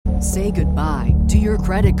Say goodbye to your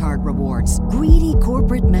credit card rewards. Greedy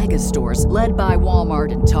corporate mega stores, led by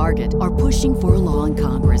Walmart and Target, are pushing for a law in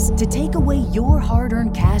Congress to take away your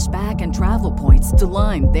hard-earned cash back and travel points to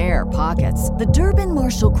line their pockets. The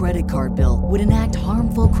Durbin-Marshall credit card bill would enact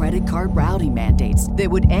harmful credit card routing mandates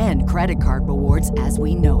that would end credit card rewards as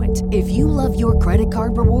we know it. If you love your credit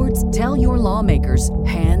card rewards, tell your lawmakers,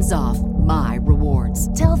 hands off my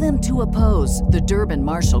rewards. Tell them to oppose the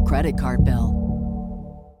Durbin-Marshall credit card bill.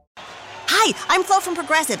 Hi, I'm Flo from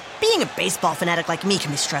Progressive. Being a baseball fanatic like me can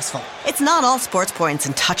be stressful. It's not all sports points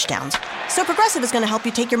and touchdowns. So Progressive is going to help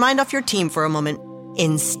you take your mind off your team for a moment.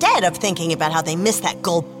 Instead of thinking about how they missed that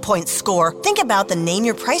goal point score, think about the Name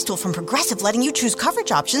Your Price tool from Progressive, letting you choose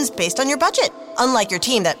coverage options based on your budget. Unlike your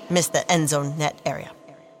team that missed the end zone net area.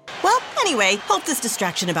 Well, anyway, hope this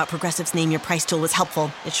distraction about Progressive's Name Your Price tool was helpful.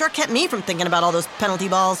 It sure kept me from thinking about all those penalty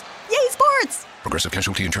balls. Yay, sports! Progressive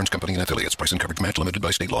Casualty Insurance Company and Affiliates. Price and coverage match limited by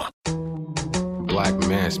state law. Black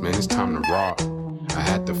mass, man, it's time to rob. I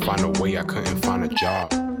had to find a way, I couldn't find a job.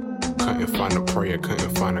 Couldn't find a prayer,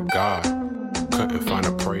 couldn't find a God. Couldn't find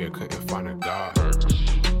a prayer, couldn't find a God.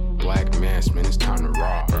 Black mass, man, it's time to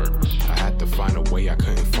rob. I had to find a way, I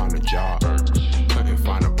couldn't find a job. Couldn't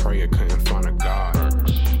find a prayer, couldn't find a God.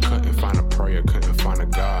 Couldn't find a prayer, couldn't find a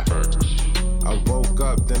God. I woke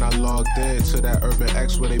up, then I logged in to that Urban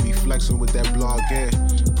X where they be flexing with that blog in.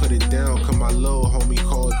 Put it down, cause my little homie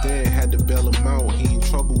called in. Had to bail him out, he in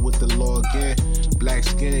trouble with the law again. Black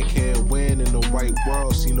skin can't win in the white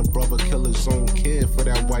world. Seen a brother kill his own kid for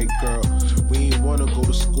that white girl. We ain't wanna go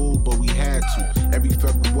to school, but we had to. Every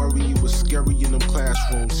February it was scary in them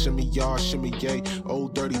classrooms. Shimmy y'all, shimmy yay.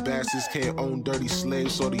 Old dirty bastards can't own dirty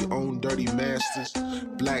slaves, so they own dirty masters.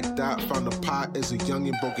 Black Dot found a pot as a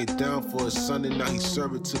youngin', broke it down for his son, and now he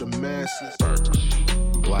serve it to the masses.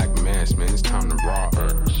 Black mass, man, it's time to rob.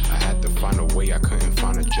 I had to find a way, I couldn't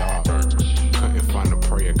find a job. Couldn't find a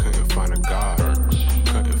prayer, couldn't find a God.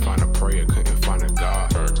 Couldn't find a prayer, couldn't find a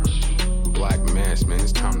God. Black mass, man,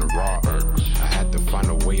 it's time to rob. I had to find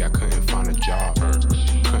a way, I couldn't find a job.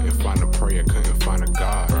 Couldn't find a prayer, couldn't find a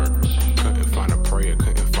God. Couldn't find a prayer,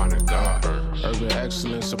 couldn't find a God. Urban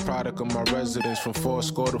excellence, a product of my residence. From 4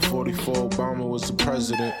 to 44, Obama was the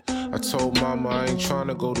president. I told mama I ain't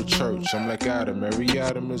tryna go to church. I'm like Adam, every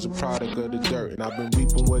Adam is a product of the dirt. And I've been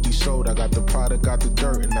reaping what he sowed. I got the product, got the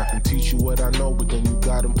dirt. And I can teach you what I know, but then you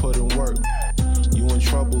gotta put in work. You in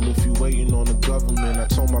trouble if you waiting on the government. I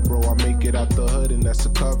told my bro I make it out the hood, and that's a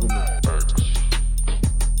covenant.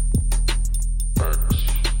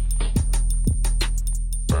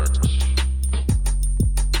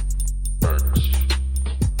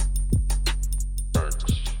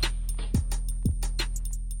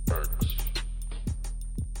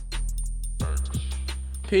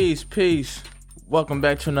 Peace. Welcome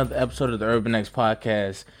back to another episode of the Urban X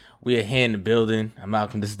Podcast. We are here in the building. I'm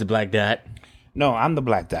Malcolm. This is the Black Dot. No, I'm the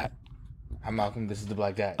Black Dot. I'm Malcolm. This is the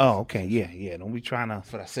Black Dot. Oh, okay. Yeah. Don't be trying to...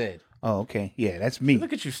 That's what I said. Oh, okay. Yeah, that's me.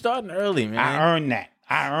 Look at you starting early, man. I earned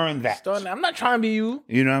that. I'm not trying to be you.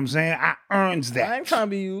 You know what I'm saying? I earned that. I ain't trying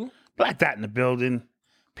to be you. Black Dot in the building.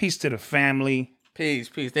 Peace to the family. Peace.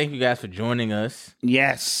 Thank you guys for joining us.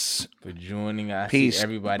 Yes. For joining us. Peace. See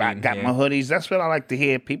everybody I got my hoodies. That's what I like to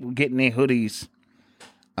hear. People getting their hoodies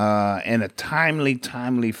in a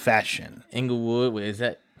timely fashion. Inglewood, where is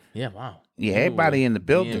that? Yeah, wow. Yeah, Inglewood, everybody in the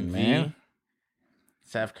building, DMV, man.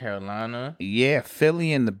 South Carolina. Yeah,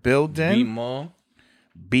 Philly in the building. B-Mall.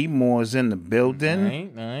 B-Moore's in the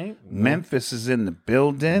building. Right. Memphis is in the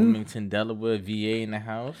building. Wilmington, Delaware, VA in the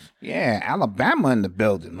house. Yeah, Alabama in the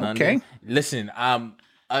building. Okay. London. Listen,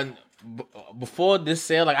 before this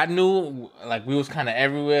sale, like I knew, like we was kind of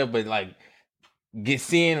everywhere, but like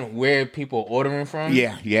seeing where people are ordering from.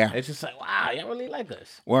 Yeah. It's just like, wow, y'all really like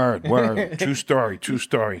us. Word. True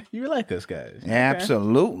story. You like us, guys. Okay?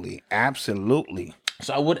 Absolutely.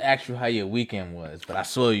 So I would ask you how your weekend was, but I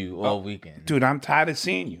saw you all weekend. Dude, I'm tired of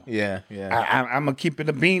seeing you. Yeah. I'm going to keep it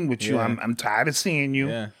a bean with you. Yeah. I'm tired of seeing you.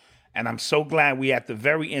 Yeah. And I'm so glad we at the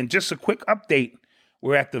very end. Just a quick update.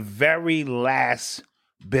 We're at the very last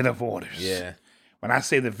bit of orders. Yeah. When I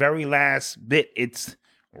say the very last bit, it's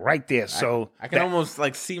right there. So I can almost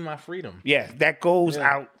like see my freedom. Yeah, that goes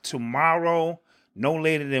out tomorrow, no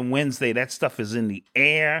later than Wednesday. That stuff is in the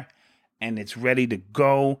air. And it's ready to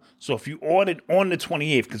go. So if you ordered on the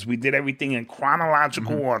 28th, because we did everything in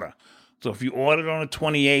chronological order. So if you ordered on the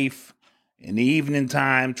 28th in the evening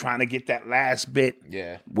time, trying to get that last bit,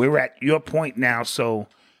 we're at your point now. So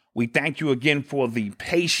we thank you again for the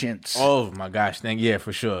patience. Oh my gosh,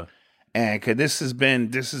 for sure. And because this has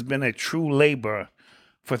been a true labor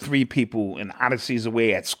for 3 people, and Odyssey's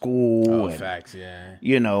away at school. Oh, and, facts, yeah.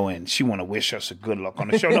 You know, and she want to wish us a good luck on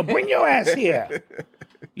the show. No, bring your ass here.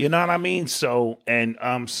 You know what I mean? So,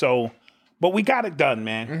 but we got it done,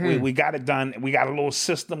 man. We got it done. We got a little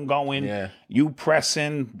system going. Yeah. You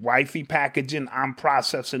pressing, wifey packaging, I'm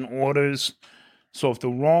processing orders. So if the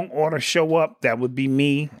wrong order show up, that would be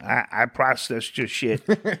me. I processed your shit.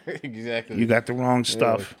 Exactly. You got the wrong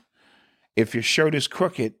stuff. If your shirt is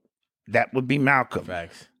crooked, that would be Malcolm.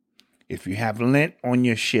 Facts. If you have lint on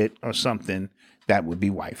your shit or something, that would be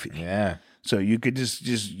wifey. Yeah. So you could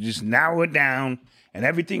just narrow it down, and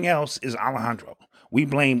everything else is Alejandro. We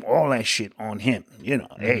blame all that shit on him. You know,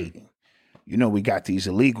 hey, you know we got these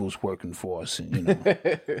illegals working for us, and you know,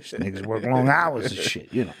 these niggas work long hours and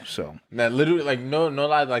shit. You know, so Now, literally, like no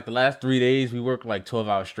lie, like the last 3 days, we worked like 12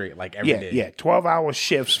 hours straight, like every day. yeah, 12-hour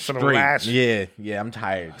shifts for the Straight. last Yeah, I'm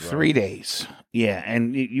tired. Bro. 3 days. Yeah,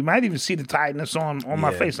 and you might even see the tiredness on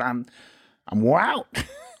my face. I'm wore out.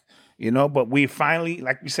 You know, but we finally,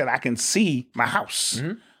 like we said, I can see my house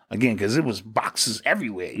again because it was boxes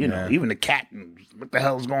everywhere. You know, even the cat. And what the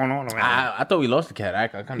hell's going on around? I thought we lost the cat. I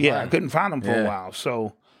couldn't find I him. couldn't find him for a while.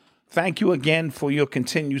 So, thank you again for your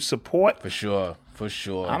continued support. For sure.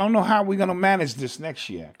 I don't know how we're gonna manage this next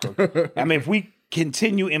year. I mean, if we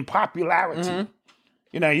continue in popularity,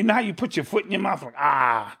 you know how you put your foot in your mouth like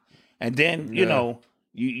and then you know.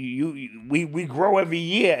 We grow every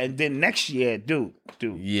year, and then next year, dude.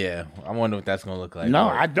 Yeah, I wonder what that's gonna look like. No,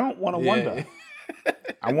 I don't want to wonder.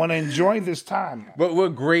 I want to enjoy this time. But we're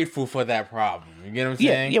grateful for that problem. You get what I'm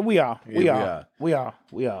saying? Yeah, we are. We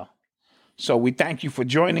are. So we thank you for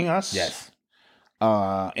joining us. Yes.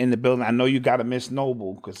 In the building. I know you got to miss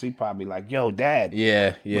Noble because he probably like, yo, Dad.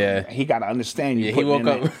 Yeah. He got to understand you. Yeah, he woke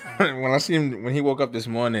up when he woke up this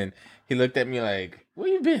morning. He looked at me like, "Where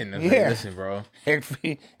you been?" I was like, listen, bro.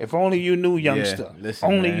 If only you knew, youngster.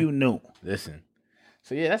 Listen, only man. you knew. Listen.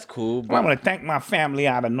 So yeah, that's cool. But I want to thank my family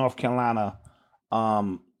out of North Carolina.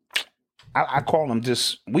 I call them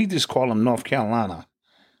we just call them North Carolina.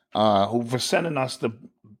 Who for sending us the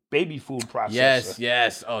baby food processor.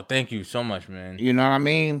 Yes. Oh, thank you so much, man. You know what I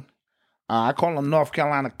mean? I call them North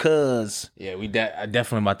Carolina cuz. Yeah, we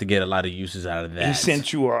definitely about to get a lot of uses out of that. He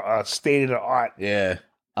sent you a state of the art. Yeah.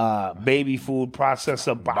 Baby food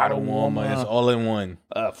processor, bottle warmer. It's all in one.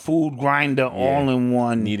 Food grinder, all in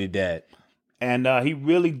one. Needed that. And he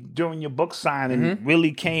really, during your book signing,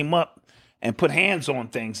 really came up and put hands on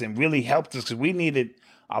things and really helped us because we needed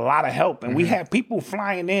a lot of help. And we had people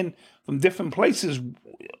flying in from different places,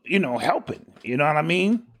 you know, helping. You know what I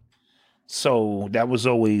mean? So that was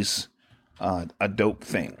always a dope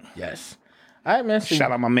thing. Yes. All right, man.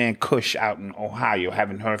 Shout out my man Kush out in Ohio.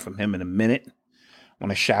 Haven't heard from him in a minute. Want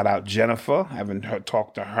to shout out Jennifer. Haven't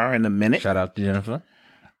talked to her in a minute. Shout out to Jennifer.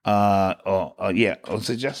 Yeah. Oh, is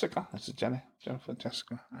it Jessica? Is it Jennifer,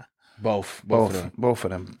 Jessica? Both of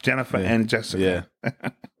them. Jennifer and Jessica. Yeah.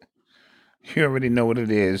 You already know what it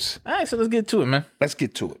is. All right, so let's get to it, man. Let's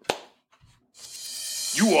get to it.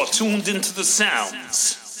 You are tuned into the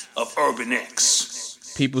sounds of Urban X.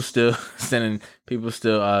 People still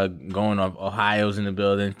going off. Ohio's in the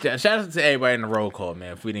building. Shout out to everybody in the roll call,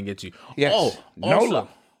 man. If we didn't get you. Yes. Oh, Nola.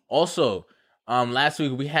 Also, last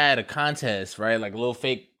week we had a contest, right? Like a little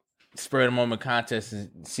fake spur of the moment contest to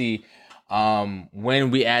see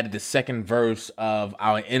when we added the second verse of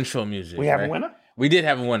our intro music. We have a winner? We did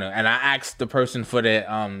have a winner, and I asked the person for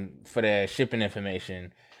their shipping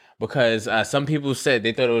information. Because some people said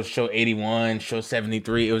they thought it was show 81, show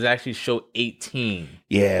 73. It was actually show 18.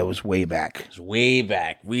 Yeah, it was way back. It was way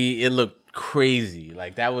back. It looked crazy.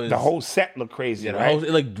 Like that was the whole set looked crazy. Yeah, right?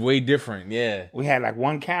 It looked way different. Yeah, we had like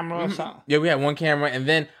one camera or something. Yeah, we had one camera, and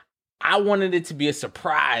then I wanted it to be a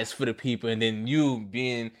surprise for the people, and then you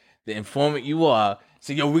being the informant you are.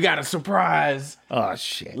 So, yo, we got a surprise. Oh,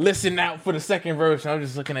 shit. Listen out for the second verse. I'm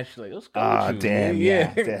just looking at you like, let's go with you. Damn,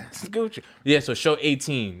 yeah. Damn. Let's go with you. Yeah, so show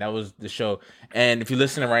 18, that was the show. And if you're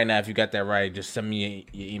listening right now, if you got that right, just send me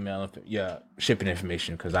your email, your shipping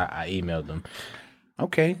information, because I emailed them.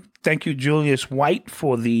 Okay. Thank you, Julius White,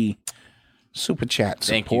 for the super chat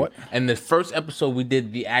support. Thank you. And the first episode we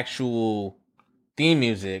did the actual theme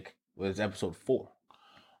music was episode 4.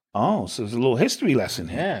 Oh, so it's a little history lesson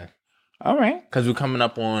here. Yeah. All right. Because we're coming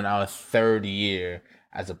up on our 3rd year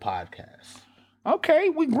as a podcast. Okay,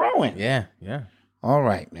 we're growing. Yeah. All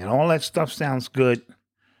right, man. All that stuff sounds good.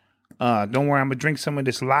 Don't worry, I'm going to drink some of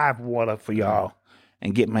this live water for y'all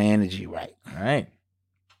and get my energy right. All right.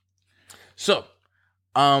 So,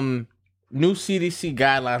 new CDC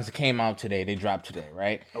guidelines that came out today. They dropped today,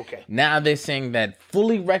 right? Okay. Now they're saying that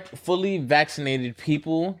fully vaccinated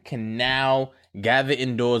people can now gather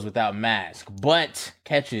indoors without mask. But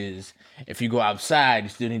catch is, if you go outside, you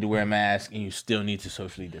still need to wear a mask and you still need to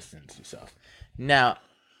socially distance yourself. Now,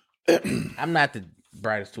 I'm not the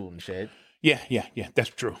brightest tool in the shed. Yeah, that's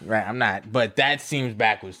true. Right, I'm not. But that seems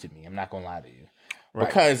backwards to me. I'm not going to lie to you. Right.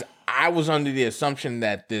 Because I was under the assumption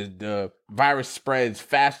that the virus spreads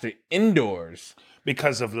faster indoors.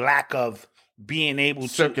 Because of lack of being able to...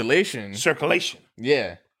 Circulation.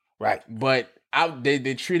 Yeah. Right. But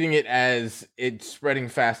they're treating it as it's spreading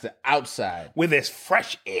faster outside. Where there's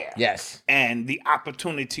fresh air. Yes. And the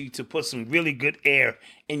opportunity to put some really good air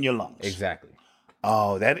in your lungs. Exactly.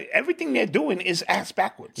 Oh, that everything they're doing is ass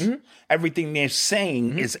backwards. Mm-hmm. Everything they're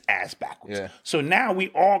saying is ass backwards. Yeah. So now we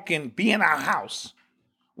all can be in our house,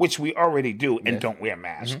 which we already do, and don't wear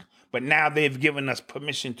masks. But now they've given us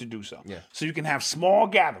permission to do so. Yeah. So you can have small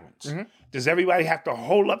gatherings. Does everybody have to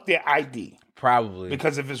hold up their ID? Probably.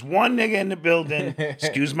 Because if it's one nigga in the building,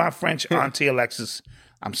 excuse my French, Auntie Alexis,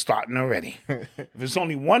 I'm starting already. If it's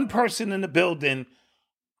only one person in the building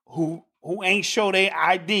who ain't show their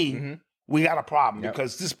ID, we got a problem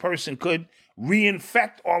because this person could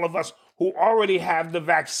reinfect all of us who already have the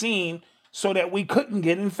vaccine so that we couldn't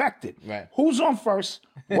get infected. Right. Who's on first?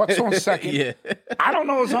 What's on second? Yeah. I don't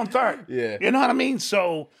know who's on third. Yeah. You know what I mean?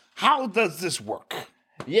 So how does this work?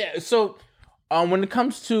 Yeah, so when it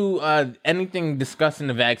comes to anything discussing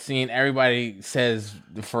the vaccine, everybody says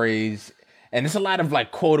the phrase, and it's a lot of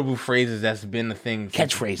like quotable phrases that's been the thing.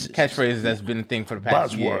 Catchphrases that's been the thing for the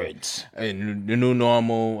past Buzzwords. year. The new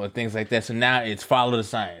normal or things like that. So now it's follow the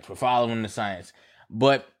science. We're following the science.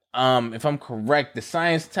 But if I'm correct, the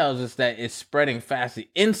science tells us that it's spreading faster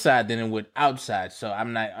inside than it would outside. So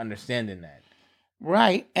I'm not understanding that.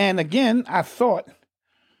 Right. And again, I thought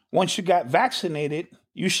once you got vaccinated,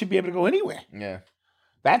 you should be able to go anywhere. Yeah.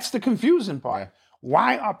 That's the confusing part. Yeah.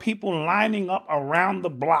 Why are people lining up around the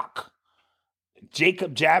block?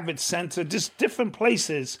 Jacob Javits Center, just different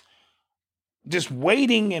places, just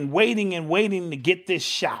waiting and waiting and waiting to get this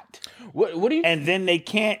shot. What do you? And then they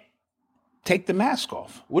can't take the mask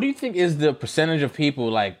off. What do you think is the percentage of people,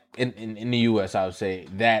 like in the U.S., I would say,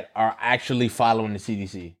 that are actually following the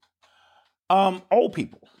CDC? Old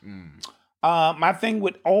people. My thing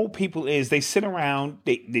with old people is they sit around,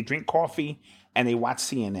 they drink coffee, and they watch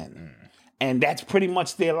CNN. And that's pretty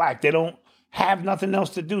much their life. They don't have nothing else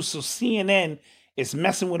to do. So CNN is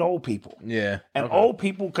messing with old people. Yeah. And old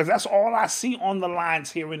people, because that's all I see on the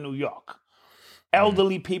lines here in New York.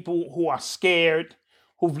 Elderly people who are scared,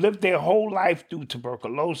 who've lived their whole life through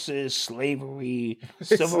tuberculosis, slavery,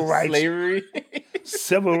 civil rights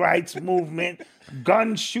movement,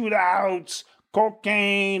 gun shootouts,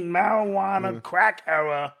 cocaine, marijuana, crack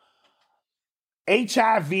era,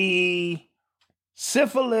 HIV,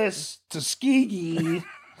 syphilis, Tuskegee,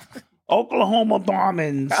 Oklahoma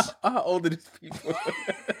bombings. How old are these people?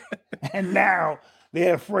 And now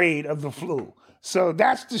they're afraid of the flu. So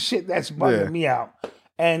that's the shit that's bugging me out.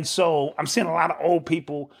 And so I'm seeing a lot of old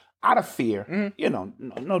people out of fear. You know,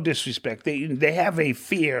 no disrespect. They have a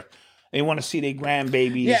fear. They want to see their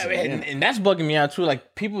grandbabies. Yeah, and that's bugging me out too.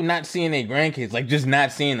 Like people not seeing their grandkids, like just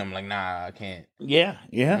not seeing them. Like, nah, I can't. Yeah,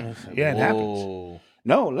 it happens.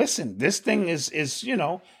 No, listen, this thing is you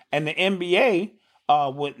know, and the NBA,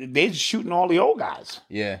 they're shooting all the old guys.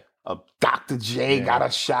 Yeah. Dr. J got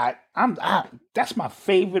a shot. That's my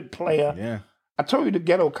favorite player. Yeah. I told you the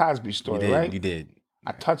Ghetto Cosby story, right? You did.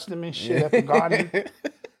 I touched him and shit at the Garden.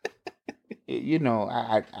 You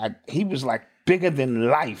know, he was like bigger than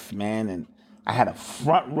life, man, and I had a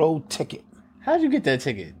front row ticket. How'd you get that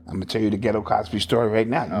ticket? I'm gonna tell you the Ghetto Cosby story right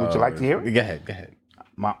now. Would you like to hear it? Go ahead.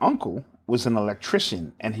 My uncle was an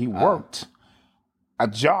electrician, and he worked a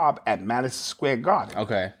job at Madison Square Garden.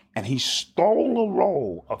 Okay. And he stole a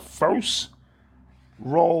roll of first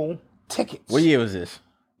row tickets. What year was this?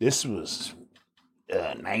 This was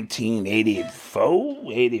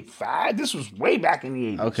 1984, 85. This was way back in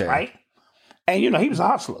the 80s, right? And, you know, he was a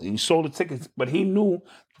hustler. He sold the tickets, but he knew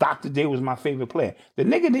Dr. J was my favorite player. The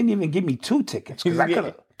nigga didn't even give me 2 tickets because I could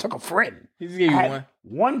have took a friend. He just gave you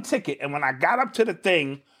one ticket, and when I got up to the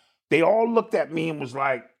thing, they all looked at me and was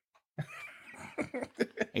like,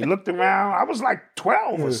 he looked around. I was like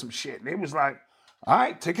 12 or some shit. They was like, all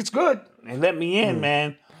right, ticket's good. They let me in,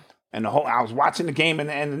 man. And I was watching the game,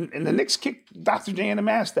 and the Knicks kicked Dr. J in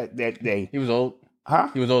the ass that day. He was old? Huh?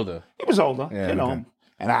 He was older? He was older, you know. Okay.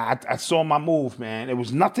 And I saw my move, man. There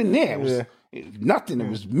was nothing there. It was nothing. It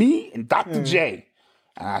was me and Dr. J.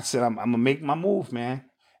 And I said, I'm going to make my move, man.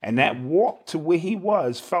 And that walk to where he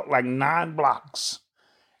was felt like 9 blocks.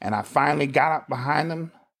 And I finally got up behind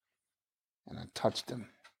him, and I touched him.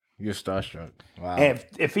 You're starstruck. Wow.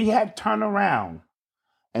 If he had turned around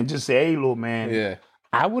and just said, "Hey, little man," Yeah.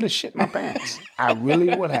 I would have shit my pants. I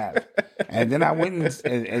really would have. And then I went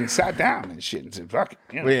and sat down and shit and said, "Fuck it."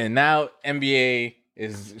 You know? Yeah, now NBA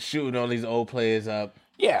is shooting all these old players up.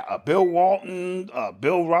 Yeah, Bill Walton,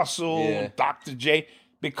 Bill Russell, Yeah. Dr. J.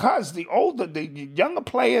 Because the younger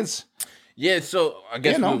players. Yeah, so I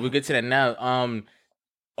guess we'll get to that now.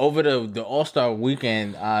 Over the All-Star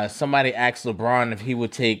weekend, somebody asked LeBron if he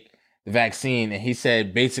would take the vaccine, and he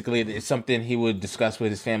said basically it's something he would discuss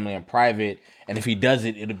with his family in private, and if he does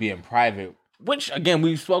it, it'll be in private. Which, again,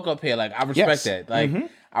 we spoke up here. Like, I respect that. Like,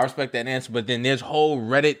 I respect that answer. But then there's whole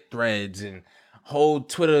Reddit threads and whole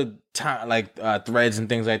Twitter threads and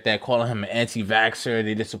things like that calling him an anti-vaxxer.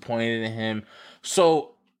 They disappointed in him.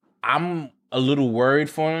 So I'm a little worried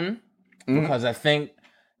for him because I think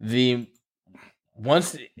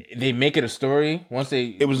once they make it a story,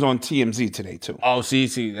 it was on TMZ today too. Oh,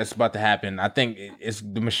 see, that's about to happen. I think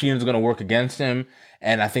the machine is going to work against him,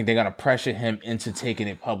 and I think they're going to pressure him into taking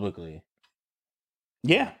it publicly.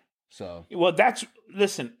 Yeah. So, well,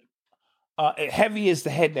 listen. Heavy is the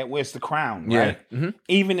head that wears the crown, right? Yeah. Mm-hmm.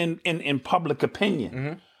 Even in public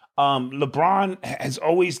opinion, LeBron has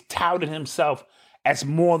always touted himself as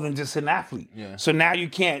more than just an athlete. Yeah. So now you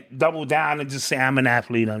can't double down and just say, I'm an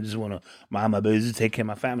athlete. I just want to mind my business, take care of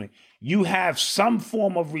my family. You have some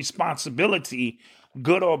form of responsibility,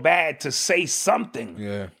 good or bad, to say something.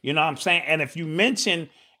 Yeah. You know what I'm saying? And if you mention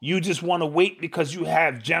you just want to wait because you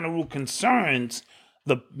have general concerns,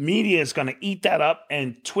 the media is going to eat that up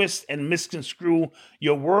and twist and misconstrue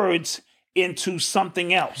your words into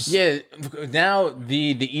something else. Yeah, now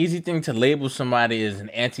the easy thing to label somebody is an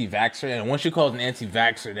anti-vaxxer, and once you call it an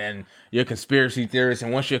anti-vaxxer, then you're a conspiracy theorist,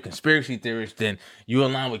 and once you're a conspiracy theorist, then you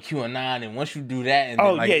align with QAnon, and once you do that, and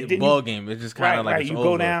then the ball game, it's just kind of like you it's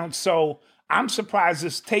go over. down. So I'm surprised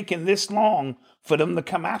it's taken this long for them to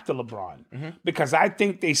come after LeBron, because I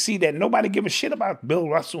think they see that nobody give a shit about Bill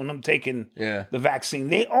Russell and them taking the vaccine.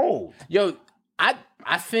 They old. Yo, I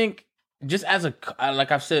think just as like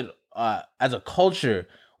I've said, as a culture,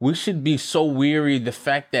 we should be so weary the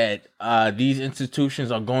fact that these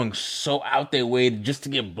institutions are going so out their way just to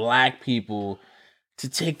get black people to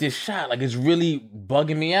take this shot. Like, it's really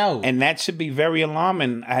bugging me out. And that should be very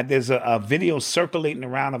alarming. There's a video circulating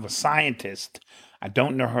around of a scientist. I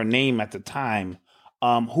don't know her name at the time.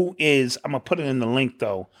 Who is, I'm going to put it in the link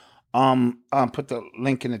though. Put the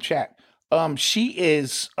link in the chat. She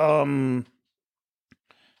is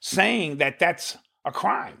saying that that's a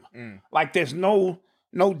crime. Like, there's no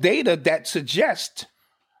data that suggests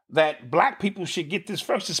that black people should get this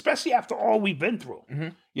first, especially after all we've been through.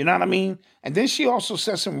 You know what I mean? And then she also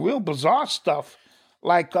says some real bizarre stuff,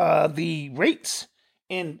 like the rates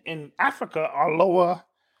in Africa are lower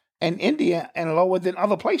in India and lower than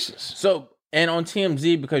other places. So, and on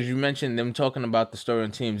TMZ, because you mentioned them talking about the story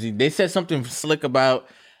on TMZ, they said something slick about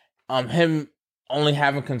him only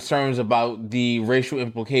having concerns about the racial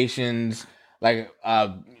implications, like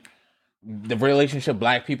the relationship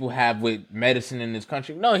black people have with medicine in this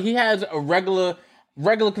country. No, he has a regular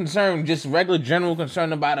concern, just regular general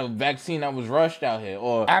concern about a vaccine that was rushed out here.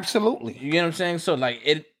 Or absolutely, you get what I'm saying? So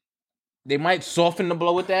like they might soften the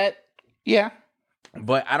blow with that. Yeah,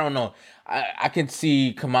 but I don't know. I can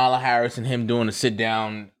see Kamala Harris and him doing a sit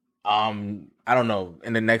down. I don't know,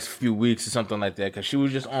 in the next few weeks or something like that, because she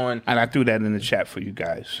was just on. And I threw that in the chat for you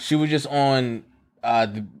guys. She was just on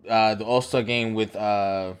the All-Star game with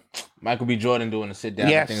Michael B. Jordan doing a sit down.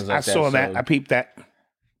 Yes, and things like I saw that. I peeped that.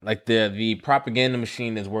 Like the propaganda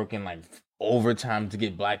machine is working like overtime to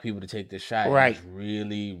get black people to take this shot. Right. It's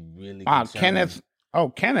really, really concerning.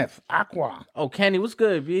 Kenneth Aqua. Oh, Kenny, what's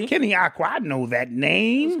good, B? Kenny Aqua, I know that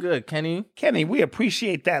name. What's good, Kenny? Kenny, we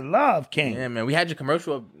appreciate that love, King. Yeah, man. We had your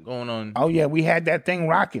commercial going on. Oh, yeah, we had that thing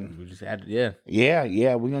rocking. We just had it, yeah.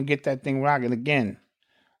 Yeah, we're going to get that thing rocking again.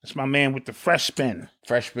 That's my man with the Fresh Spin.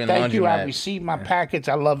 Fresh Spin Thank you. Laundromat. I received my package.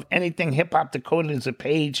 I love anything hip-hop decoded as a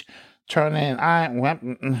page. Turn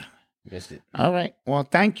in. Missed it. All right. Well,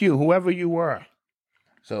 thank you, whoever you were.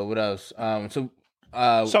 So what else?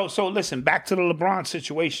 So listen, back to the LeBron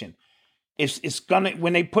situation. It's gonna,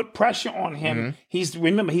 when they put pressure on him, he's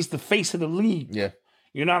the face of the league. Yeah.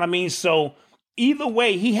 You know what I mean? So either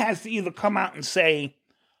way, he has to either come out and say,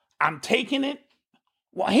 I'm taking it.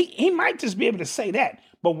 Well, he might just be able to say that.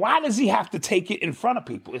 But why does he have to take it in front of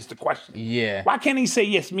people is the question. Yeah. Why can't he say,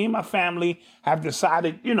 yes, me and my family have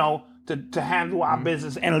decided, to handle our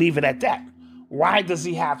business and leave it at that? Why does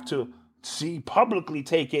he have to publicly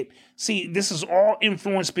take it? See, this is all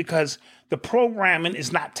influenced because the programming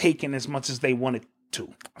is not taken as much as they want it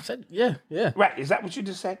to. I said, yeah. Right? Is that what you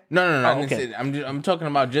just said? No. Oh, I didn't okay. say that. I'm talking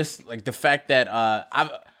about just like the fact that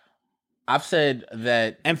I've said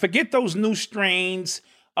that. And forget those new strains,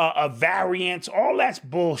 variants. All that's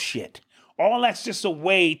bullshit. All that's just a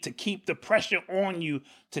way to keep the pressure on you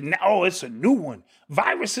to now. Oh, it's a new one.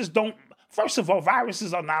 Viruses don't. First of all,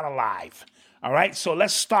 viruses are not alive. All right, so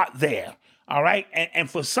let's start there. All right, and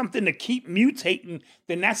for something to keep mutating,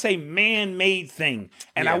 then that's a man-made thing.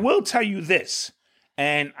 And I will tell you this,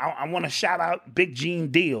 and I want to shout out Big Gene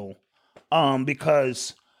Deal,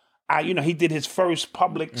 because he did his first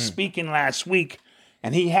public speaking last week,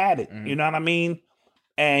 and he had it. You know what I mean?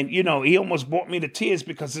 And, he almost brought me to tears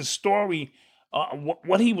because his story,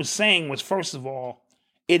 what he was saying was, first of all,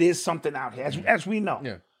 it is something out here, as we know.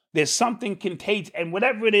 Yeah. There's something contagious, and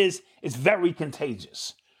whatever it is, it's very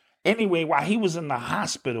contagious. Anyway, while he was in the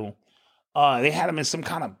hospital, they had him in some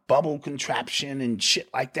kind of bubble contraption and shit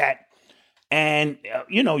like that. And,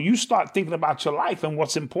 you start thinking about your life and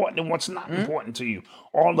what's important and what's not important to you.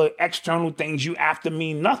 All the external things you have to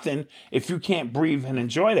mean nothing if you can't breathe and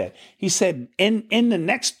enjoy that. He said in the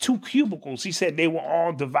next 2 cubicles, he said they were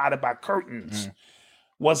all divided by curtains,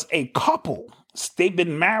 was a couple. They've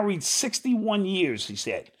been married 61 years, he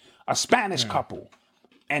said, a Spanish couple.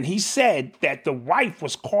 And he said that the wife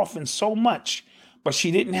was coughing so much, but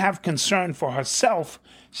she didn't have concern for herself.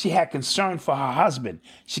 She had concern for her husband.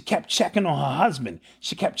 She kept checking on her husband.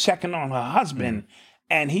 She kept checking on her husband.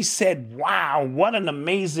 And he said, wow, what an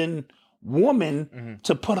amazing woman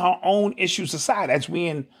to put her own issues aside. As we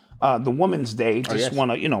in the Women's Day, just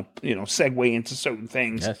want to, segue into certain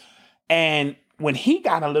things. Yes. And when he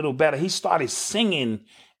got a little better, he started singing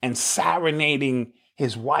and serenading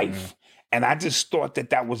his wife. And I just thought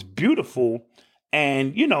that was beautiful.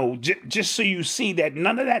 And, just so you see that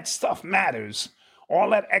none of that stuff matters.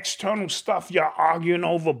 All that external stuff you're arguing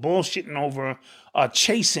over, bullshitting over,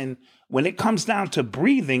 chasing, when it comes down to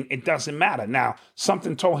breathing, it doesn't matter. Now,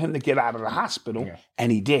 something told him to get out of the hospital,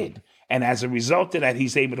 and he did. And as a result of that,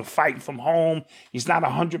 he's able to fight from home. He's not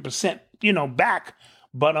 100%, back.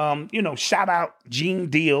 But, shout out Gene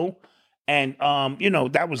Deal. And,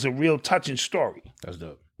 that was a real touching story. That's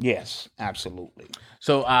dope. Yes, absolutely.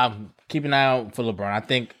 So keep an eye out for LeBron. I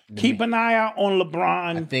think keep an eye out on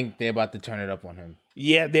LeBron. I think they're about to turn it up on him.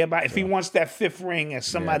 Yeah, they're about. If he wants that 5th ring, as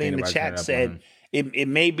somebody in the chat said, it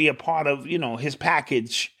may be a part of his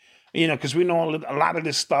package. Because we know a lot of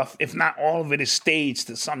this stuff, if not all of it, is staged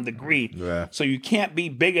to some degree. Yeah. So you can't be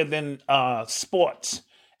bigger than sports.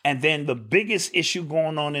 And then the biggest issue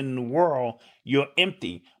going on in the world, you're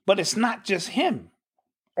empty. But it's not just him.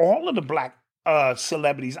 All of the black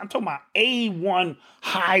celebrities, I'm talking about A1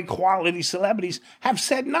 high quality celebrities, have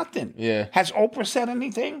said nothing. Yeah. Has Oprah said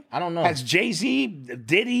anything? I don't know. Has Jay-Z,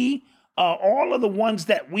 Diddy, all of the ones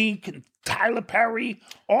that we can, Tyler Perry,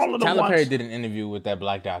 all of the ones. Tyler Perry did an interview with that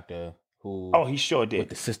black doctor who. Oh, he sure did. With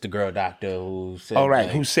the sister girl doctor who said. Oh,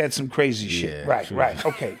 right. Who said some crazy shit. Right.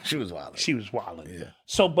 Okay. She was wilding. She was wilding. Yeah.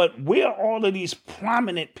 So, but we're all of these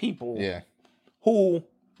prominent people who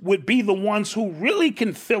would be the ones who really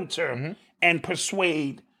can filter and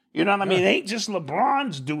persuade. You know what I mean? It ain't just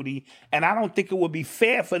LeBron's duty, and I don't think it would be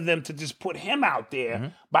fair for them to just put him out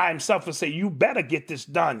there by himself and say, you better get this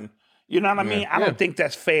done. You know what I mean? I don't think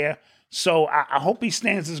that's fair. So I hope he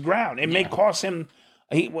stands his ground. It may cost him,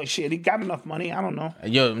 he got enough money. I don't know.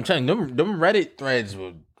 Yo, I'm telling you, them Reddit threads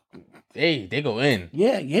were, they go in.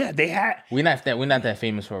 Yeah, they had. We're not that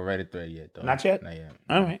famous for a Reddit thread yet, though. Not yet? Not yet.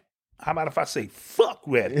 All right. How about if I say, fuck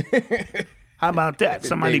Reddit? How about that?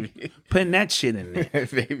 Somebody putting that shit in there.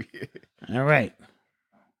 Baby. All right.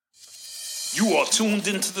 You are tuned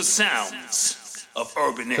into the sounds of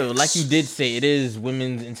Urban X. So, like you did say, it is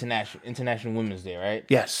Women's International Women's Day, right?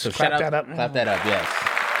 Yes. So clap that up. Clap that up, yes.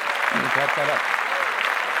 Clap that up.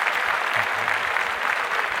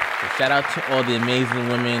 So shout out to all the amazing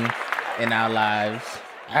women in our lives.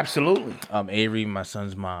 Absolutely. Avery, my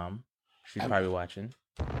son's mom. She's probably watching.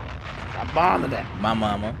 I bomb to that. My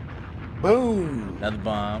mama. Boom. Another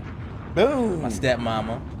bomb. Boom. My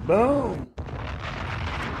stepmama. Boom.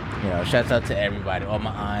 Shouts out to everybody, all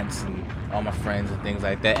my aunts and all my friends and things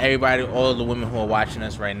like that. Everybody, all the women who are watching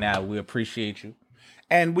us right now, we appreciate you.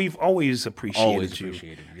 And we've always appreciated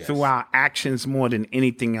you yes. through our actions more than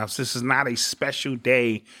anything else. This is not a special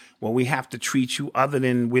day where we have to treat you other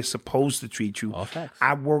than we're supposed to treat you. All facts.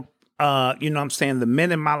 I work, the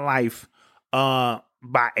men in my life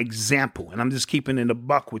by example, and I'm just keeping it a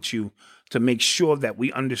buck with you to make sure that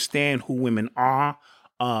we understand who women are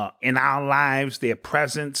in our lives, their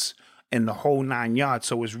presence, and the whole 9 yards.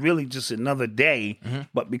 So it's really just another day,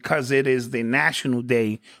 but because it is the national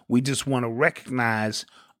day, we just want to recognize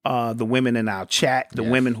the women in our chat, the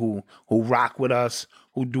women who rock with us,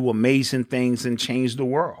 who do amazing things and change the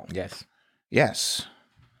world. Yes. Yes.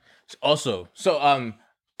 Also,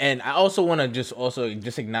 and I also want to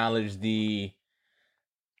just acknowledge the,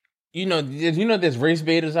 there's race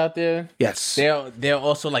baiters out there. Yes. They're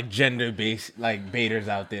also like gender based like baiters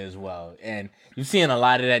out there as well, and you're seeing a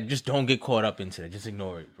lot of that. Just don't get caught up into that. Just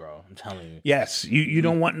ignore it, bro. I'm telling you. Yes. You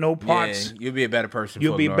don't want no parts. Yeah, you'll be a better person.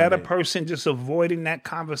 You'll be a better person just avoiding that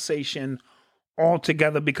conversation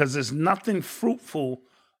altogether, because there's nothing fruitful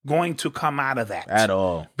going to come out of that at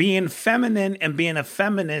all. Being feminine and being a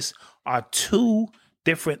feminist are two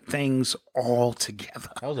different things altogether.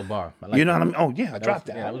 That was a bar. I like you know that. what I mean? Oh yeah, I dropped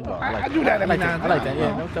that. Yeah, that was a bar. I do that every now and then. I like that.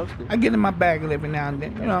 Yeah, that was good. I get in my bag every now and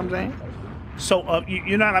then. You know what I'm saying? So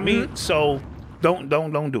you know what I mean? So don't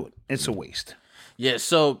do it. It's a waste. Yeah.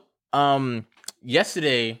 So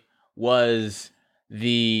yesterday was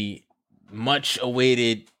the much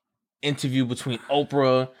awaited interview between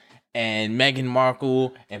Oprah and Meghan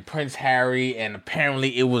Markle and Prince Harry, and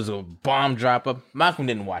apparently it was a bomb dropper. Malcolm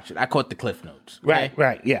didn't watch it. I caught the cliff notes. Okay?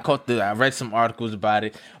 Right, yeah. I read some articles about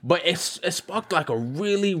it, but it sparked like a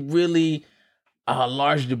really, really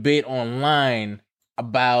large debate online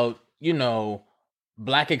about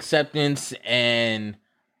black acceptance and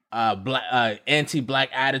anti-black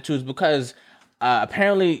attitudes, because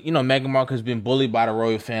apparently Meghan Markle has been bullied by the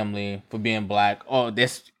royal family for being black.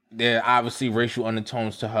 There are obviously racial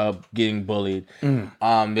undertones to her getting bullied.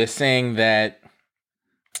 They're saying that,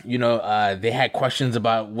 they had questions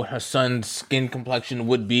about what her son's skin complexion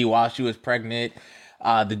would be while she was pregnant.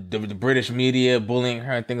 The British media bullying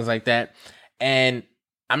her and things like that. And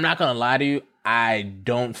I'm not going to lie to you, I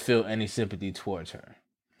don't feel any sympathy towards her.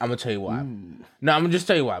 I'm going to tell you why. No, I'm going to just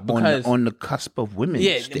tell you why. Because on the cusp of Women's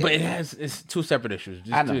Day. Yeah, but it's two separate issues.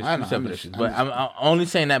 I know. Two separate issues. But I'm only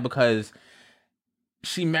saying that because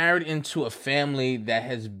she married into a family that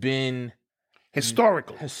has been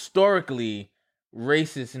historically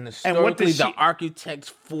racist, and historically the architects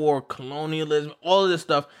for colonialism, all of this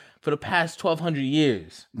stuff for the past 1,200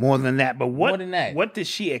 years. More than that. But what did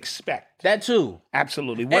she expect? That too.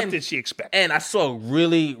 Absolutely. What did she expect? And I saw a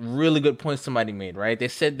really, really good point somebody made, right? They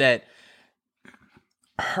said that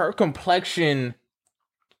her complexion,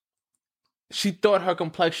 she thought her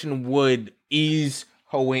complexion would ease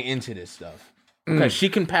her way into this stuff. Because she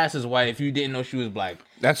can pass as white if you didn't know she was black.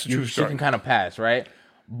 That's true. She can kind of pass, right?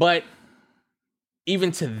 But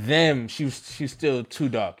even to them, she's still too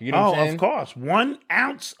dark. You know what I'm saying? Of course. 1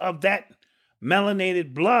 ounce of that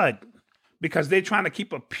melanated blood, because they're trying to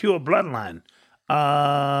keep a pure bloodline.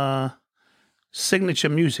 Signature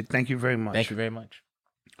Music, thank you very much. Thank you very much.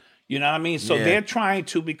 You know what I mean? So they're trying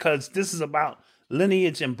to, because this is about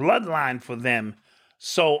lineage and bloodline for them.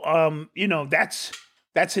 So,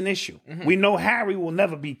 that's an issue. Mm-hmm. We know Harry will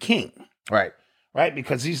never be king. Right. Right?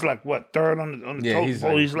 Because he's like, third on the totem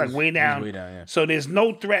pole? He's like way down. He's way down, yeah. So there's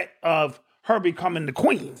no threat of her becoming the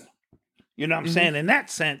queen. You know what I'm saying? In that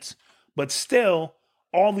sense. But still,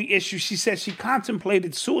 all the issues, she said she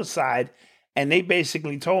contemplated suicide, and they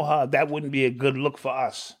basically told her that wouldn't be a good look for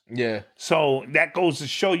us. Yeah. So that goes to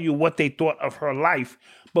show you what they thought of her life.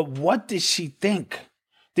 But what did she think?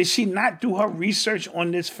 Did she not do her research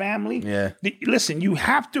on this family? Yeah. Listen, you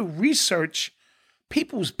have to research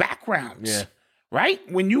people's backgrounds. Yeah. Right?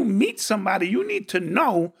 When you meet somebody, you need to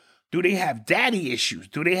know, do they have daddy issues?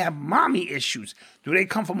 Do they have mommy issues? Do they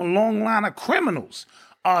come from a long line of criminals?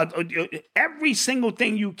 Every single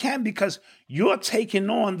thing you can, because you're taking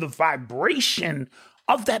on the vibration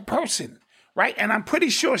of that person. Right? And I'm pretty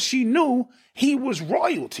sure she knew he was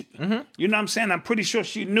royalty. Mm-hmm. You know what I'm saying? I'm pretty sure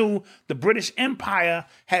she knew the British Empire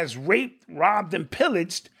has raped, robbed, and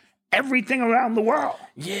pillaged everything around the world.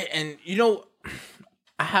 Yeah, and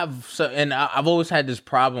I've always had this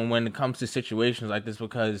problem when it comes to situations like this,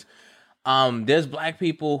 because there's black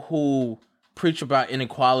people who preach about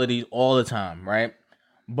inequality all the time, right?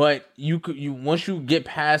 But you once you get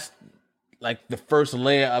past like the first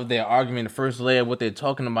layer of their argument, the first layer of what they're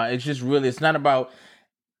talking about, it's not about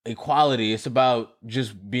equality. It's about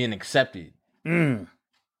just being accepted. You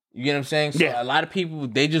get what I'm saying? So a lot of people,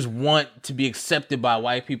 they just want to be accepted by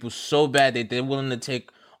white people so bad that they're willing to take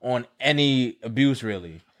on any abuse,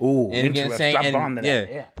 really. Ooh, and you know what I'm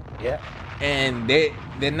saying? Yeah. And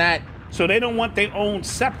they're not. So they don't want their own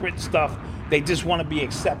separate stuff. They just want to be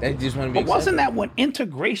accepted. They just want to be accepted. But wasn't that what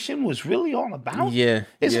integration was really all about? Yeah.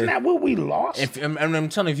 Isn't that what we lost? I'm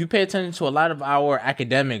telling you, if you pay attention to a lot of our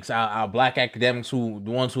academics, our black academics, the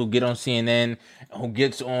ones who get on CNN,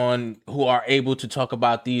 who are able to talk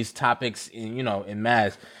about these topics in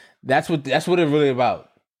mass, that's what it's really about.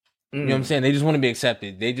 You know what I'm saying? They just want to be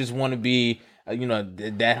accepted. They just want to be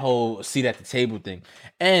that whole seat at the table thing.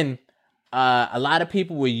 And a lot of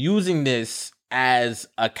people were using this as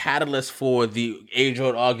a catalyst for the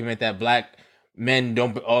age-old argument that black men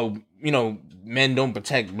don't, men don't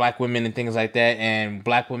protect black women and things like that, and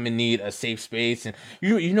black women need a safe space. And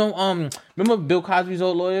remember Bill Cosby's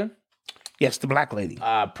old lawyer? Yes, the black lady.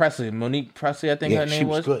 Presley, Monique Presley, I think her name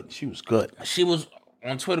was. She was good. She was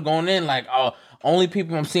on Twitter going in like, oh, only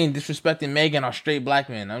people I'm seeing disrespecting Megan are straight black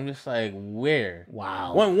men. I'm just like, where?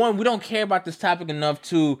 Wow. One, we don't care about this topic enough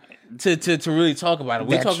to really talk about it.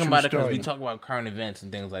 We're talking about it because we talk about current events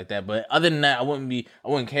and things like that. But other than that, I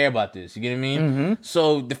wouldn't care about this. You get what I mean? Mm-hmm.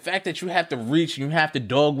 So the fact that you have to reach, you have to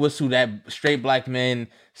dog whistle that straight black men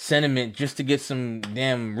sentiment just to get some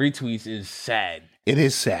damn retweets is sad. It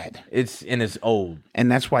is sad. It's old.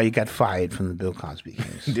 And that's why you got fired from the Bill Cosby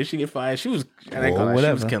case. Did she get fired? She was whatever.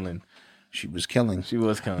 She was killing. She was killing. She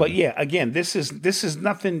was killing. But yeah, again, this is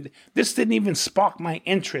nothing. This didn't even spark my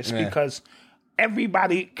interest because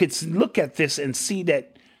everybody could look at this and see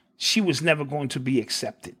that she was never going to be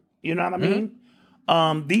accepted. You know what I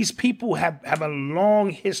mean? These people have a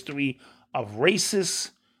long history of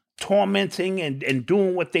racist tormenting and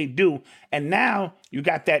doing what they do. And now you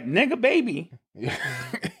got that nigga baby.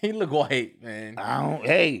 He look white, man.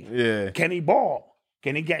 Can he ball?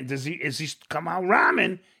 Can he get? Is he come out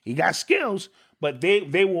rhyming? He got skills, but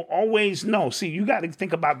they will always know. See, you got to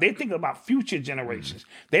think about. They're thinking about future generations.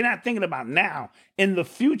 They're not thinking about now. In the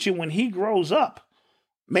future, when he grows up,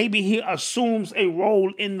 maybe he assumes a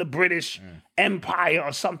role in the British Empire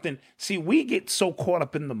or something. See, we get so caught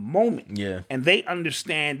up in the moment. Yeah. And they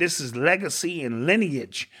understand this is legacy and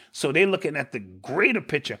lineage. So they're looking at the greater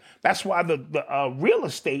picture. That's why the real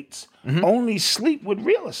estates only sleep with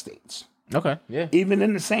real estates. Okay, yeah. Even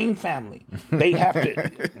in the same family. They have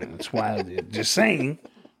to. That's why, just saying,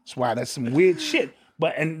 that's why that's some weird shit.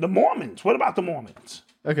 But, and the Mormons, what about the Mormons?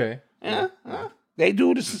 Okay. Yeah. They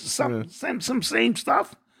do some same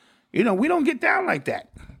stuff. We don't get down like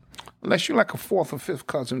that. Unless you're like a fourth or fifth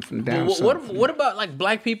cousin from down south. What about like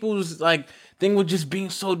black people's like thing with just being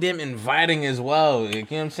so damn inviting as well? You know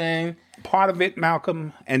what I'm saying? Part of it,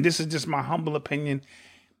 Malcolm, and this is just my humble opinion,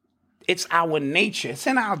 it's our nature. It's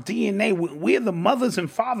in our DNA. We're the mothers and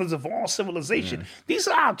fathers of all civilization. These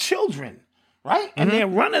are our children, right? And they're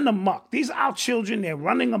running amok. These are our children. They're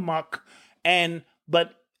running amok.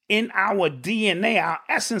 But in our DNA, our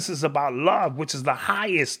essence is about love, which is the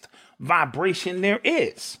highest vibration there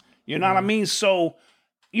is. You know what I mean? So,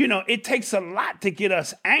 it takes a lot to get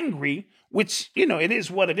us angry, which, it is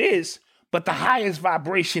what it is. But the highest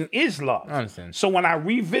vibration is love. I understand. So when I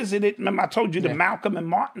revisited, remember I told you the Malcolm and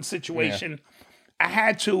Martin situation, I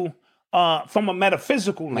had to, from a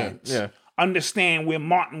metaphysical lens, understand where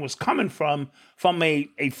Martin was coming from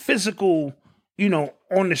a physical,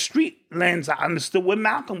 on the street lens, I understood where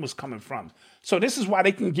Malcolm was coming from. So this is why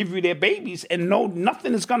they can give you their babies and know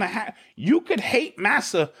nothing is going to happen. You could hate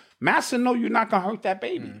Massa. Massa know you're not going to hurt that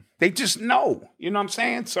baby. They just know. You know what I'm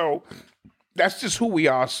saying? So that's just who we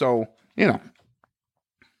are. So,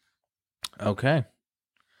 Okay.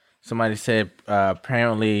 Somebody said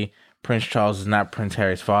apparently Prince Charles is not Prince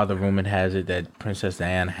Harry's father. Rumor has it that Princess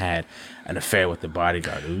Diana had an affair with the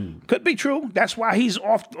bodyguard. Ooh. Could be true. That's why he's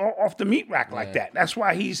off the meat rack like that. That's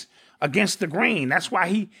why he's against the grain. That's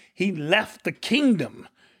why he left the kingdom.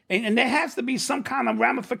 And there has to be some kind of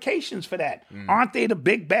ramifications for that. Aren't they the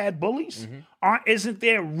big bad bullies? Isn't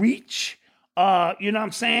their reach, you know what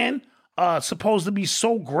I'm saying, supposed to be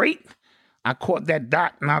so great? I caught that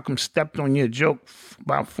dot. Malcolm stepped on your joke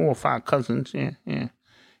about 4 or 5 cousins. Yeah.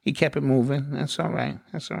 He kept it moving. That's all right.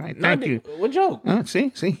 Thank you. What joke?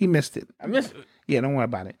 See, he missed it. I missed it. Yeah, don't worry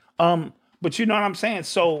about it. But you know what I'm saying?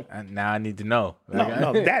 So now I need to know.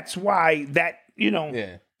 No, that's why that,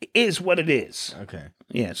 is what it is. Okay.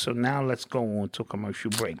 Yeah, so now let's go on to a commercial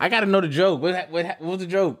break. I got to know the joke. What was the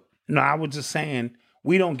joke? No, I was just saying,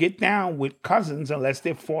 we don't get down with cousins unless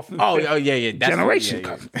they're fourth and fifth generation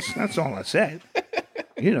cousins. That's all I said.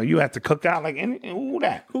 You have to cook out like who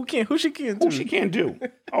that? Who she can't Who she can't do?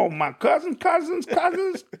 Oh, my cousins,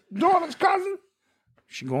 daughter's cousin.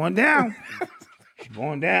 She going down. She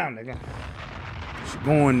going down, nigga. She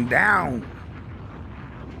going down.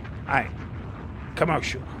 All right.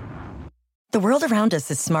 Commercial. The world around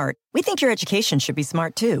us is smart. We think your education should be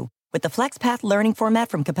smart too. With the FlexPath learning format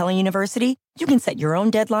from Capella University, you can set your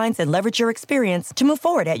own deadlines and leverage your experience to move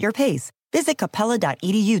forward at your pace. Visit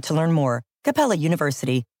capella.edu to learn more. Capella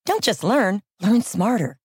University. Don't just learn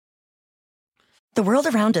smarter. The world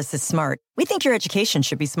around us is smart. We think your education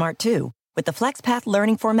should be smart too. With the FlexPath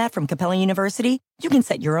learning format from Capella University, you can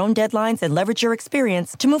set your own deadlines and leverage your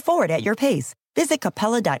experience to move forward at your pace. Visit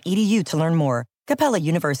capella.edu to learn more. Capella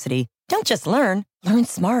University. Don't just learn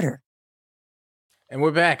smarter. And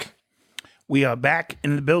we're back. We are back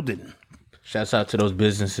in the building. Shouts out to those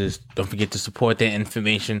businesses. Don't forget to support their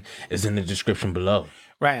information is in the description below.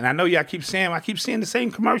 Right, and I know y'all keep saying, I keep seeing the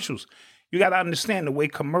same commercials. You got to understand the way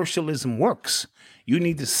commercialism works. You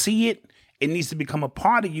need to see it. It needs to become a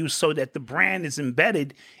part of you so that the brand is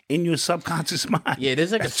embedded in your subconscious mind. Yeah,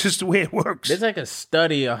 that's just the way it works. There's like a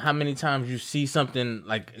study of how many times you see something,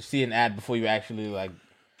 like see an ad before you actually like.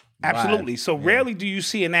 Absolutely. So rarely do you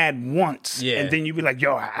see an ad once, and then you be like,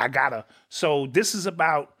 yo, I gotta. So this is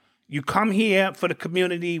about, you come here for the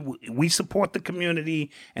community. We support the community,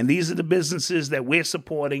 and these are the businesses that we're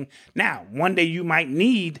supporting. Now, one day you might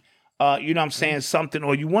need, you know what I'm saying, something,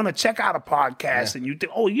 or you want to check out a podcast, and you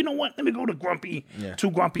think, oh, you know what? Let me go to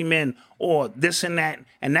Two Grumpy Men, or this and that,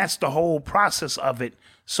 and that's the whole process of it.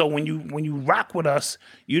 So when you rock with us,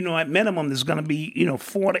 you know, at minimum, there's going to be,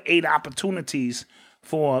 4 to 8 opportunities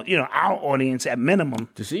for, our audience at minimum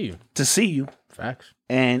to see you. Facts.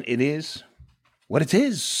 And it is what it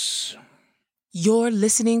is. You're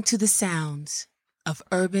listening to the sounds of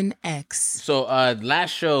Urban X. So last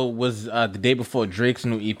show was the day before Drake's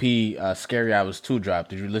new EP, Scary Hours 2 dropped.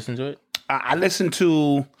 Did you listen to it? I listened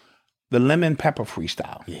to the Lemon Pepper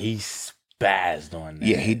freestyle. Yeah, he spazzed on that.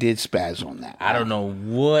 Yeah, he did spaz on that. I don't know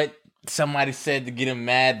what somebody said to get him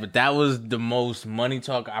mad, but that was the most money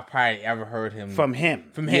talk I probably ever heard him. From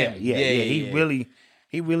him. Yeah.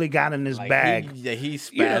 He really got in his bag. He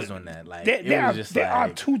spazzed on that. Like there are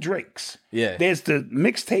two Drakes. Yeah. There's the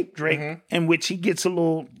mixtape Drake in which he gets a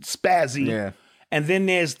little spazzy. Yeah. And then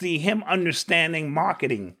there's him understanding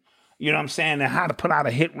marketing. You know what I'm saying? And how to put out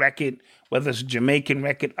a hit record, whether it's a Jamaican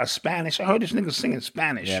record or Spanish. I heard this nigga singing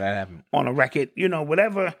Spanish. Yeah, that happened. On a record.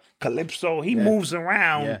 Whatever. Calypso. He moves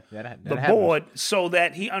around the board so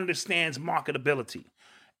that he understands marketability.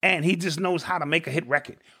 And he just knows how to make a hit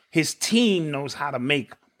record. His team knows how to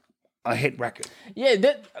make a hit record.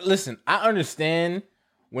 Yeah, listen, I understand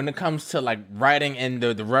when it comes to like writing and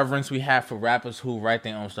the reverence we have for rappers who write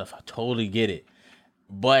their own stuff. I totally get it.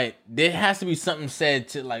 But there has to be something said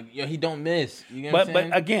to like, yo, he don't miss. You know what I'm saying?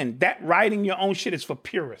 But again, that writing your own shit is for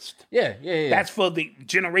purists. Yeah. That's for the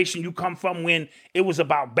generation you come from when it was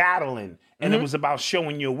about battling and it was about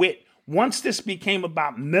showing your wit. Once this became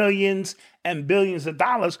about millions and billions of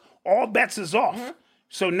dollars, all bets is off.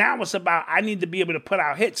 So now it's about, I need to be able to put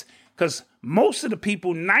out hits, because most of the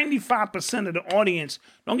people, 95% of the audience,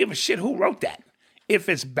 don't give a shit who wrote that. If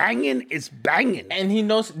it's banging, it's banging. And he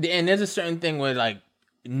knows, and there's a certain thing where like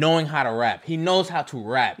knowing how to rap. He knows how to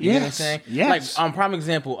rap. You know what I'm saying? Yes. Like, prime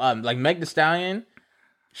example, like Meg Thee Stallion,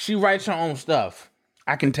 she writes her own stuff.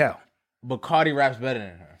 I can tell. But Cardi raps better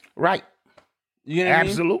than her. Right. You know what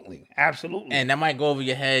Absolutely. I mean? Absolutely. And that might go over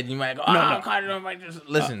your head. You might go, No. Cardi don't might just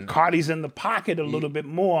listen. Cardi's in the pocket a little bit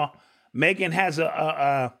more. Megan has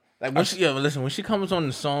like when when she comes on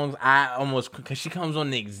the songs, I almost, because she comes on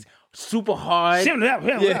the super hard.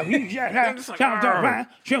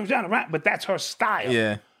 But that's her style.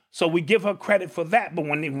 Yeah. So we give her credit for that. But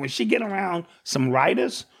when she get around some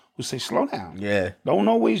writers who say, slow down. Yeah. Don't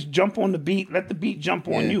always jump on the beat. Let the beat jump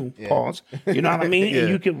on you. Pause. You know what I mean? And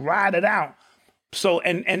you can ride it out. So,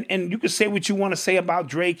 and you can say what you want to say about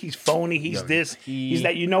Drake. He's phony. He's he's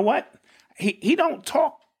that. You know what? He don't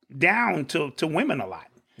talk down to women a lot.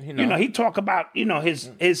 He talk about,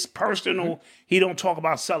 his personal, he don't talk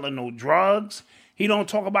about selling no drugs. He don't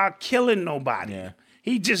talk about killing nobody. Yeah.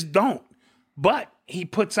 He just don't. But he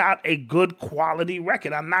puts out a good quality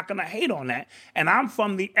record. I'm not going to hate on that. And I'm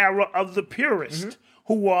from the era of the purists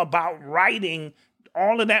who were about writing.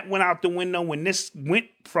 All of that went out the window when this went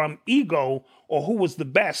from ego or who was the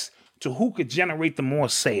best to who could generate the more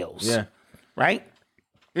sales. Yeah. Right?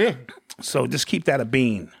 Yeah. So just keep that a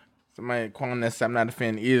bean. Somebody calling that, I'm not a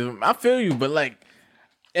fan either. I feel you, but like,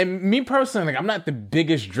 and me personally, like, I'm not the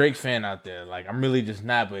biggest Drake fan out there. Like, I'm really just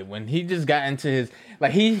not. But when he just got into his,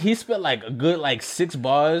 like, he spit like a good like 6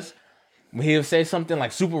 bars. When he'll say something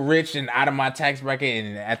like super rich and out of my tax bracket,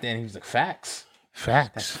 and at the end he was like, facts.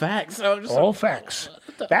 Facts. Facts. So all like, facts.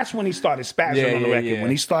 That's when he started spazzing on the record. Yeah.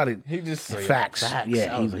 When he started, he just facts.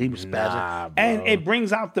 Yeah, he was spazzing. And it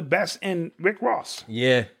brings out the best in Rick Ross.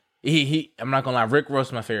 Yeah. He I'm not gonna lie, Rick Ross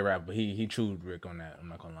is my favorite rapper, but he chewed Rick on that. I'm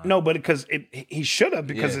not gonna lie. No, but because he should have,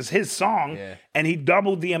 because it's his song, and he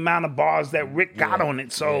doubled the amount of bars that Rick got on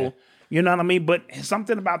it. So you know what I mean? But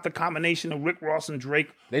something about the combination of Rick Ross and Drake,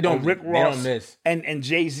 Rick Ross they don't miss. And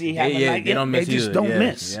Jay-Z have a night. They don't miss. They just don't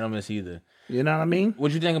miss. They don't miss either. You know what I mean?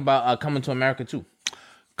 What'd you think about Coming to America 2?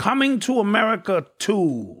 Coming to America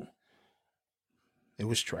 2. It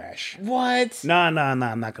was trash. What? No, I'm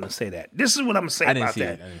not going to say that. This is what I'm going to say about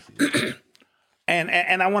that. I didn't see it.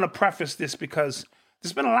 And I want to preface this because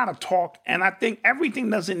there's been a lot of talk, and I think everything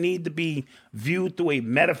doesn't need to be viewed through a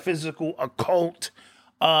metaphysical, occult,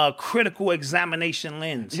 critical examination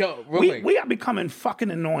lens. Yo, real quick. We are becoming fucking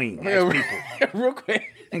annoying as people, Real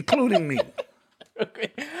quick. including me.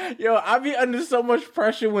 Yo, I be under so much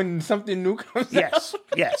pressure when something new comes out.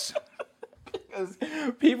 Yes. Because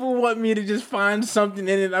people want me to just find something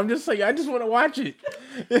in it. I'm just like, I just want to watch it.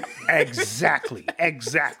 Exactly.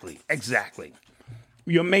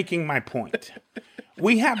 You're making my point.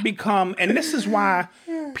 We have become, and this is why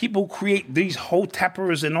people create these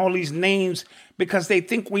hoteppers and all these names, because they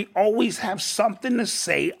think we always have something to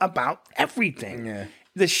say about everything. Yeah.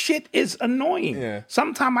 The shit is annoying. Yeah.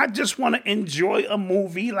 Sometimes I just want to enjoy a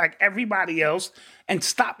movie like everybody else and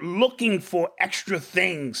stop looking for extra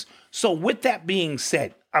things. So with that being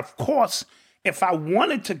said, of course, if I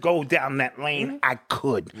wanted to go down that lane, I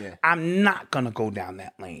could. Yeah. I'm not going to go down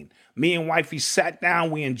that lane. Me and wifey sat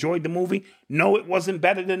down. We enjoyed the movie. No, it wasn't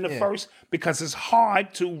better than the first because it's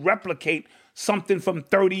hard to replicate something from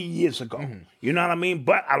 30 years ago. You know what I mean?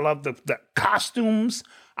 But I love the costumes.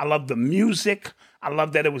 I love the music. I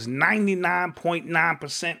love that it was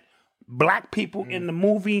 99.9% black people in the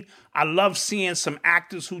movie. I love seeing some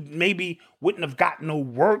actors who maybe wouldn't have got no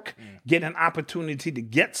work get an opportunity to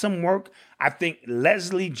get some work. I think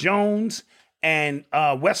Leslie Jones and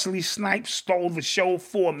Wesley Snipes stole the show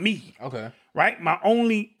for me. Okay. Right? My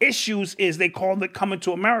only issues is they called it Coming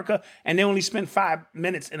to America, and they only spent 5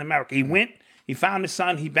 minutes in America. He went, he found his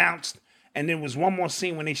son, he bounced, and there was one more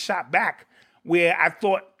scene when they shot back where I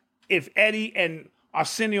thought if Eddie and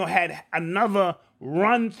Arsenio had another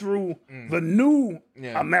run through the new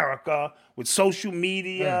America with social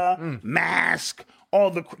media, mask,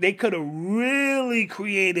 they could have really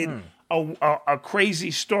created a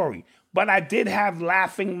crazy story. But I did have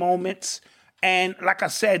laughing moments. And like I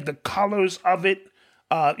said, the colors of it,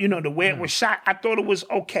 the way it was shot, I thought it was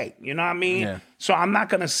okay. You know what I mean? Yeah. So I'm not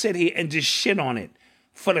going to sit here and just shit on it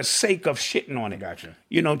for the sake of shitting on it. Gotcha.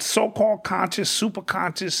 So-called conscious, super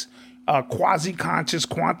conscious, quasi-conscious,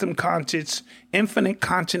 quantum conscious, infinite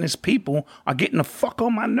consciousness people are getting the fuck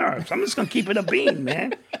on my nerves. I'm just going to keep it a beam,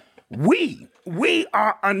 man. We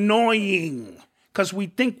are annoying because we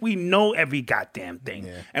think we know every goddamn thing.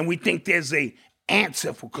 Yeah. And we think there's a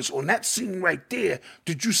answer for, because on that scene right there,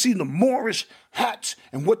 did you see the Moorish hats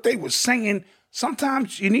and what they were saying?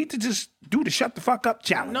 Sometimes you need to just do the shut the fuck up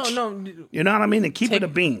challenge. No. You know what I mean? And keep it a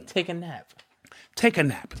beam. Take a nap. Take a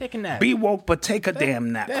nap. Take a nap. Be woke, but take a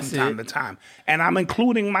damn nap from time to time. And I'm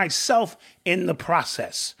including myself in the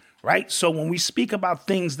process, right? So when we speak about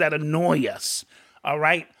things that annoy us, all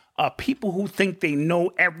right, people who think they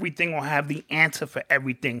know everything or have the answer for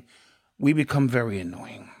everything, we become very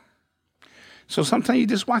annoying. So sometimes you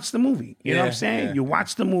just watch the movie. You know what I'm saying? Yeah. You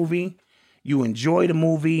watch the movie, you enjoy the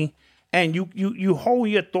movie, and you hold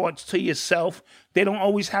your thoughts to yourself. They don't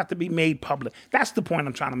always have to be made public. That's the point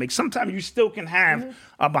I'm trying to make. Sometimes you still can have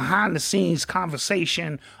a behind-the-scenes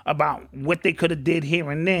conversation about what they could have did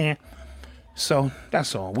here and there. So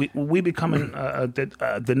that's all. We becoming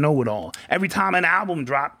the know-it-all. Every time an album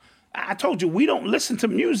drop, I told you, we don't listen to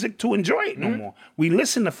music to enjoy it no more. We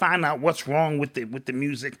listen to find out what's wrong with the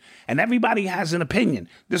music, and everybody has an opinion.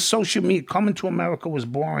 This social media, Coming to America was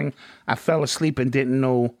boring. I fell asleep and didn't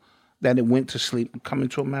know that it went to sleep. Coming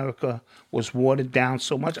to America was watered down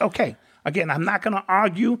so much. Okay, again, I'm not going to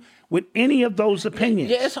argue with any of those opinions.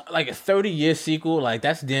 Yeah, it's like a 30-year sequel. Like,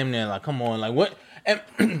 that's damn near, like, come on. Like, what?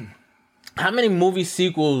 And how many movie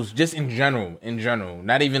sequels, just in general,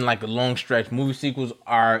 not even like a long stretch, movie sequels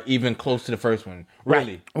are even close to the first one?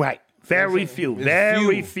 Really? Right. Very few.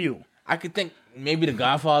 Very few. I could think maybe The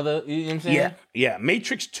Godfather, you know what I'm saying? Yeah.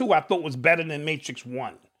 Matrix 2 I thought was better than Matrix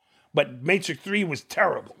 1. But Matrix 3 was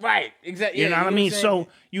terrible. Right, exactly. You know what I mean? So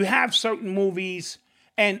you have certain movies,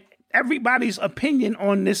 and everybody's opinion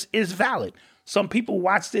on this is valid. Some people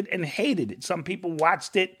watched it and hated it. Some people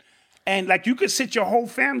watched it, and like you could sit your whole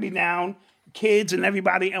family down, kids and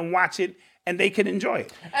everybody, and watch it, and they could enjoy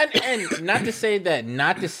it. And not to say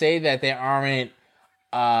that there aren't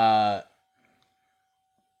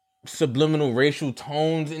subliminal racial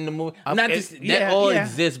tones in the movie. Not just that all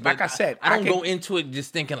exists, but like I said, I don't go into it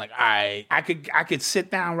just thinking like, all right. I could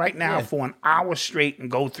sit down right now for an hour straight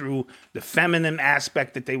and go through the feminine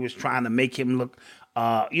aspect that they was trying to make him look,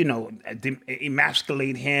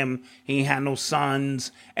 emasculate him. He had no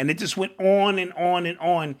sons, and it just went on and on and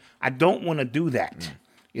on. I don't want to do that.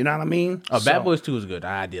 You know what I mean? Bad Boys 2 is good.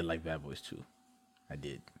 I did like Bad Boys 2. I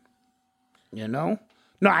did. You know?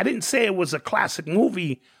 No, I didn't say it was a classic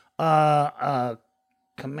movie.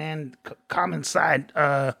 Common Side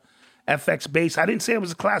FX Base. I didn't say it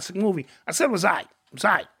was a classic movie. I said it was all right. It was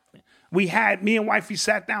all right. Me and wifey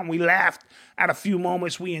sat down. We laughed at a few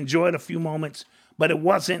moments. We enjoyed a few moments, but it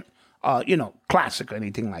wasn't, classic or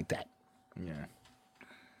anything like that. Yeah.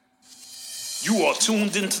 You are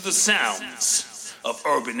tuned into the sounds of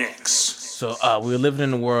Urban X. So we're living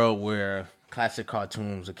in a world where classic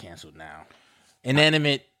cartoons are canceled now.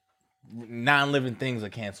 Inanimate, non-living things are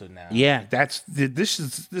canceled now. Yeah, this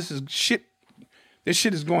is shit. This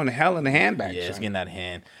shit is going to hell in the handbag. Yeah, it's son. getting out of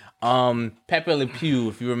hand. Pepe Le Pew,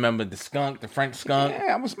 if you remember the French skunk. Yeah,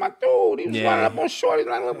 that was my dude. He was running up on Shorty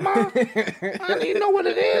like, look, Mom, I need to know what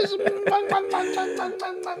it is.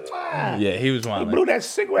 Yeah, he was one. He blew that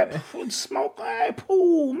cigarette smoke. Hey,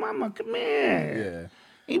 poo, mama, come here. Yeah.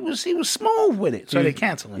 He was smooth with it, so they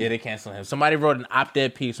canceled him. Yeah, they canceled him. Somebody wrote an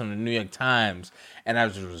op-ed piece on the New York Times, and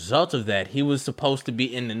as a result of that, he was supposed to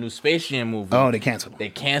be in the new Space Jam movie. Oh, they canceled him. They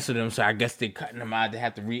canceled him, so I guess they're cutting him out. They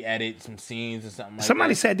have to re-edit some scenes or something like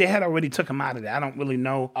Somebody that. said they had already took him out of there. I don't really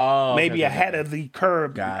know. Oh, maybe okay. ahead of the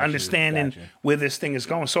curve, understanding where this thing is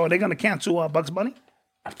going. So are they going to cancel Bugs Bunny?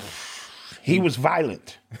 He was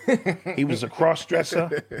violent. He was a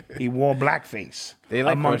cross-dresser. He wore blackface, They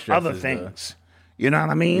like among other cross-dressers, things. You know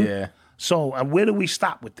what I mean? Yeah. So where do we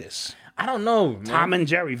stop with this? I don't know, man. Tom and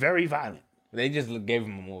Jerry, very violent. They just gave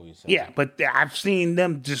him a movie. So. Yeah, but I've seen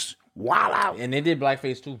them just wild out. And they did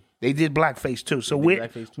blackface, too. They did blackface, too. So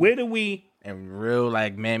where do we... And real,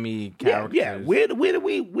 like, mammy characters. Yeah, where do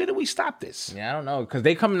we stop this? Yeah, I don't know. Because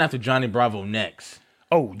they coming after Johnny Bravo next.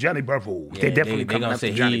 Oh, Johnny Bravo. Yeah, They're definitely coming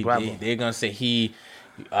after Johnny Bravo. They're going to say he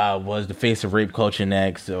was the face of rape culture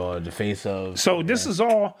next, or the face of... So this is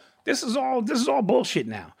all bullshit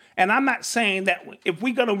now. And I'm not saying that if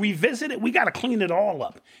we're going to revisit it, we got to clean it all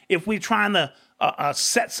up. If we're trying to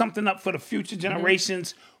set something up for the future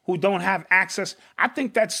generations who don't have access, I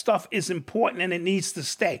think that stuff is important and it needs to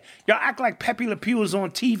stay. Y'all act like Pepe Le Pew is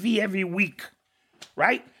on TV every week,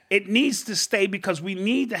 right? It needs to stay because we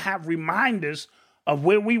need to have reminders of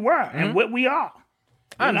where we were and what we are.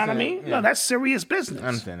 You know what I mean? Yeah. No, that's serious business. I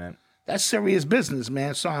understand that. That's serious business,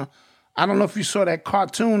 man. So I don't know if you saw that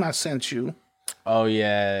cartoon I sent you. Oh,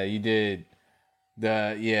 yeah, you did.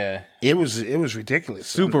 It was ridiculous.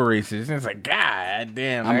 Super racist. It's like, God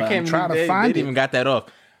damn. I can't try to believe find they it. even got that off.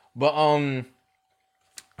 But,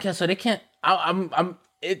 yeah, so they can't,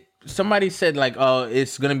 somebody said, like, oh,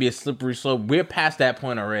 it's going to be a slippery slope. We're past that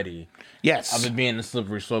point already. Yes. Of it being a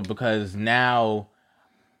slippery slope because now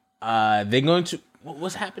they're going to,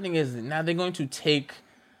 what's happening is now they're going to take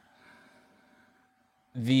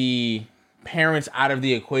the parents out of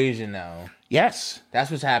the equation now. Yes.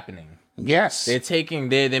 That's what's happening. Yes.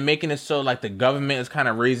 They're making it so like the government is kind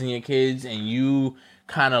of raising your kids and you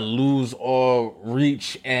kind of lose all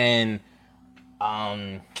reach and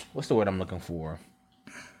what's the word I'm looking for?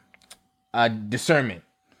 Discernment.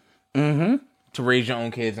 To raise your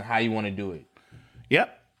own kids and how you want to do it.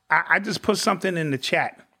 Yep. I just put something in the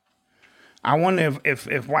chat. I wonder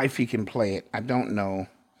if wifey can play it. I don't know.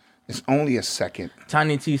 It's only a second.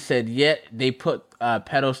 Tanya T said, yet they put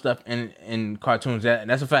pedo stuff in cartoons.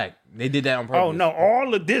 That's a fact. They did that on purpose. Oh, no. All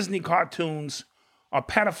the Disney cartoons are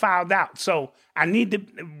pedophiled out. So I need to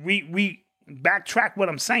backtrack what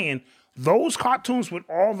I'm saying. Those cartoons with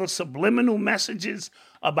all the subliminal messages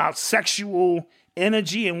about sexual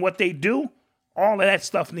energy and what they do, all of that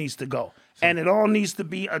stuff needs to go. And it all needs to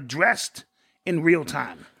be addressed in real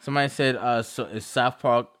time. Somebody said, so is South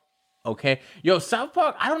Park okay? Yo, South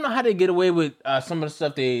Park, I don't know how they get away with some of the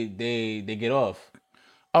stuff they get off.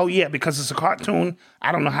 Oh, yeah, because it's a cartoon.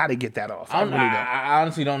 I don't know how to get that off. I really don't. I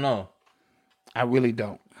honestly don't know. I really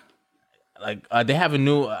don't. Like, they have a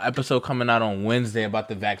new episode coming out on Wednesday about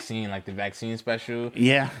the vaccine, like the vaccine special.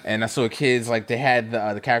 Yeah. And I saw kids, like, they had,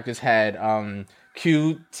 the characters had like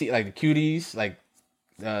the cuties, like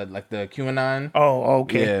the QAnon. Oh,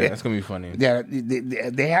 okay. Yeah, that's going to be funny. Yeah,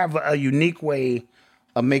 they have a unique way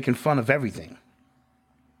of making fun of everything.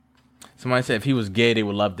 Somebody said if he was gay, they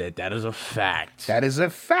would love that. That is a fact. That is a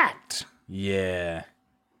fact. Yeah.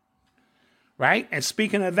 Right? And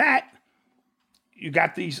speaking of that, you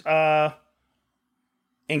got these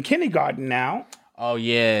in kindergarten now. Oh,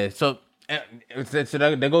 yeah. So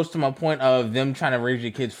that goes to my point of them trying to raise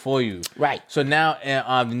your kids for you. Right. So now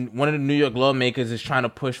one of the New York lawmakers is trying to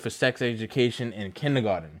push for sex education in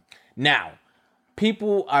kindergarten. Now,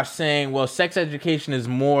 people are saying, well, sex education is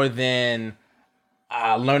more than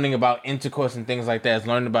learning about intercourse and things like that. It's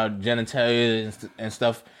learning about genitalia and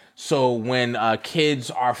stuff. So when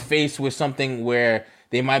kids are faced with something where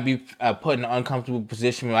they might be put in an uncomfortable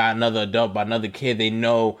position by another adult, by another kid, they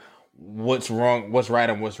know what's wrong, what's right,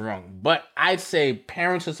 and what's wrong. But I'd say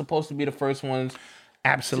parents are supposed to be the first ones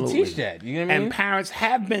Absolutely. to teach that. You know what I mean? And parents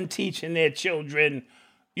have been teaching their children,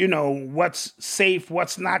 you know, what's safe,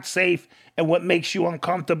 what's not safe, and what makes you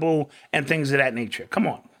uncomfortable, and things of that nature. Come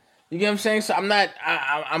on. You get what I'm saying? So I'm not.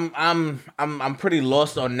 I'm pretty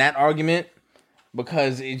lost on that argument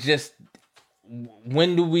because it's just,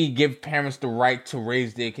 when do we give parents the right to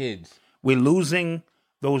raise their kids? We're losing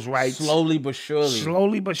those rights slowly but surely.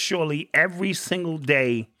 Slowly but surely, every single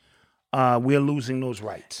day, we're losing those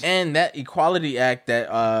rights. And that Equality Act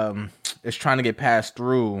that is trying to get passed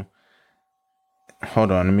through.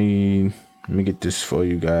 Hold on, let me get this for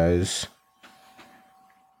you guys.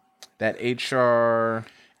 That HR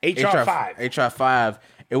 5.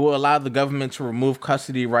 It will allow the government to remove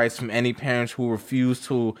custody rights from any parents who refuse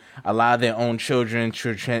to allow their own children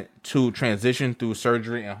to transition through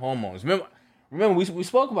surgery and hormones. Remember, we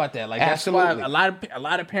spoke about that. Like, Absolutely. That's why a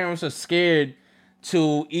lot of parents are scared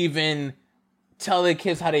to even tell their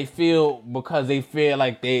kids how they feel, because they feel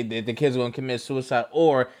like the kids are going to commit suicide,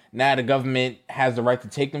 or now the government has the right to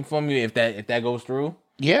take them from you if that goes through.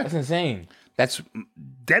 Yeah. That's insane. That's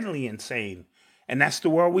deadly insane. And that's the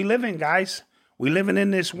world we live in, guys. We're living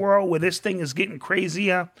in this world where this thing is getting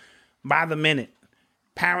crazier by the minute.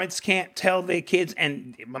 Parents can't tell their kids,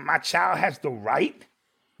 and my child has the right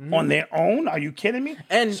on their own. Are you kidding me?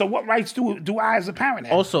 And so what rights do I as a parent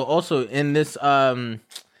have? Also in this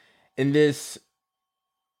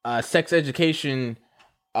sex education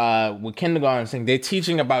with kindergarten thing, they're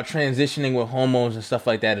teaching about transitioning with hormones and stuff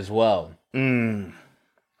like that as well.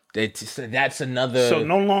 That's another. So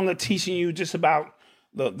no longer teaching you just about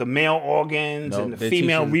the male organs and the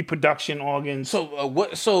female reproduction organs.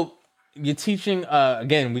 So you're teaching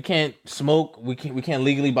again, we can't smoke, we can't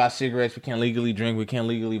legally buy cigarettes, we can't legally drink, we can't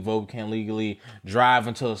legally vote, we can't legally drive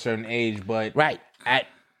until a certain age. But at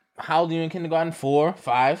how old are you in kindergarten? 4,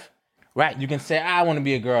 5? Right. You can say, I want to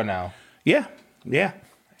be a girl now. Yeah.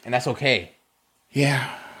 And that's okay.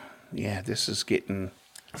 Yeah. This is getting.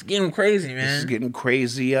 It's getting crazy, man. This is getting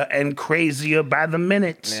crazier and crazier by the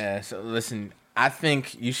minute. Yeah, so listen, I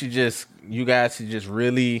think you guys should just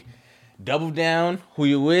really double down who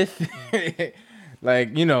you're with.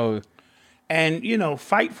 Like, you know. And,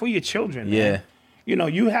 fight for your children. Yeah.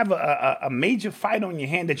 Man. You have a major fight on your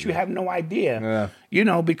hand that you have no idea.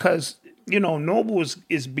 Yeah. Because, Noble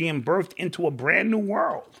is being birthed into a brand new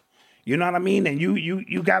world. You know what I mean? And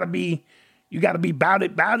you gotta be about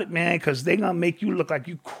it, man, because they're gonna make you look like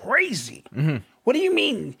you crazy. Mm-hmm. What do you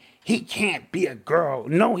mean he can't be a girl?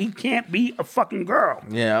 No, he can't be a fucking girl.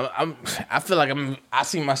 Yeah, I feel like I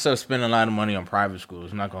see myself spending a lot of money on private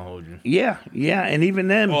schools. I'm not gonna hold you. Yeah, and even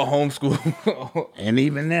them. Or homeschool. And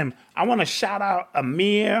even them. I want to shout out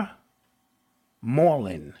Amir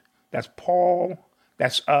Moreland. That's Paul.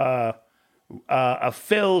 That's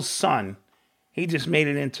Phil's son. He just made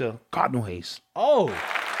it into Cardinal Hayes. Oh,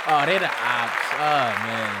 they're the ops. Oh,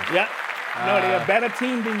 man. Yep. No, they're a better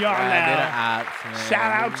team than y'all now. They're the ops, man.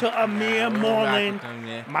 Shout out to Amir Moreland,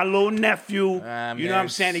 my little nephew. You know what I'm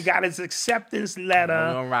saying? He got his acceptance letter.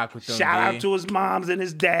 We're gonna rock with them, Shout out to his moms and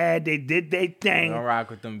his dad. They did their thing. We're gonna rock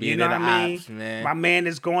with them, you know what I mean? Ops, man. My man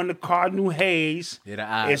is going to Cardinal Hayes. They're the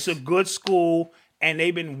ops. It's a good school. And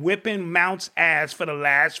they've been whipping Mount's ass for the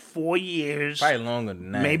last 4 years. Probably longer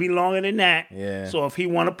than that. Maybe longer than that. Yeah. So if he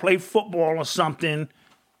want to play football or something,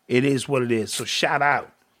 it is what it is. So shout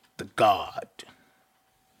out to God.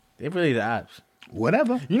 They're really the ops.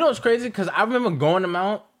 Whatever. You know what's crazy? Because I remember going to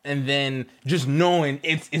Mount and then just knowing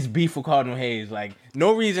it's beef with Cardinal Hayes. Like,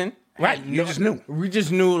 no reason. Right. You just knew. We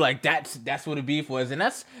just knew, like, that's what the beef was. And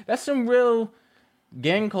that's some real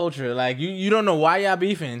gang culture. Like, you don't know why y'all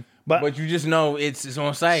beefing. But you just know it's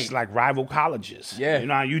on site. It's like rival colleges.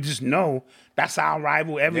 Yeah. You just know that's our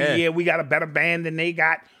rival. Every year we got a better band than they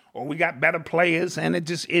got, or we got better players, and it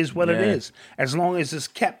just is what it is. As long as it's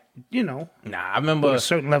kept, Nah, I remember with a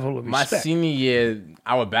certain level of respect. My senior year,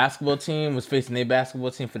 our basketball team was facing their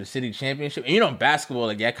basketball team for the city championship. And basketball,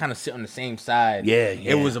 like, I kind of sit on the same side. Yeah.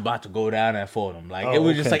 It was about to go down at Fordham. Like, it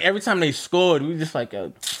was just like every time they scored, we were just like,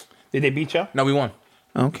 Did they beat you? No, we won.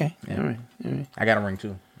 Okay. Yeah. All right. I got a ring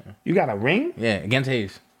too. You got a ring? Yeah, against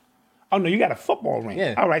Hayes. Oh no, you got a football ring.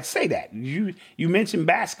 Yeah. All right, say that. You mentioned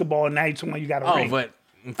basketball, and now you're talking about you got a ring. Oh, but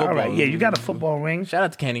football. All right, yeah, you got a football ring. Shout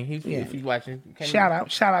out to Kenny. If he's watching. Kenny. Shout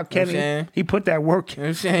out Kenny. You know what I'm saying? He put that work in. You know what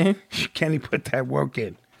I'm saying? Kenny put that work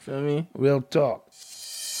in. Feel me? Real talk.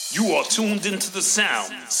 You are tuned into the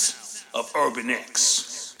sounds of Urban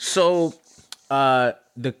X. So,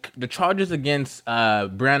 the charges against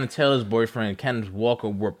Breonna Taylor's boyfriend, Kenneth Walker,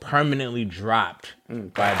 were permanently dropped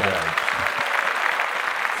by the judge.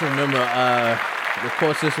 So remember,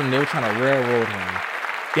 court system, they were trying to railroad him.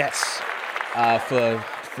 Yes.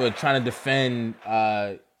 For trying to defend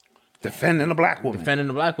defending a black woman. Defending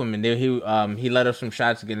the black woman. He let off some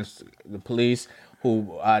shots against the police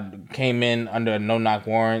who came in under a no-knock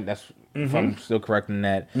warrant. That's if I'm still correcting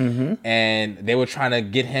that. And they were trying to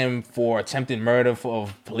get him for attempted murder for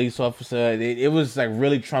a police officer. It was like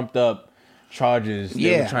really trumped up charges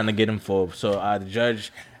they were trying to get him for. So the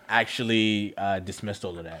judge actually dismissed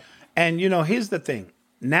all of that. And here's the thing.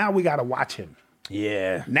 Now we got to watch him.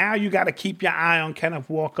 Yeah. Now you got to keep your eye on Kenneth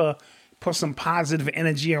Walker. Put some positive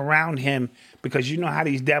energy around him because you know how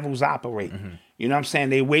these devils operate. You know what I'm saying?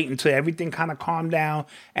 They wait until everything kind of calm down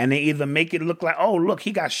and they either make it look like, oh, look,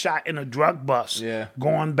 he got shot in a drug bust,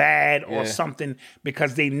 gone bad or something,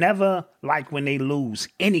 because they never like when they lose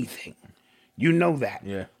anything. You know that.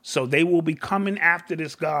 Yeah. So they will be coming after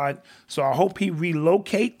this God. So I hope he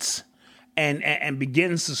relocates and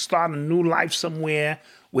begins to start a new life somewhere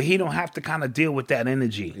where he don't have to kind of deal with that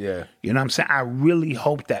energy. Yeah. You know what I'm saying? I really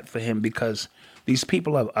hope that for him because these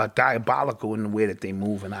people are diabolical in the way that they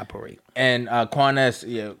move and operate. And Quanes,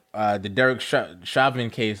 the Derek Chauvin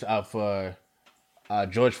case for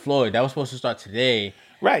George Floyd, that was supposed to start today.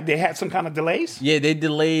 Right. They had some kind of delays? Yeah, they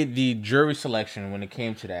delayed the jury selection when it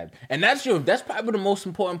came to that. And that's probably the most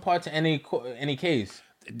important part to any case.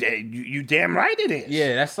 You damn right it is.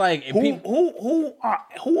 Yeah, that's like who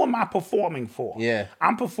am I performing for? Yeah,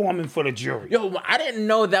 I'm performing for the jury. Yo, I didn't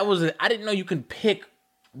know I didn't know you can pick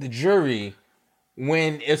the jury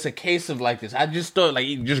when it's a case of like this. I just thought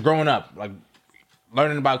just growing up, like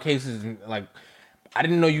learning about cases, and like I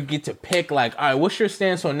didn't know you get to pick like, all right, what's your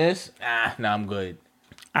stance on this? Nah, I'm good.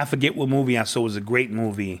 I forget what movie I saw. It was a great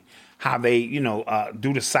movie. How they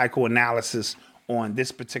do the psychoanalysis on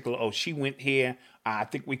this particular. She went here. I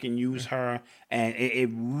think we can use her, and it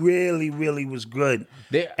really, really was good.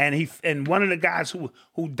 And one of the guys who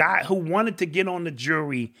died, who wanted to get on the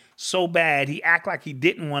jury so bad, he act like he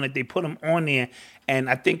didn't want it. They put him on there,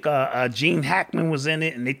 and I think Gene Hackman was in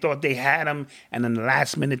it, and they thought they had him, and in the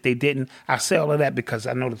last minute they didn't. I say all of that because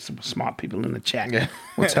I know there's some smart people in the chat.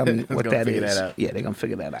 Will tell me what that is. Yeah, they're gonna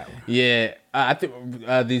figure that out. Yeah, I think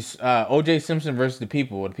these O.J. Simpson versus the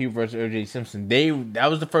People, or the People versus O.J. Simpson.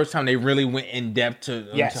 that was the first time they really went in depth into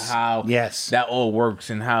how that all works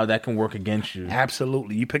and how that can work against you.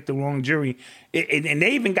 Absolutely, you picked the wrong jury, and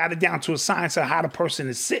they even got it down to a science of how the person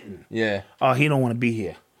is sitting. Yeah, he don't want to be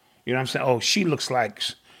here. You know what I'm saying? Oh, she looks like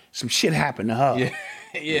some shit happened to her.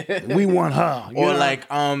 Yeah, yeah. We want her. Or like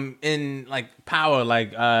in like Power,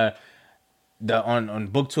 like on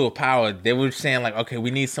book 2 of Power, they were saying like, okay,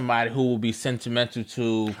 we need somebody who will be sentimental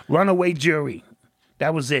to runaway jury.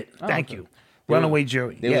 That was it. Thank you. Runaway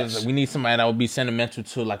jury. Yes. We need somebody that will be sentimental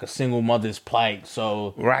to like a single mother's plight.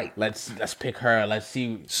 So let's pick her. Let's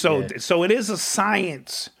see. So it is a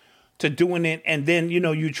science to doing it, and then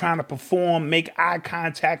you're trying to perform, make eye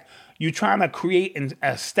contact. You're trying to create and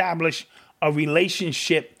establish a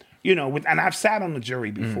relationship. And I've sat on the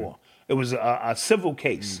jury before. It was a civil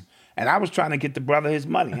case. And I was trying to get the brother his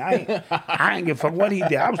money. I ain't give a fuck what he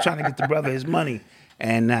did. I was trying to get the brother his money.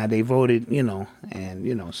 And they voted,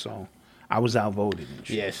 so I was outvoted.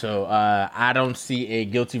 Yeah, so I don't see a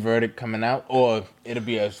guilty verdict coming out, or it'll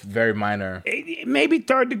be a very minor. Maybe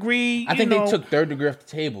third degree. I think they took third degree off the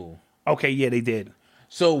table. Okay, yeah, they did.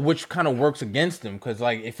 So which kind of works against them, because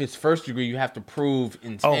like if it's first degree, you have to prove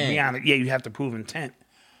intent. Oh, beyond, yeah, you have to prove intent.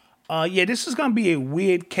 This is going to be a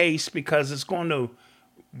weird case because it's going to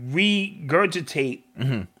regurgitate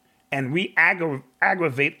and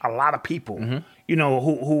re-aggravate a lot of people,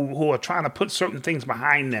 who are trying to put certain things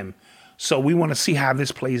behind them. So we want to see how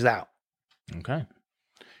this plays out. Okay.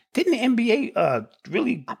 Didn't the NBA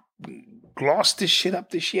really gloss this shit up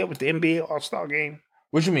this year with the NBA All-Star Game?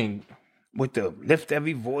 What you mean? With the lift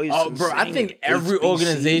every voice. Oh, bro, I think every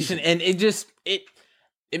organization, and it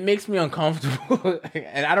makes me uncomfortable.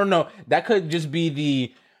 And I don't know, that could just be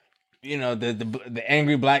the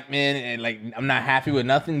angry black man, and like I'm not happy with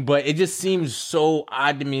nothing, but it just seems so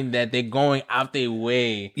odd to me that they're going out their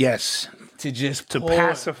way. Yes. To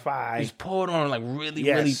pacify. Just pour it on like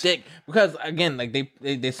really thick. Because again, like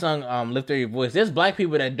they sung Lift Every Voice. There's black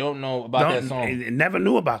people that don't know about that song. Never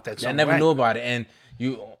knew about that song. I never knew about it. And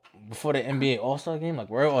before the NBA All-Star Game, like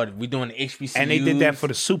where are we doing HBCUs? And they did that for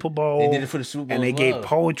the Super Bowl. They did it for the Super Bowl. And they gave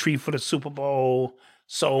poetry for the Super Bowl.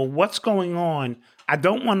 So what's going on? I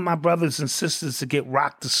don't want my brothers and sisters to get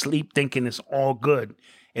rocked to sleep thinking it's all good.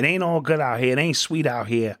 It ain't all good out here. It ain't sweet out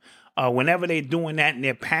here. Whenever they're doing that and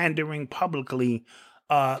they're pandering publicly,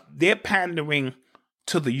 they're pandering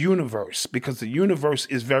to the universe because the universe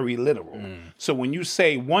is very literal. So when you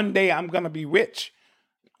say, one day I'm going to be rich,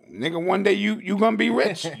 nigga, one day you gonna be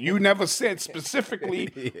rich. You never said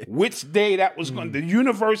specifically which day that was going. The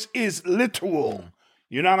universe is literal.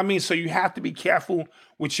 You know what I mean? So you have to be careful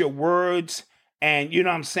with your words and, you know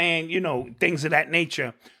what I'm saying, you know, things of that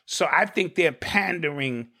nature. So I think they're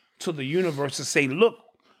pandering to the universe to say, look,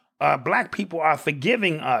 black people are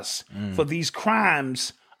forgiving us for these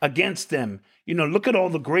crimes against them. You know, look at all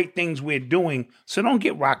the great things we're doing. So don't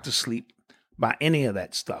get rocked to sleep by any of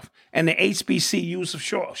that stuff. And the HBCUs,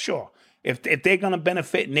 sure. If they're going to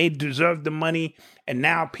benefit and they deserve the money, and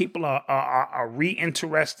now people are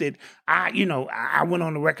reinterested. I went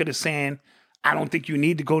on the record as saying, I don't think you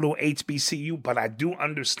need to go to a HBCU, but I do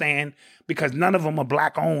understand because none of them are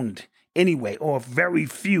black owned anyway, or very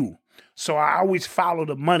few. So I always follow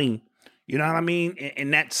the money, you know what I mean,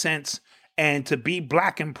 in that sense. And to be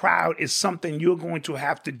black and proud is something you're going to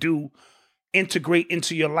have to do, integrate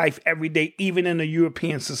into your life every day, even in a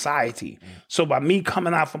European society. So by me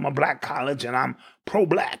coming out from a black college and I'm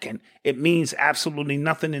pro-black, and it means absolutely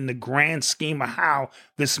nothing in the grand scheme of how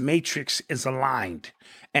this matrix is aligned.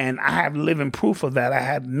 And I have living proof of that. I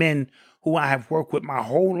have men who I have worked with my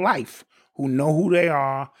whole life who know who they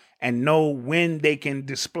are and know when they can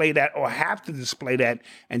display that or have to display that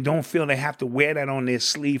and don't feel they have to wear that on their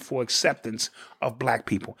sleeve for acceptance of black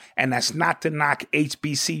people. And that's not to knock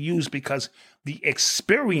HBCUs because the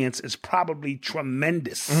experience is probably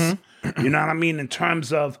tremendous. You know what I mean? In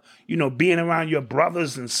terms of, you know, being around your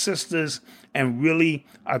brothers and sisters and really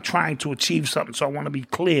trying to achieve something. So I want to be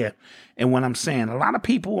clear in what I'm saying. A lot of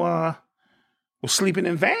people were sleeping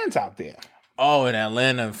in vans out there. Oh, in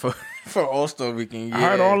Atlanta for All-Star Weekend. Yeah. I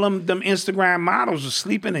heard all them Instagram models were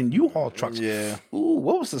sleeping in U-Haul trucks. Yeah. Ooh,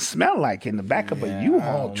 what was the smell like in the back of a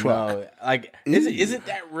U-Haul truck? No. Like, is it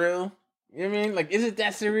that real? You know what I mean? Like, is it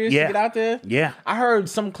that serious to get out there? Yeah. I heard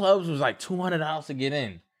some clubs was like $200 to get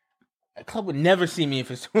in. A club would never see me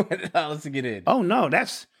if it's $200 to get in. Oh no,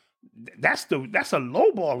 that's a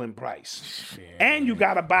lowballing price. Yeah. And you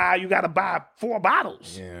gotta buy 4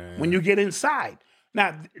 bottles when you get inside.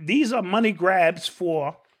 Now, these are money grabs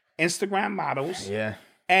for Instagram models. Yeah.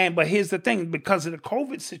 But here's the thing, because of the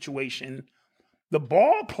COVID situation, the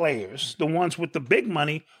ball players, the ones with the big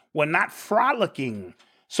money, were not frolicking.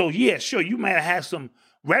 So yeah, sure, you might have had some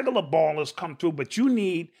regular ballers come through, but you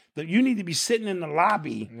need to be sitting in the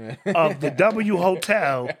lobby of the W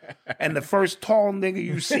Hotel, and the first tall nigga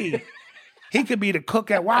you see, he could be the cook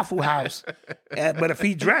at Waffle House, but if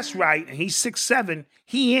he dressed right and he's 6'7",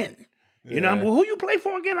 he in. You know, well, who you play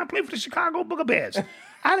for again? I play for the Chicago Booger Bears.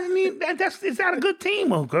 I didn't mean is that a good team?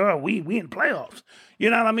 Well, girl, we in playoffs.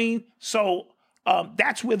 You know what I mean? So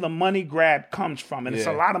that's where the money grab comes from, and it's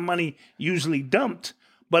a lot of money usually dumped.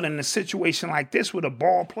 But in a situation like this, with the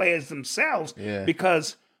ball players themselves,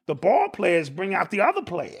 because the ball players bring out the other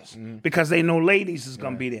players because they know ladies is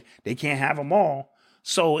gonna be there. They can't have them all.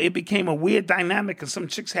 So it became a weird dynamic, and some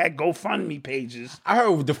chicks had GoFundMe pages. I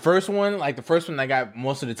heard the first one that got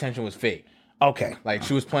most of the attention was fake. Okay. Like,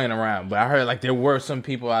 she was playing around. But I heard, like, there were some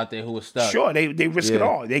people out there who were stuck. Sure, they risk it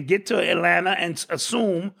all. They get to Atlanta and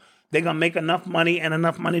assume they're going to make enough money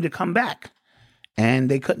to come back. And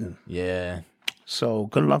they couldn't. Yeah. So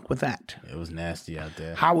good luck with that. It was nasty out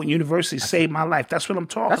there. Howard University saved my life. That's what I'm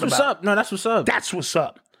talking about. That's what's up. No, that's what's up. That's what's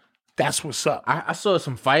up. That's what's up. I saw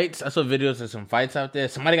some fights. I saw videos of some fights out there.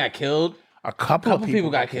 Somebody got killed. A couple of people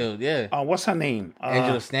got killed. Yeah. What's her name?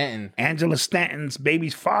 Angela Stanton. Angela Stanton's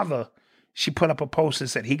baby's father. She put up a post and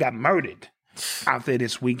said he got murdered out there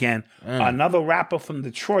this weekend. Another rapper from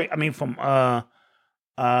Detroit. I mean, from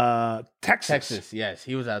Texas. Texas, yes.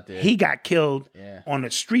 He was out there. He got killed on the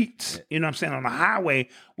streets. You know what I'm saying? On the highway.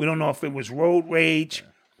 We don't know if it was road rage.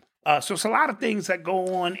 So it's a lot of things that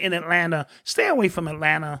go on in Atlanta. Stay away from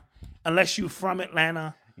Atlanta unless you're from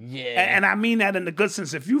Atlanta. Yeah. And I mean that in the good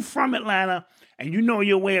sense. If you're from Atlanta and you know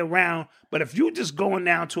your way around, but if you're just going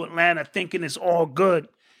down to Atlanta thinking it's all good,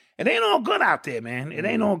 it ain't all good out there, man. It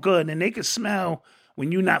ain't all good. And they can smell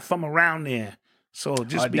when you're not from around there. So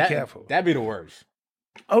just be careful. That'd be the worst.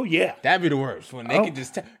 Oh, yeah. That'd be the worst. When they can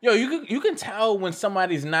just tell. Yo, you can tell when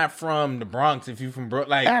somebody's not from the Bronx if you're from Brooklyn.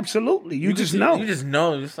 Like, absolutely. You just know. You just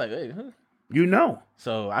know. It's like, hey, you know.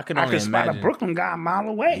 So I can only imagine. Spot a Brooklyn guy a mile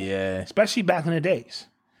away. Yeah. Especially back in the days.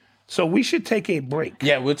 So we should take a break.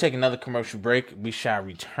 Yeah, we'll take another commercial break. We shall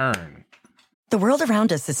return. The world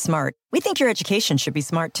around us is smart. We think your education should be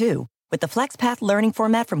smart too. With the FlexPath learning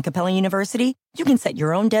format from Capella University, you can set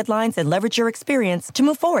your own deadlines and leverage your experience to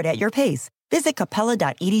move forward at your pace. Visit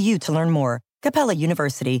capella.edu to learn more. Capella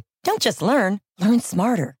University. Don't just learn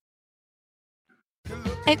smarter.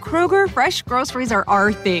 At Kroger, fresh groceries are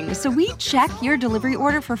our thing, so we check your delivery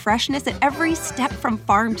order for freshness at every step from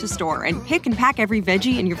farm to store and pick and pack every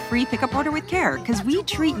veggie in your free pickup order with care, because we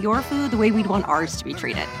treat your food the way we'd want ours to be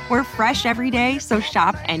treated. We're fresh every day, so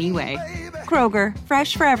shop anyway. Kroger,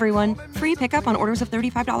 fresh for everyone. Free pickup on orders of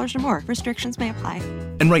 $35 or more. Restrictions may apply.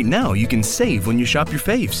 And right now, you can save when you shop your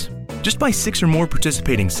faves. Just buy 6 or more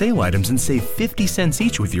participating sale items and save 50 cents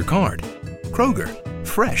each with your card. Kroger,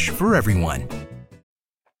 fresh for everyone.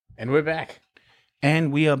 And we're back.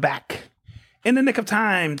 And we are back in the nick of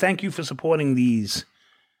time. Thank you for supporting these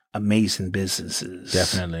amazing businesses.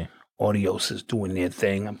 Definitely. Audios is doing their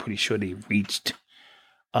thing. I'm pretty sure they reached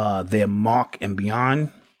their mark and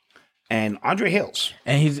beyond. And Andre Hills.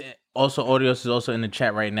 And he's also, Audios is also in the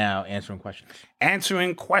chat right now answering questions.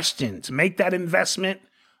 Answering questions. Make that investment.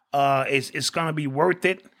 It's going to be worth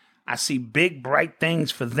it. I see big, bright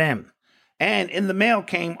things for them. And in the mail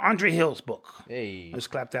came Andre Hill's book. Hey. Let's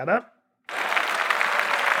clap that up.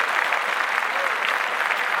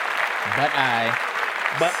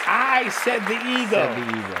 But I said the ego.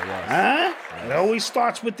 Yes. Huh? It always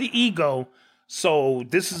starts with the ego. So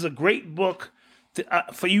this is a great book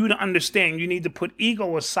for you to understand. You need to put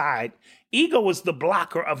ego aside. Ego is the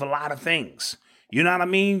blocker of a lot of things. You know what I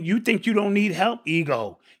mean? You think you don't need help?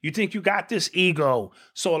 Ego. You think you got this? Ego.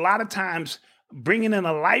 So a lot of times, bringing in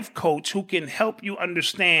a life coach who can help you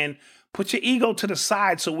understand, put your ego to the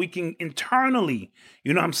side so we can internally,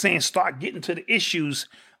 you know what I'm saying, start getting to the issues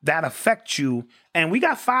that affect you. And we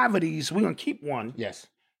got 5 of these. We're going to keep one. Yes.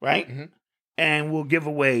 Right? Mm-hmm. And we'll give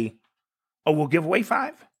away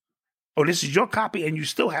 5? Oh, this is your copy and you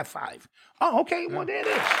still have 5. Oh, okay. Well, there it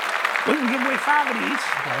is. We're going to give away 5 of these.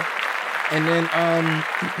 Okay. And then,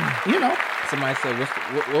 you know. Somebody said,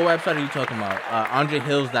 what website are you talking about?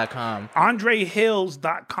 AndreHills.com.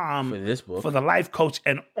 AndreHills.com for this book. For the life coach,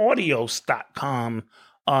 and Audios.com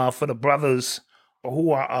for the brothers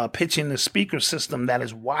who are pitching the speaker system that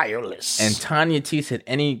is wireless. And Tanya T said,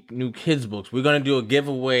 any new kids books? We're going to do a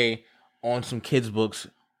giveaway on some kids books.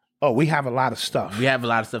 Oh, we have a lot of stuff. We have a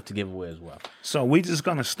lot of stuff to give away as well. So we're just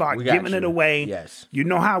going to start giving it away. Yes. You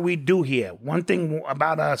know how we do here. One thing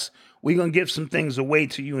about us, we're going to give some things away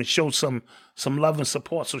to you and show some love and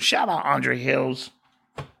support. So shout out Andre Hills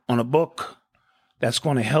on a book that's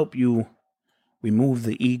going to help you remove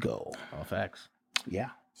the ego. All facts.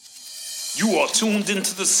 Yeah. You are tuned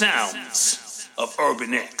into the sounds of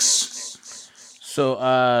Urban X.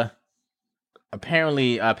 So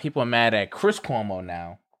apparently people are mad at Chris Cuomo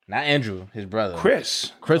now. Not Andrew, his brother.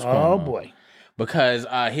 Chris Cuomo. Oh, boy. Because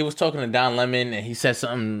he was talking to Don Lemon and he said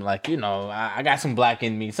something like, you know, I got some black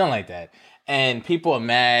in me, something like that. And people are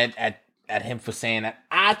mad at him for saying that.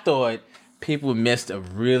 I thought people missed a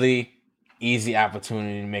really easy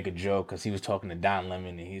opportunity to make a joke because he was talking to Don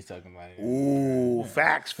Lemon and he's talking about... Ooh,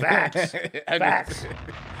 facts. Facts.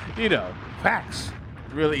 You know. Facts.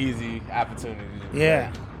 Really easy opportunity.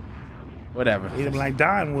 Yeah. Whatever. He'd have been like,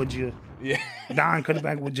 Don, would you... Yeah. Don could have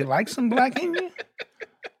been like, would you like some black in you?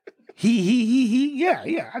 He.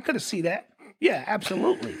 Yeah, I could have seen that. Yeah,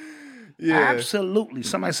 absolutely. Yeah. Absolutely.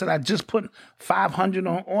 Somebody said, I just put 500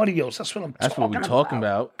 on Audios. That's what That's what we're talking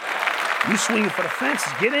about. You swinging for the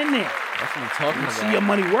fences. Get in there. That's what we're talking about. See your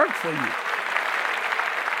money work for you.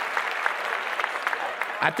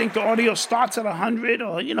 I think the audio starts at 100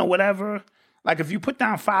 or, you know, whatever. Like if you put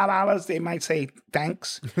down $5, they might say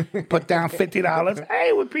thanks. Put down $50.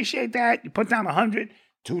 Hey, we appreciate that. You put down 100,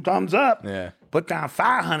 2 thumbs up. Yeah. Put down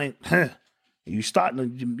 500. You starting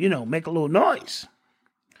to, you know, make a little noise.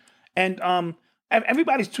 And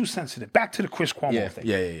everybody's too sensitive. Back to the Chris Cuomo thing.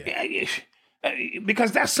 Yeah.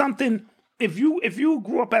 Because that's something. If you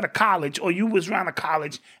grew up at a college or you was around a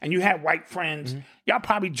college and you had white friends, y'all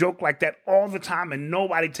probably joke like that all the time and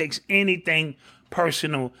nobody takes anything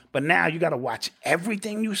personal. But now you got to watch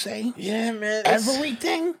everything you say. Yeah, man.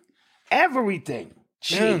 Everything.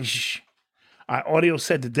 Sheesh. Our audio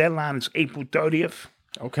said the deadline is April 30th.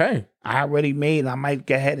 Okay. I already made. I might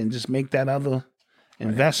go ahead and just make that other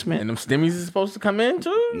investment. And them stimmies is supposed to come in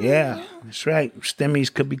too? Yeah, that's right.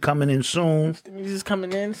 Stimmies could be coming in soon. Stimmies is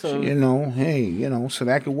coming in, so you know, hey, you know, so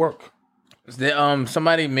that could work.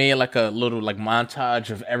 Somebody made like a little like montage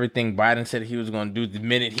of everything Biden said he was going to do the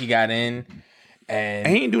minute he got in, and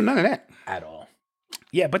he ain't do none of that at all.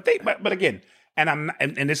 Yeah, but again, and I'm not,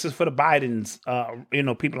 and this is for the Bidens, you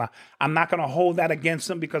know, people. I'm not going to hold that against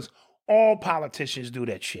them because all politicians do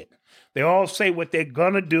that shit. They all say what they're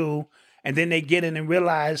gonna do. And then they get in and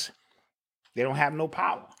realize they don't have no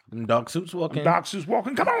power. Dark suits walking. Dark suits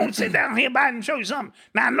walking. Come on, sit down here, Biden, show you something.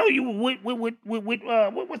 Now I know you were with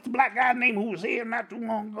what's the black guy name who was here not too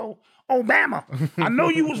long ago? Obama. I know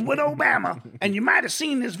you was with Obama, and you might have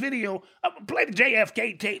seen this video. Play the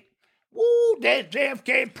JFK tape. Woo, there's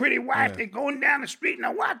JFK, pretty wife. They're going down the street.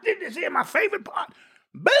 Now watch this here, my favorite part.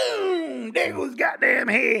 Boom! There goes goddamn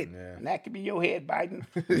head. Yeah. And that could be your head, Biden.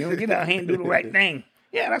 You don't get out here and do the right thing.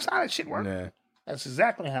 Yeah, that's how that shit works. Yeah. That's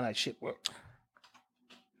exactly how that shit works.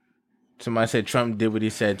 Somebody said Trump did what he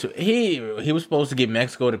said. He was supposed to get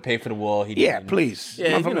Mexico to pay for the wall. He didn't. Please.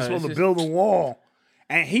 Yeah, motherfucker was supposed to build a wall.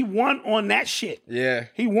 And he won on that shit. Yeah.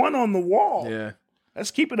 He won on the wall. Yeah.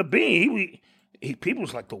 Let's keep it a bean. People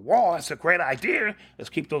was like, the wall, that's a great idea. Let's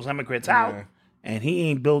keep those immigrants out. And he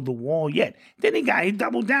ain't built the wall yet. Then he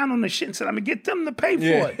doubled down on the shit and said, I'm going to get them to pay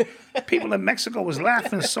for it. People in Mexico was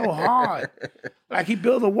laughing so hard. Like, he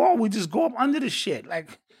built a wall, we just go up under the shit.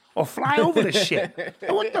 Like, or fly over the shit.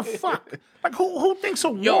 What the fuck? Like, who thinks a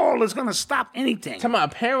wall is going to stop anything?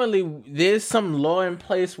 Apparently, there's some law in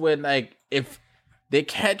place where, like, if they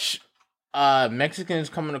catch Mexicans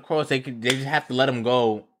coming across, they just have to let them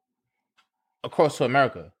go across to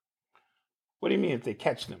America. What do you mean if they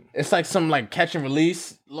catch them? It's like some catch and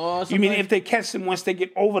release law. You mean if they catch them once they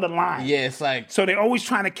get over the line? Yeah, it's like... So they're always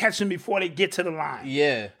trying to catch them before they get to the line.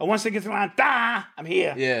 Yeah. But once they get to the line, I'm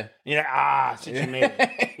here. Yeah. You're like, since you made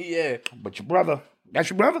it. Yeah. But your brother,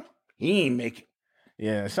 that's your brother? He ain't make it.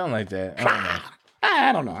 Yeah, something like that.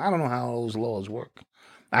 I don't know. I don't know how those laws work.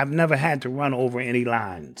 I've never had to run over any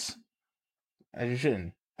lines. As you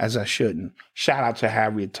shouldn't. As I shouldn't. Shout out to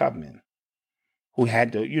Harriet Tubman, who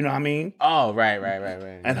had to, you know what I mean? Oh, right.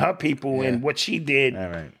 And her people and what she did.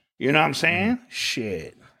 Right. You know what I'm saying?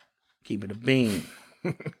 Shit. Keep it a bean.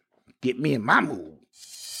 Get me in my mood.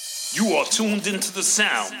 You are tuned into the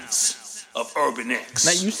sounds of Urban X.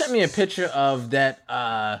 Now, you sent me a picture of that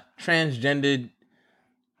transgendered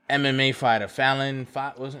MMA fighter, Fallon.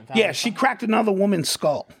 Wasn't Fallon? Yeah, she cracked another woman's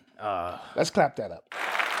skull. Let's clap that up.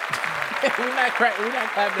 We're not clapping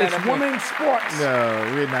that up. It's women's sports.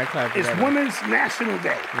 No, we're not clapping that up. It's Women's National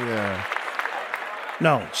Day. Yeah.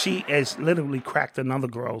 No, she has literally cracked another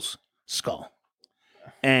girl's skull.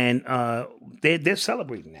 And they're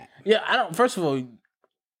celebrating that. Yeah, I don't. First of all,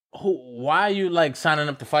 why are you signing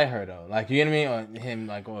up to fight her though? You know what I mean? Or him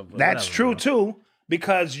or that's true too,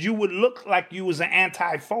 because you would look like you was an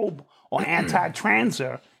anti-phobe or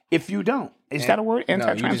anti-transer if you don't. Is that a word?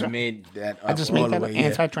 Anti-transer? No, you just made that up. I just made that up.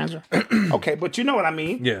 Anti-transer? Okay, but you know what I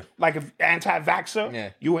mean. Yeah. Like if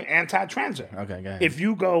anti-vaxxer, you were anti-transer. Okay, go ahead. If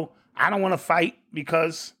you go, I don't want to fight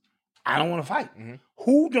because I don't want to fight. Mm-hmm.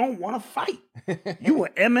 Who don't want to fight? You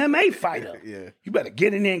an MMA fighter. Yeah. You better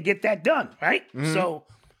get in there and get that done, right? Mm-hmm. So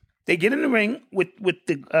they get in the ring with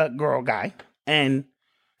the girl guy, and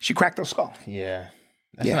she cracked her skull. Yeah.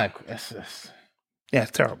 Yeah,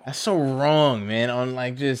 it's terrible. That's so wrong, man.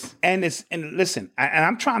 On just and listen,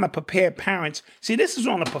 I'm trying to prepare parents. See, this is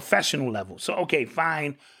on a professional level. So okay,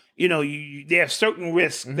 fine. You know, there are certain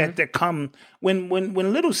risks that come when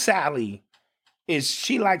little Sally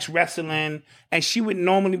she likes wrestling, and she would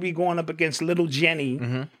normally be going up against little Jenny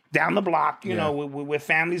down the block. You know, where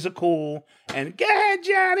families are cool, and go ahead,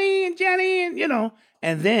 Johnny, and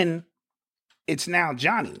and then it's now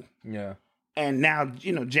Johnny. Yeah. And now,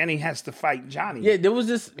 Jenny has to fight Johnny. Yeah, there was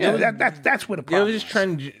this... That's what the problem is. There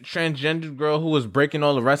was this transgender girl who was breaking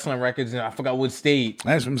all the wrestling records, and I forgot what state.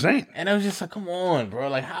 That's what I'm saying. And I was just like, come on,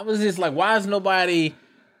 bro. How is this... why is nobody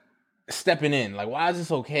stepping in? Why is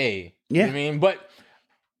this okay? Yeah. You know what I mean? But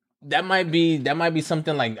that might be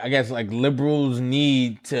something I guess liberals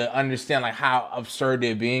need to understand how absurd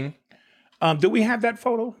they're being. Do we have that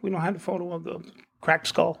photo? We don't have the photo of the cracked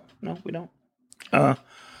skull. No, we don't.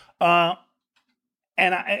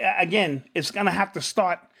 And again, it's going to have to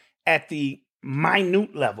start at the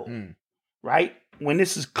minute level, right? When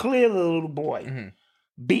this is clearly a little boy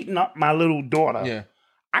beating up my little daughter,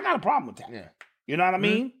 I got a problem with that. Yeah. You know what I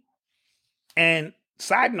mean? And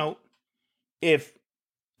side note, if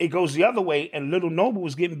it goes the other way and little Noble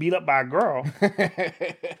was getting beat up by a girl,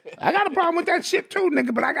 I got a problem with that shit too,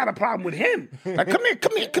 nigga, but I got a problem with him. Come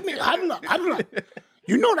here. Huddle up.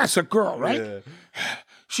 You know that's a girl, right? Yeah.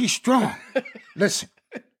 She's strong. Listen,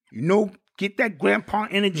 get that grandpa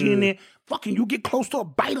energy in there. Fucking you get close to her,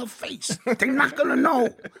 bite her face. They're not gonna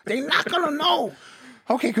know.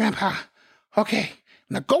 Okay, grandpa. Okay.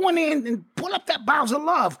 Now go in there and pull up that bowels of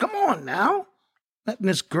love. Come on now. Letting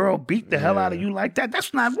this girl beat the hell out of you like that,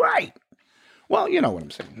 that's not right. Well, you know what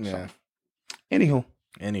I'm saying. Yeah. So,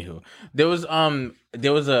 Anywho, there was a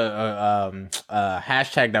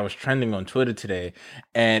hashtag that was trending on Twitter today,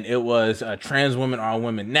 and it was trans women are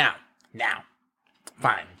women now.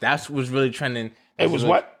 Fine. That's what's really trending. It was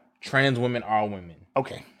what? Trans women are women.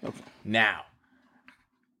 Okay. Now,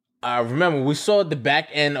 remember, we saw the back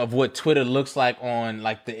end of what Twitter looks like on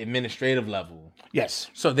like the administrative level. Yes.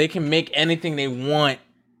 So they can make anything they want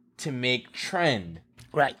to make trend.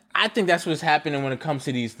 Right. I think that's what's happening when it comes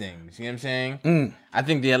to these things. You know what I'm saying? I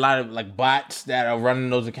think there are a lot of like bots that are running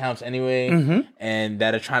those accounts anyway, and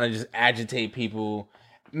that are trying to just agitate people.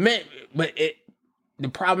 Men, but the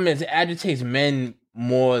problem is it agitates men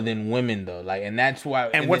more than women though. Like, and that's why.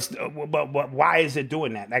 And why is it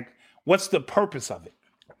doing that? Like, what's the purpose of it?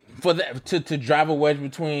 For that to drive a wedge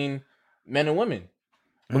between men and women.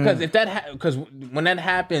 Because because when that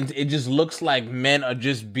happens, it just looks like men are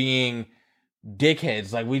just being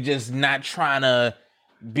dickheads. Like, we just not trying to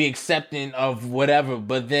be accepting of whatever.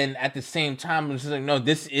 But then at the same time, it's like, no,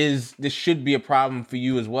 this should be a problem for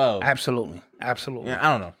you as well. Absolutely. Yeah,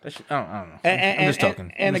 I don't know. I don't know. I'm just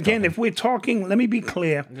talking. And again, if we're talking, let me be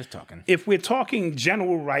clear. I'm just talking. If we're talking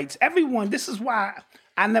general rights, everyone, this is why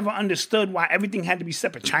I never understood why everything had to be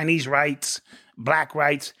separate. Chinese rights, black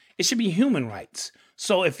rights. It should be human rights.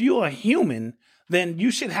 So if you're a human, then you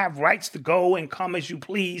should have rights to go and come as you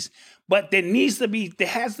please. But there has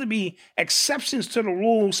to be exceptions to the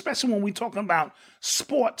rule, especially when we're talking about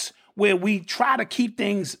sports, where we try to keep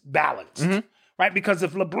things balanced, right? Because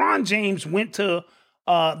if LeBron James went to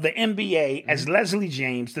the NBA as Leslie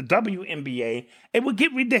James, the WNBA, it would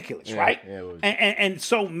get ridiculous, right? Yeah, it would. And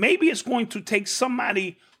so maybe it's going to take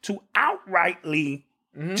somebody to outrightly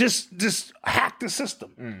just hack the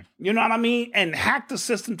system. You know what I mean? And hack the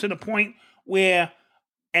system to the point where,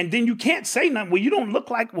 and then you can't say nothing. Well, you don't look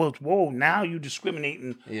like, well, whoa, now you're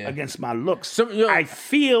discriminating against my looks. I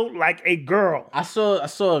feel like a girl. I saw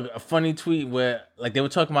a funny tweet where like they were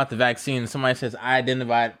talking about the vaccine and somebody says, I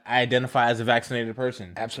identify as a vaccinated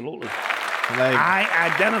person. Absolutely. Like,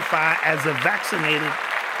 I identify as a vaccinated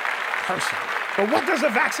person. But what does a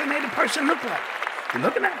vaccinated person look like? You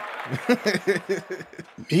looking at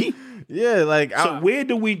me? Yeah, like so where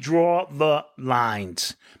do we draw the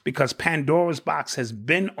lines? Because Pandora's box has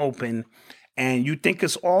been open, and you think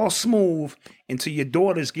it's all smooth until your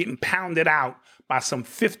daughter's getting pounded out by some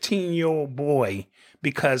 15-year-old boy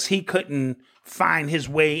because he couldn't find his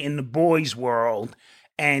way in the boys' world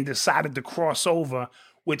and decided to cross over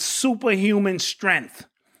with superhuman strength.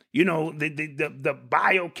 You know, the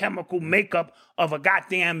biochemical makeup of a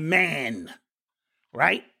goddamn man.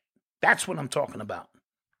 Right? That's what I'm talking about.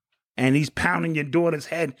 And he's pounding your daughter's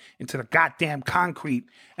head into the goddamn concrete,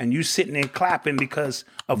 and you sitting there clapping because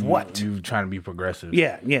of what? You trying to be progressive.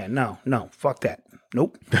 Yeah, no, fuck that.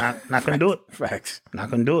 Nope, not gonna do it. Facts. Not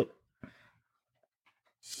gonna do it.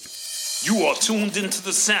 You are tuned into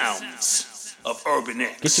the sounds of Urban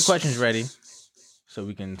X. Get your questions ready so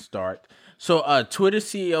we can start. So Twitter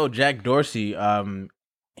CEO Jack Dorsey,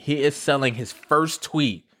 he is selling his first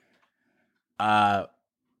tweet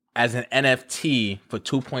as an NFT for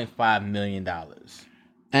 $2.5 million.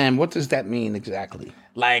 And what does that mean exactly?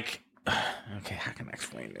 Like, okay, how can I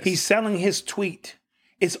explain this? He's selling his tweet.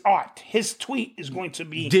 It's art. His tweet is going to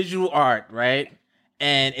be digital art, right?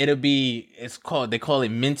 And they call it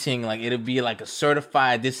minting. Like, it'll be like a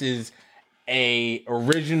certified, this is a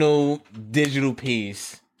original digital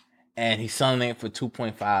piece. And he's selling it for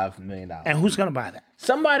 $2.5 million. And who's going to buy that?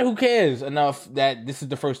 Somebody who cares enough that this is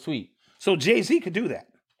the first tweet. So Jay-Z could do that.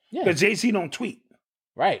 Yeah. Because Jay-Z don't tweet.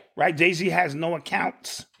 Right. Jay-Z has no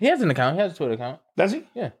accounts. He has an account. He has a Twitter account. Does he?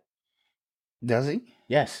 Yeah. Does he?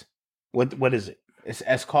 Yes. What is it? It's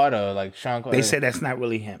S. Carter, like Sean Carter. They said that's not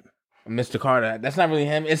really him. Mr. Carter. That's not really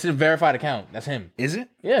him. It's a verified account. That's him. Is it?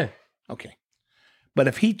 Yeah. Okay. But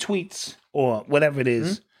if he tweets or whatever it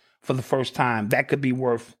is for the first time, that could be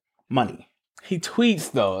worth money. He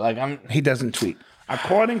tweets though. He doesn't tweet.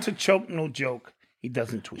 According to Choke No Joke, he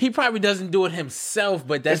doesn't tweet. He probably doesn't do it himself,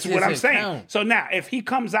 but that's what I'm account. saying. So now, if he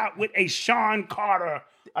comes out with a Sean Carter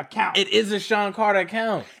account, it is a Sean Carter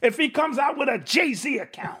account. If he comes out with a Jay-Z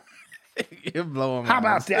account, you're blowing. How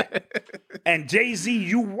about that? And Jay-Z,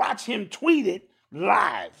 you watch him tweet it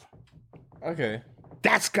live. Okay.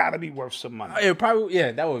 That's got to be worth some money. It probably,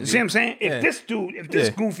 yeah, that would be. See what I'm saying? If this dude, this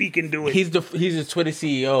goofy can do it. He's a Twitter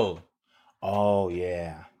CEO. Oh,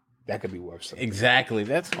 yeah. That could be worth something. Exactly.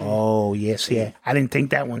 Oh, yes, yeah. I didn't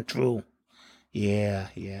think that one through. Yeah.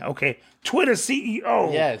 Okay. Twitter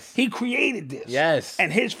CEO. Yes. He created this. Yes.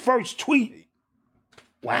 And his first tweet.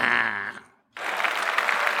 Wow.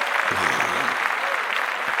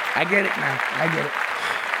 I get it now. I get it.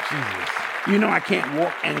 Jesus. You know I can't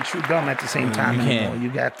walk and chew gum at the same time anymore.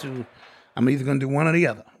 You got to. I'm either going to do one or the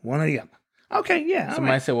other. Okay, yeah.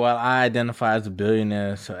 Somebody said, well, I identify as a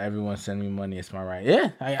billionaire, so everyone send me money. It's my right.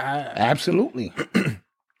 Yeah, I absolutely.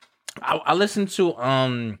 I listened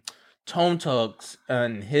to Tone Talks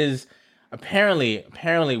and his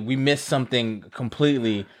apparently we missed something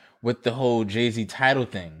completely with the whole Jay-Z title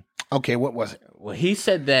thing. Okay, what was it? Well, he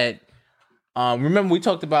said that remember we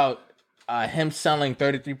talked about him selling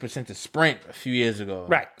 33% to Sprint a few years ago.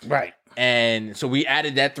 Right. And so we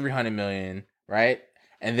added that 300 million, right?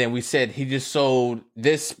 And then we said he just sold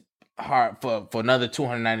this for another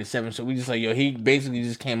 297. So we just like, yo, he basically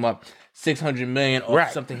just came up 600 million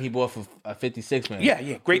off something he bought for 56 million.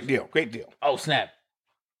 Yeah. Great deal. Oh, snap.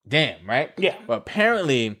 Damn, right? Yeah. But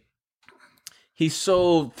apparently he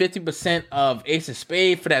sold 50% of Ace of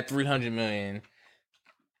Spades for that 300 million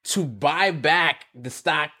to buy back the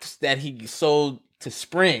stocks that he sold to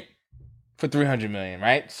Sprint for 300 million,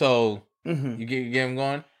 right? So you get him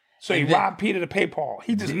going? So he robbed Peter to pay Paul.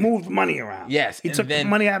 He just moved money around. Yes. He took the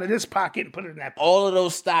money out of this pocket and put it in that pocket. All of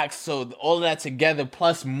those stocks, so all of that together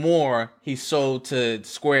plus more, he sold to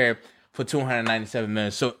Square for 297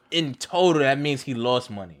 million. So in total, that means he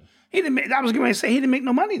lost money. He didn't make, I was going to say he didn't make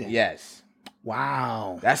no money then. Yes.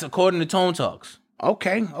 Wow. That's according to Tone Talks.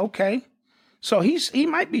 Okay. So he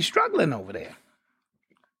might be struggling over there.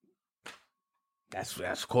 That's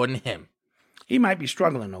according to him. He might be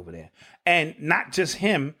struggling over there. And not just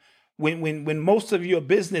him. When most of your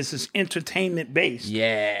business is entertainment based,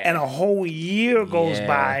 and a whole year goes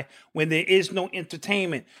by when there is no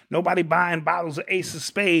entertainment, nobody buying bottles of Ace of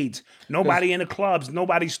Spades, nobody in the clubs,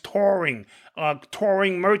 nobody's touring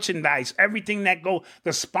merchandise, everything that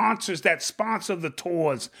the sponsors that sponsor the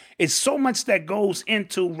tours, it's so much that goes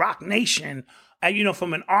into Rock Nation,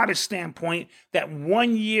 from an artist standpoint, that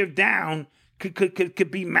 1 year down could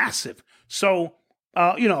be massive. So.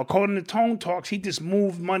 According to Tone Talks, he just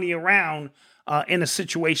moved money around in a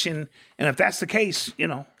situation, and if that's the case,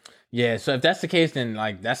 Yeah, so if that's the case, then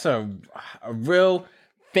that's a real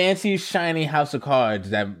fancy, shiny house of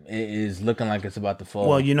cards that is looking like it's about to fall.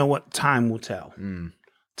 Well, you know what? Time will tell.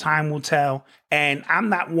 Time will tell. And I'm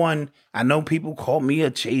not one, I know people call me a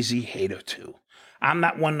Jay-Z hater too. I'm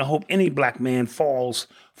not one to hope any black man falls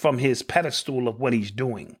from his pedestal of what he's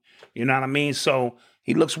doing. You know what I mean? So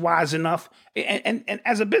he looks wise enough. And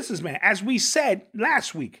as a businessman, as we said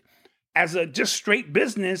last week, as a just straight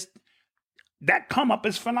business, that come up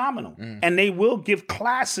is phenomenal. And they will give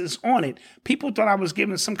classes on it. People thought I was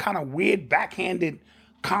giving some kind of weird backhanded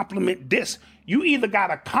compliment diss. You either got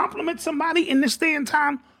to compliment somebody in this day and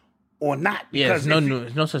time or not. Yeah, there's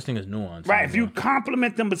no such thing as nuance. Right. If you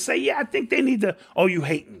compliment them but say, yeah, I think they need to, you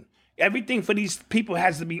hating. Everything for these people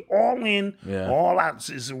has to be all in, all out.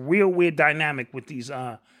 It's a real weird dynamic with these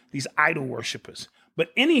idol worshipers.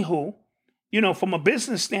 But anywho, from a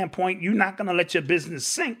business standpoint, you're not going to let your business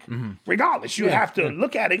sink regardless. You have to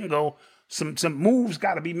look at it and go, some moves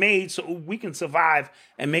got to be made so we can survive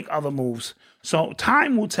and make other moves. So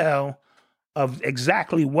time will tell of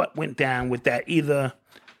exactly what went down with that. Either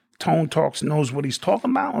Tone Talks knows what he's talking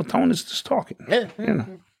about or Tone is just talking.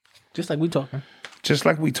 Just like we talking. Just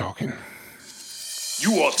like we talking.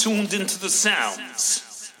 You are tuned into the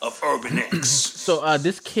sounds of Urban X. So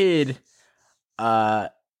this kid, he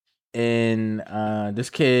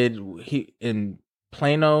in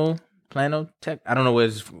Plano, Tech. I don't know where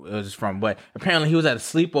it was from, but apparently he was at a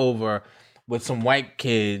sleepover with some white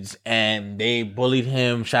kids, and they bullied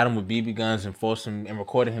him, shot him with BB guns, and forced him and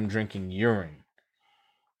recorded him drinking urine.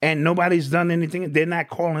 And nobody's done anything. They're not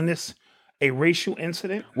calling this a racial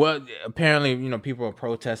incident? Well, apparently, people are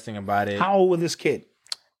protesting about it. How old was this kid?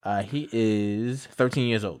 He is 13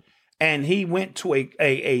 years old. And he went to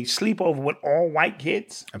a sleepover with all white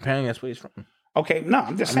kids? Apparently, that's where he's from. Okay, no,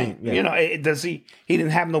 I'm just saying. Does he didn't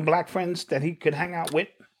have no black friends that he could hang out with?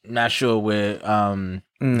 Not sure where the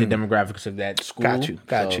demographics of that school.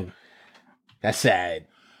 Got you. That's sad.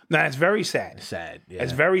 No, that's very sad. Sad, yeah.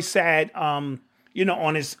 It's very sad. On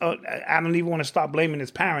his, I don't even want to start blaming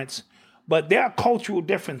his parents, but there are cultural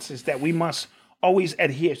differences that we must always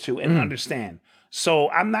adhere to and understand. So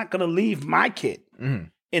I'm not going to leave my kid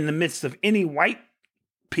in the midst of any white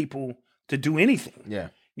people to do anything. Yeah.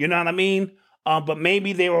 You know what I mean? But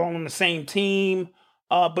maybe they were all on the same team.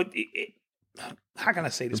 But how can I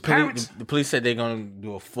say this? The police said they're going to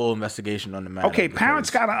do a full investigation on the matter. Okay, parents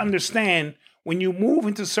got to understand when you move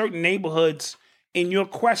into certain neighborhoods in your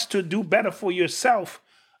quest to do better for yourself,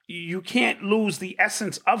 you can't lose the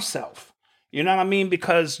essence of self. You know what I mean?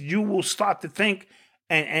 Because you will start to think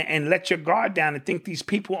and let your guard down and think these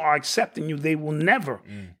people are accepting you. They will never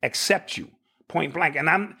accept you. point blank. And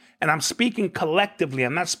I'm speaking collectively.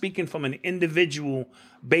 I'm not speaking from an individual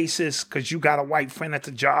basis because you got a white friend at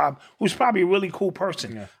the job who's probably a really cool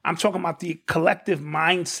person. Yeah. I'm talking about the collective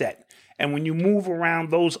mindset. And when you move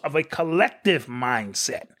around those of a collective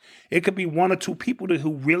mindset, it could be one or two people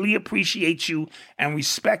who really appreciate you and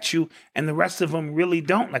respect you, and the rest of them really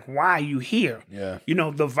don't. Like, why are you here? Yeah. You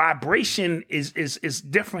know, the vibration is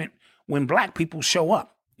different when black people show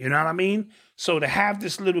up. You know what I mean? So to have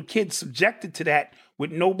this little kid subjected to that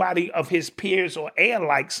with nobody of his peers or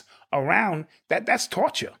likes around, that's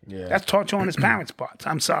torture. Yeah. That's torture on his parents' parts.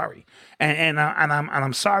 I'm sorry, and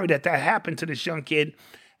I'm sorry that happened to this young kid.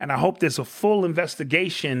 And I hope there's a full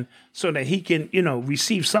investigation so that he can, you know,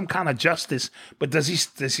 receive some kind of justice. But does he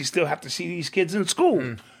still have to see these kids in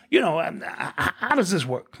school? You know, how does this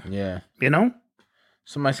work? Yeah. You know?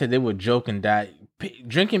 Somebody said they were joking that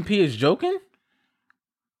drinking pee is joking?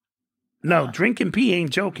 No, drinking pee ain't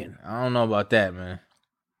joking. I don't know about that, man.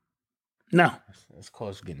 No. It's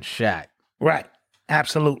close to getting shot. Right.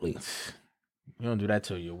 Absolutely. You don't do that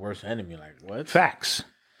to your worst enemy. Like, what? Facts.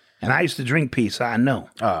 And I used to drink pee, so I know.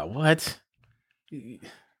 What?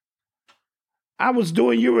 I was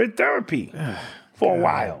doing urine therapy for a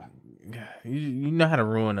while. You know how to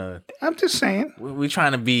ruin a... I'm just saying. We're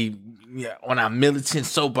trying to be on our militant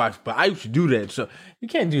soapbox, but I used to do that, so you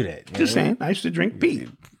can't do that. Just saying. I used to drink pee.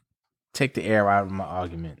 Take the air out of my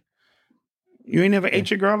argument. You ain't never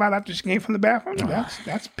ate your girl out after she came from the bathroom?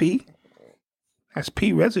 That's pee. That's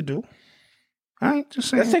pee residue. All right, just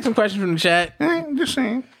saying. Let's take some questions from the chat. All right, just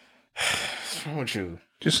saying. What's wrong with you?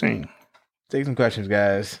 Just saying. Take some questions,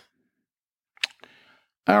 guys.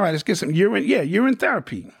 All right, let's get some urine. Yeah, urine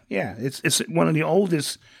therapy. Yeah, it's one of the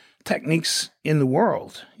oldest techniques in the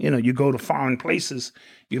world. You know, you go to foreign places,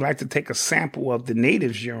 you like to take a sample of the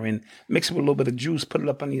natives' urine, mix it with a little bit of juice, put it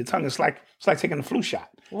up under your tongue. It's like taking a flu shot.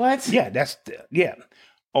 What? Yeah.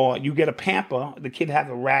 Or you get a pamper, the kid has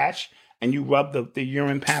a rash, and you rub the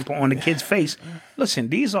urine pamper on the kid's face. Listen,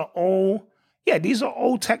 these are old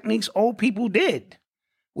techniques old people did.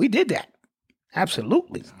 We did that.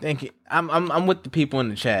 Absolutely. Thank you. I'm with the people in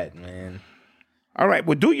the chat, man. All right.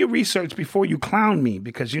 Well, do your research before you clown me,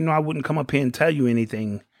 because you know I wouldn't come up here and tell you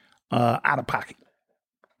anything out of pocket.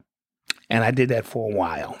 And I did that for a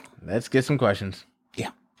while. Let's get some questions.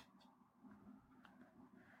 Yeah.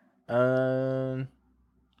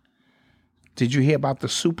 Did you hear about the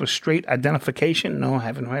super straight identification? No, I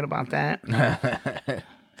haven't heard about that.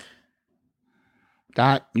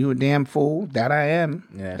 Dot, you a damn fool. That I am.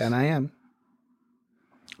 Yes. That I am.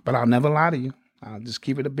 But I'll never lie to you. I'll just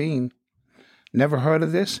keep it a bean. Never heard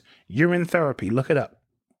of this? Urine therapy. Look it up.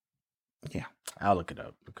 Yeah. I'll look it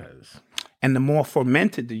up because... And the more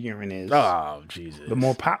fermented the urine is... Oh, Jesus. The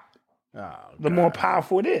more more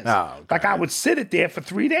powerful it is. Oh, like I would sit it there for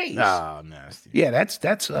 3 days. Oh, nasty. Yeah, that's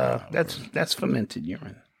fermented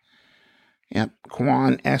urine. Yep.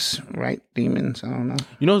 Quan S, right? Demons. I don't know.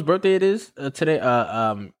 You know whose birthday it is today?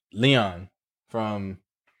 Leon from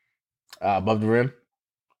Above the Rim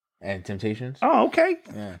and Temptations. Oh, okay.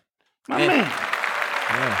 Yeah. My man.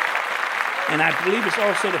 Yeah. And I believe it's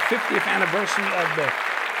also the 50th anniversary of the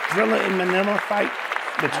Thriller in Manila fight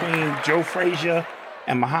between Joe Frazier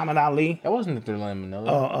and Muhammad Ali. That wasn't the Thriller in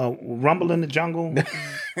Manila. Rumble in the Jungle.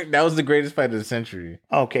 That was the greatest fight of the century.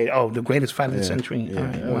 Okay. Oh, the greatest fight of the century. Yeah. All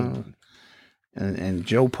right. Well, and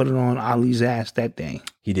Joe put it on Ali's ass that day.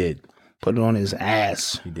 He did. Put it on his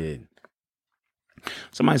ass. He did.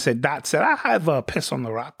 Somebody said, Dot said, I have piss on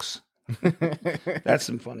the rocks. That's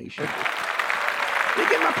some funny shit. They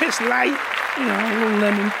get my piss light, you know, a little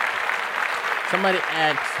lemon. Somebody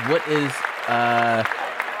asks, what is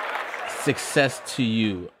success to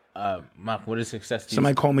you? Mark, what is success to you?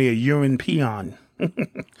 Somebody called me a urine peon.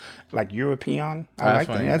 Like European. I like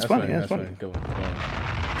that. That's funny. That's funny. Go on.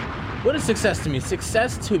 What is success to me?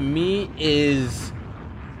 Success to me is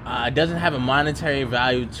doesn't have a monetary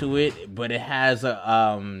value to it, but it has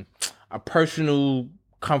a personal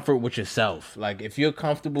comfort with yourself. Like if you're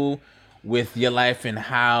comfortable with your life and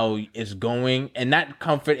how it's going, and not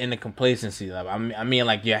comfort in the complacency level. I mean,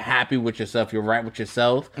 like you're happy with yourself, you're right with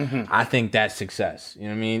yourself. Mm-hmm. I think that's success. You know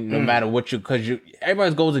what I mean? No matter what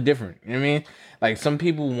everybody's goals are different. You know what I mean? Like some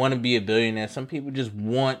people want to be a billionaire. Some people just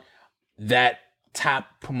want that top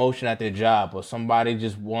promotion at their job, or somebody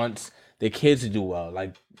just wants their kids to do well.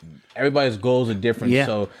 Like everybody's goals are different. Yeah.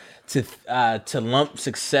 So to lump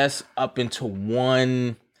success up into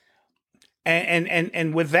one,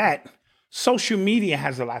 and with that, social media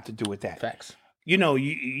has a lot to do with that. Facts. You know,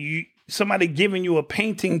 you somebody giving you a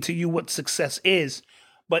painting to you what success is,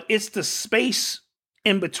 but it's the space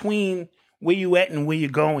in between where you at and where you're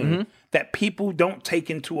going that people don't take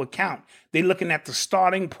into account. They're looking at the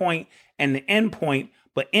starting point and the end point,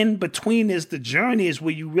 but in between is the journey is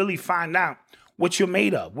where you really find out what you're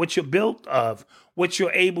made of, what you're built of, what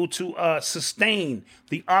you're able to sustain,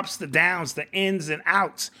 the ups, the downs, the ins and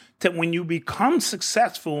outs, to when you become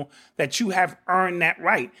successful, that you have earned that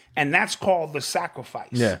right. And that's called the sacrifice.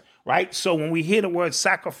 Yeah. Right? So when we hear the word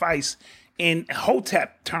sacrifice in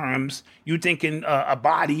Hotep terms, you thinking a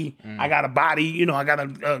body, I got a body, I got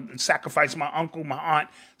to sacrifice my uncle, my aunt.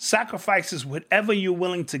 Sacrifice is whatever you're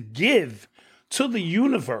willing to give to the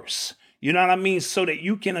universe. You know what I mean? So that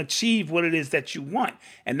you can achieve what it is that you want.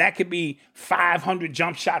 And that could be 500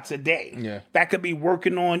 jump shots a day. Yeah. That could be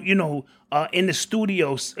working on, in the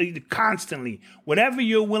studio constantly. Whatever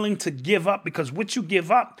you're willing to give up, because what you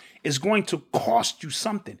give up is going to cost you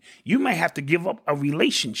something. You may have to give up a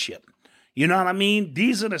relationship. You know what I mean?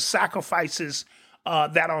 These are the sacrifices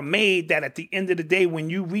that are made that at the end of the day,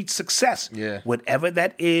 when you reach success, whatever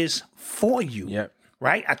that is for you. Yep.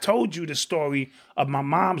 Right? I told you the story of my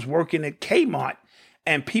mom's working at Kmart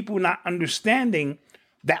and people not understanding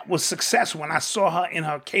that was success when I saw her in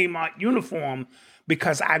her Kmart uniform,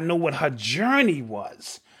 because I know what her journey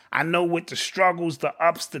was. I know what the struggles, the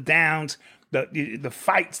ups, the downs, the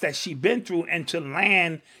fights that she'd been through, and to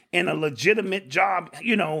land in a legitimate job,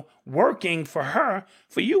 working for her.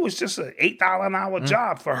 For you, it's just an $8 an hour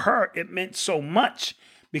job. For her, it meant so much,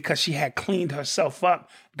 because she had cleaned herself up,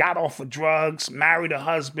 got off of drugs, married a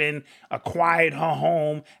husband, acquired her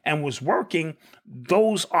home, and was working.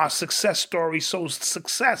 Those are success stories. So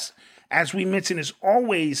success, as we mentioned, is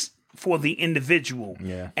always for the individual.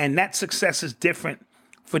 Yeah. And that success is different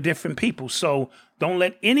for different people. So don't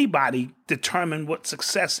let anybody determine what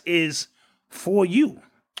success is for you.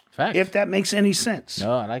 Facts. If that makes any sense.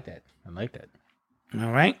 No, I like that.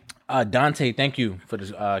 All right. Dante, thank you for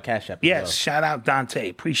this Cash App. Yes, shout out Dante.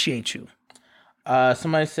 Appreciate you.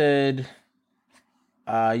 Somebody said,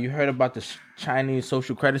 you heard about the Chinese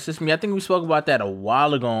social credit system. Yeah, I think we spoke about that a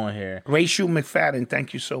while ago on here. Rachel McFadden,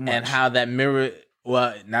 thank you so much. And how that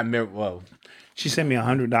she sent me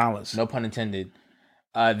 $100. No pun intended.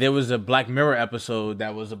 There was a Black Mirror episode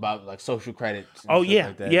that was about like social credits. Oh,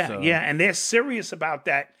 yeah, yeah. And they're serious about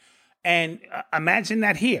that. And imagine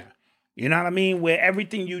that here. You know what I mean? Where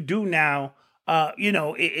everything you do now,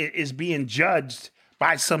 it is being judged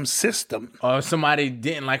by some system. Or if somebody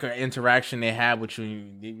didn't like an interaction they had with you,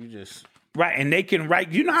 you just... Right, and they can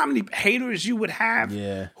write... You know how many haters you would have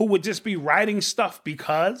who would just be writing stuff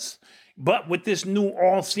because... But with this new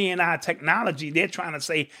all-seeing eye technology, they're trying to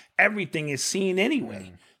say everything is seen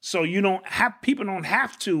anyway. So people don't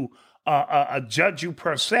have to judge you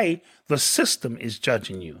per se. The system is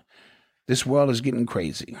judging you. This world is getting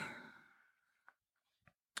crazy.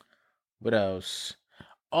 What else?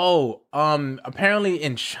 Oh, apparently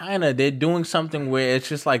in China they're doing something where it's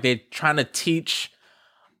just like they're trying to teach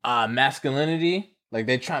masculinity. Like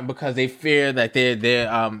they're trying, because they fear that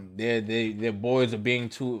their boys are being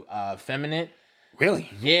too feminine. Really?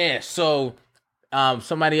 Yeah. So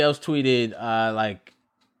somebody else tweeted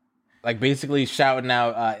like basically shouting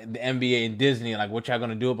out the NBA and Disney, like, what y'all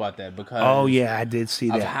gonna do about that? Because I did see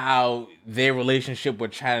that. Of how their relationship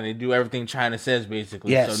with China, they do everything China says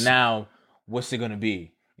basically. Yes. So now what's it gonna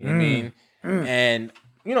be? You know what I mean? And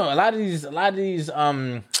a lot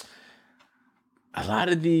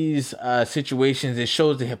of these situations, it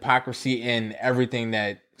shows the hypocrisy in everything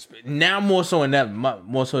that now more so than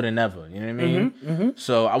ever. You know what I mean?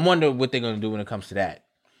 So I wonder what they're gonna do when it comes to that.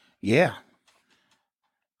 Yeah.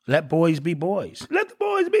 Let boys be boys. Let the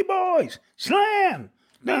boys be boys. Slam.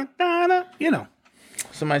 Da, da, da.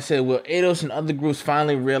 Somebody said, will ADOS and other groups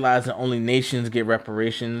finally realize that only nations get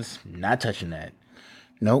reparations? Not touching that.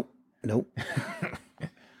 Nope. Not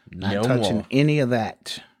No touching more. any of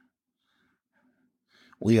that.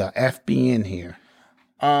 We are FBN here.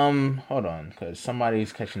 Hold on, because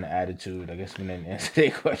somebody's catching the attitude. I guess we didn't answer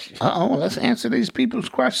their question. Let's answer these people's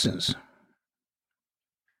questions.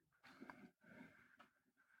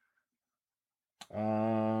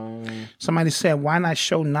 Somebody said, why not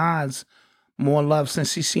show Nas more love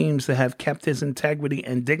since he seems to have kept his integrity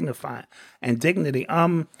and dignity?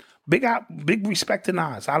 Big respect to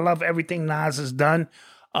Nas. I love everything Nas has done.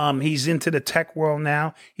 He's into the tech world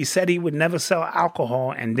now. He said he would never sell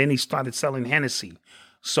alcohol, and then he started selling Hennessy.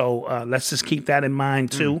 So let's just keep that in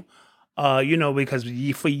mind too. Because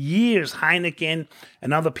for years Heineken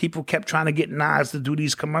and other people kept trying to get Nas to do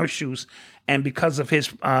these commercials, and because of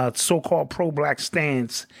his so-called pro-black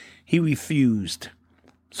stance, he refused.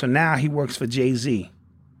 So now he works for Jay-Z.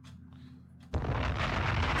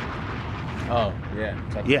 Oh, yeah.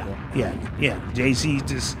 Yeah. Jay-Z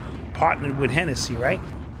just partnered with Hennessy, right?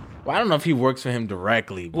 Well, I don't know if he works for him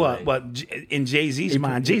directly. But But in Jay-Z's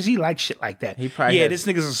mind, Jay-Z likes shit like that. He probably this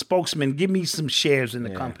nigga's a spokesman. Give me some shares in the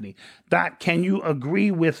company. Doc, can you agree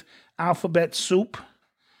with Alphabet Soup?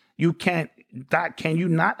 Doc, can you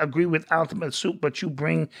not agree with Alphabet Soup, but you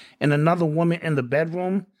bring in another woman in the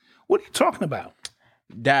bedroom? What are you talking about?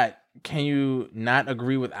 Doc, can you not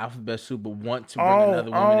agree with Alphabet Soup, but want to bring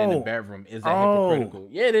another woman in the bedroom? Is that hypocritical?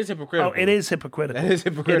 Yeah, it is hypocritical. Oh, it is hypocritical. That is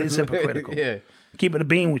hypocritical. It is hypocritical. Yeah. Keep it a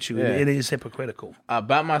bean with you. Yeah. It is hypocritical.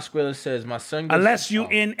 About My Skrilla says, my son gets... Unless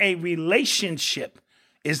you're in a relationship.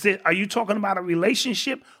 Are you talking about a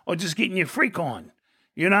relationship or just getting your freak on?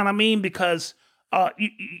 You know what I mean? Because,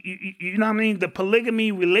 you know what I mean? The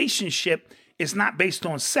polygamy relationship is not based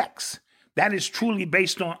on sex. That is truly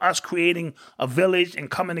based on us creating a village and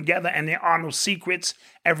coming together, and there are no secrets.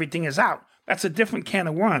 Everything is out. That's a different can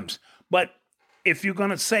of worms. But if you're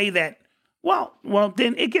going to say that, well,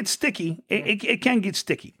 then it gets sticky. It can get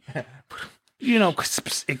sticky. You know,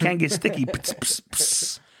 it can get sticky.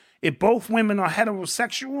 If both women are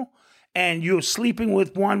heterosexual and you're sleeping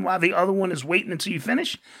with one while the other one is waiting until you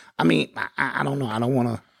finish, I mean, I don't know. I don't want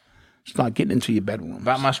to start getting into your bedroom.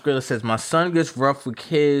 About My Skrilla says, my son gets rough with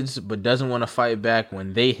kids, but doesn't want to fight back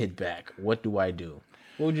when they hit back. What do I do?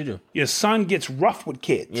 What would you do? Your son gets rough with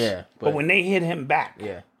kids. Yeah. But when they hit him back,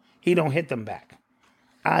 he don't hit them back.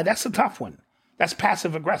 That's a tough one. That's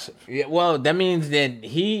passive aggressive. Yeah, well, that means that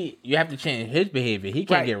you have to change his behavior. He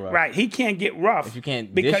can't get rough. Right, he can't get rough if you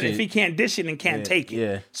can't because dish it. if he can't dish it and can't take it.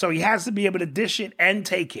 Yeah. So he has to be able to dish it and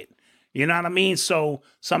take it. You know what I mean? So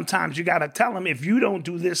sometimes you got to tell him, if you don't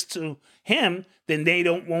do this to him, then they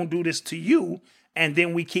won't do this to you, and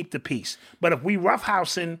then we keep the peace. But if we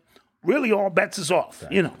roughhousing, really all bets is off.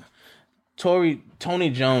 Right. You know. Tony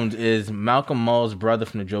Jones is Malcolm Mull's brother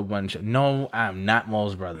from the Joe Budden show. No, I'm not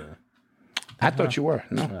Mull's brother. I thought you were.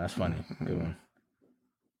 No, that's funny. Good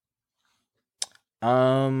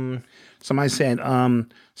one. Somebody said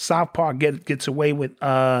South Park gets away with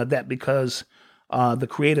that because the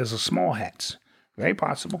creators are small hats. Very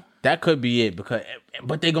possible. That could be it,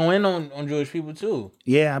 but they go in on Jewish people too.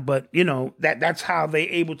 Yeah, but you know that's how they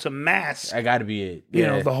able to mask. That got to be it. You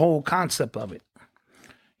know, the whole concept of it.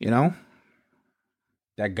 You know,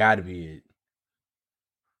 that got to be it.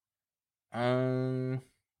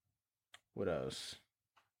 What else?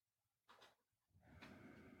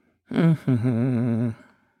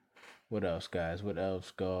 What else, guys?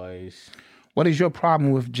 What is your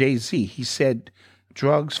problem with Jay-Z? He said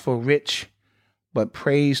drugs for rich, but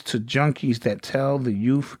praise to junkies that tell the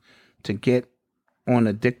youth to get on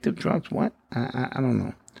addictive drugs. What? I don't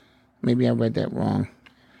know. Maybe I read that wrong.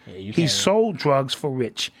 Yeah, he sold drugs for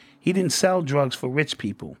rich. He didn't sell drugs for rich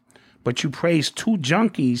people. But you praise two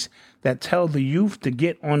junkies that tell the youth to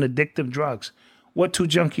get on addictive drugs. What two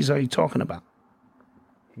junkies are you talking about?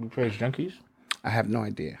 You praise junkies? I have no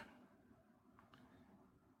idea.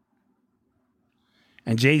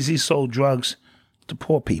 And Jay-Z sold drugs to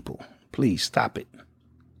poor people. Please stop it.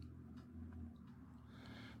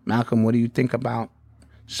 Malcolm, what do you think about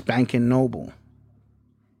Spanking Noble?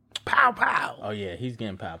 Pow pow. Oh yeah, he's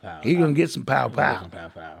getting pow pow. He's gonna get some pow pow. Pow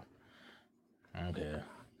pow. Okay.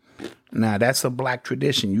 Now that's a black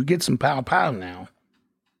tradition. You get some pow pow now.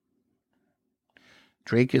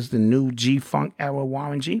 Drake is the new G-Funk era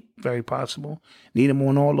Warren G. Very possible. Need him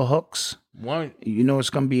on all the hooks. You know it's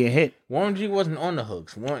gonna be a hit. Warren G wasn't on the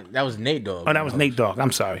hooks. That was Nate Dogg. Oh, that was Nate Dogg.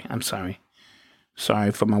 I'm sorry.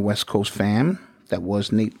 Sorry for my West Coast fam. That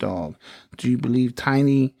was Nate Dogg. Do you believe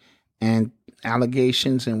Tiny and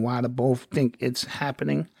allegations and why they both think it's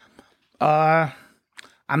happening? I'm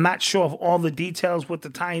not sure of all the details with the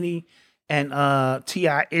Tiny and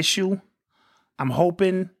T.I. issue. I'm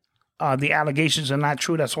hoping the allegations are not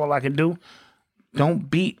true. That's all I can do. Don't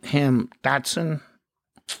beat him, Dotson.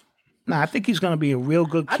 I think he's going to be a real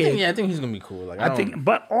good kid. I think he's going to be cool.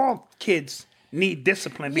 But all kids need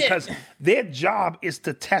discipline because their job is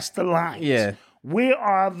to test the lines. Yeah. Where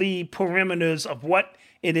are the perimeters of what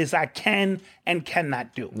it is I can and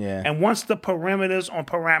cannot do? Yeah. And once the parameters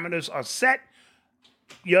are set,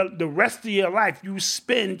 the rest of your life you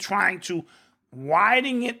spend trying to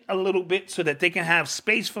widen it a little bit so that they can have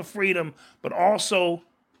space for freedom, but also,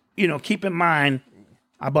 keep in mind,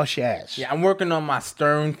 I bust your ass. Yeah, I'm working on my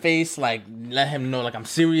stern face, let him know, I'm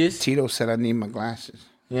serious. Tito said I need my glasses.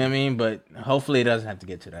 You know what I mean? But hopefully it doesn't have to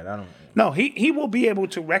get to that. I don't know. No, he will be able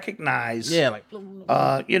to recognize,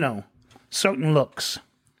 certain looks.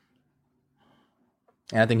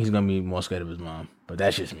 And I think he's going to be more scared of his mom. But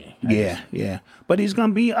that's just me. Yeah. But he's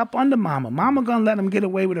going to be up under mama. Mama going to let him get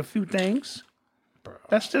away with a few things. Bro.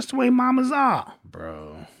 That's just the way mamas are.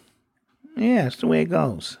 Bro. Yeah, it's the way it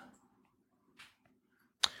goes.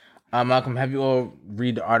 Malcolm, have you all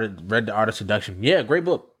read the art of Seduction? Yeah, great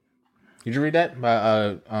book. Did you read that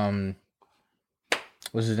by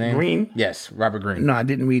what's his name? Greene? Yes, Robert Greene. No, I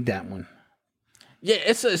didn't read that one. Yeah,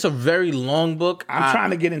 it's a very long book. I'm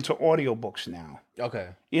trying to get into audiobooks now. Okay.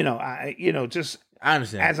 I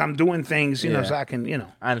understand. As I'm doing things, so I can,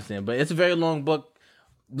 I understand, but it's a very long book.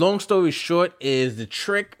 Long story short is the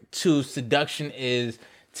trick to seduction is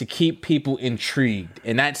to keep people intrigued.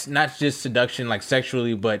 And that's not just seduction like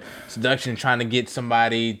sexually, but seduction trying to get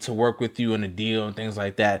somebody to work with you on a deal and things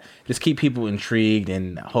like that. Just keep people intrigued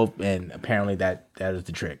and hope, and apparently that is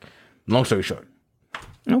the trick. Long story short.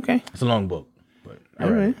 Okay. It's a long book, but I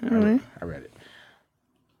read it.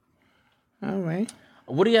 All right.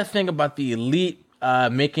 What do y'all think about the elite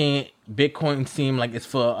making Bitcoin seem like it's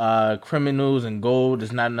for criminals and gold?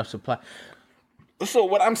 There's not enough supply. So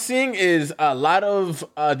what I'm seeing is a lot of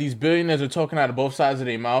these billionaires are talking out of both sides of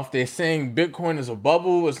their mouth. They're saying Bitcoin is a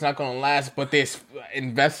bubble, it's not going to last, but they're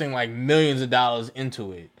investing like millions of dollars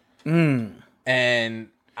into it. And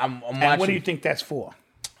I'm watching. And what do you think that's for?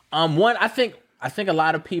 One, I think a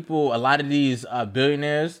lot of people, a lot of these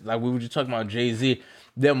billionaires, like we were just talking about Jay-Z,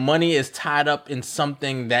 their money is tied up in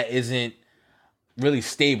something that isn't really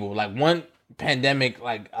stable. Like one pandemic,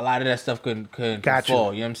 like a lot of that stuff could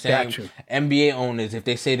fall. You know what I'm saying? Got you. NBA owners, if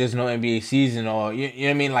they say there's no NBA season, or you know what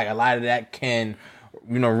I mean, like a lot of that can,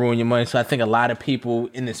 ruin your money. So I think a lot of people,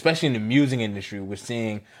 especially in the music industry, we're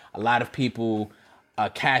seeing a lot of people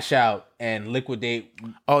cash out and liquidate.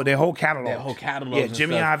 Oh, their whole catalog. Yeah,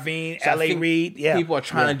 Jimmy stuff. Iovine, So I L.A. think Reid. Yeah, people are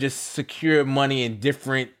trying to just secure money in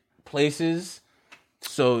different places,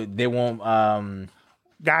 so they won't.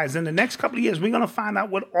 Guys, in the next couple of years, we're going to find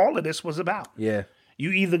out what all of this was about. Yeah.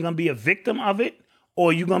 You either going to be a victim of it,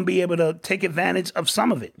 or you're going to be able to take advantage of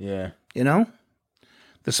some of it. Yeah.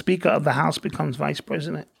 The Speaker of the House becomes Vice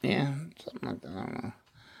President. Yeah, something like that. I don't know.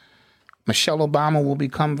 Michelle Obama will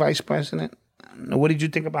become Vice President. Now, what did you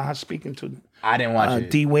think about her speaking to? I didn't watch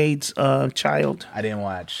it. D. Wade's child. I didn't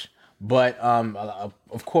watch, but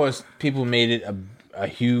of course, people made it a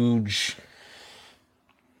huge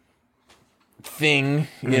thing.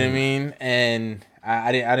 You know what I mean? And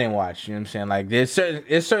I didn't watch. You know what I'm saying? Like there's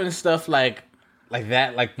certain stuff like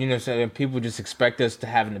that. Like so people just expect us to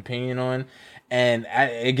have an opinion on. And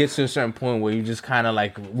it gets to a certain point where you just kind of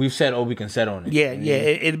like, we've said all we can say on it. Yeah,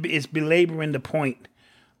 it's belaboring the point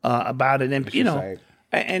about it. And,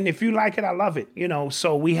 and if you like it, I love it.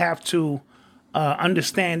 So we have to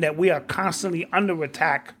understand that we are constantly under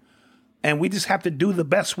attack. And we just have to do the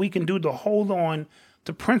best we can do to hold on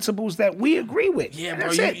to principles that we agree with. Yeah,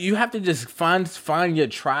 bro, you have to just find your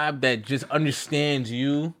tribe that just understands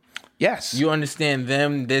you. Yes. You understand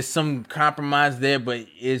them. There's some compromise there, but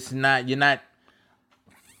you're not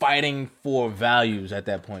fighting for values at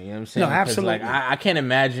that point. You know what I'm saying? No, absolutely. Like I can't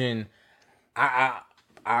imagine. I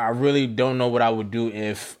really don't know what I would do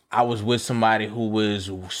if I was with somebody who was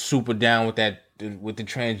super down with with the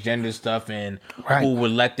transgender stuff, and who would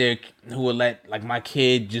let like my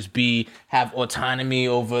kid just have autonomy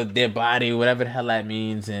over their body, whatever the hell that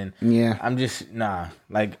means. And I'm just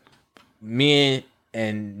like me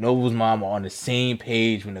and Noble's mom are on the same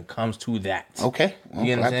page when it comes to that. Okay, well,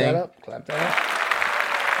 you know what I'm saying? Clap that up.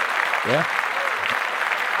 Yeah.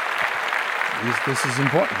 This is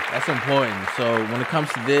important. That's important. So when it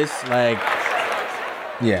comes to this, like,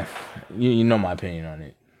 yeah, you know my opinion on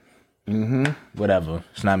it. Whatever.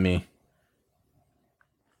 It's not me.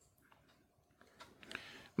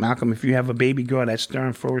 Malcolm, if you have a baby girl, that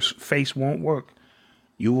stern face won't work.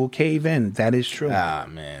 You will cave in. That is true. Ah,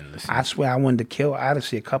 man. Listen. I swear I wanted to kill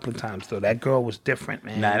Odyssey a couple of times, though. That girl was different,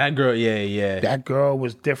 man. Nah, that girl, yeah. That girl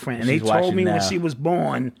was different. And they told me when she was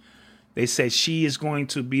born, they said she is going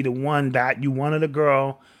to be the one that you wanted a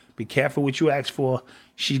girl. Be careful what you ask for.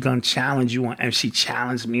 She's going to challenge you on. And she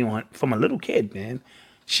challenged me on, from a little kid, man.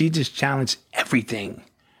 She just challenged everything.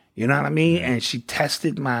 You know what I mean? And she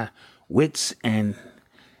tested my wits, and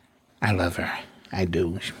I love her. I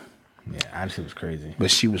do. Yeah, Odyssey was crazy.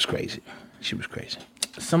 But she was crazy.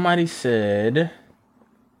 Somebody said,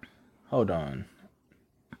 hold on.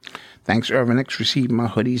 Thanks, Urban X. Received my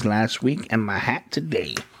hoodies last week and my hat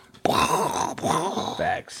today.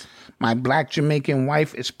 Facts. My black Jamaican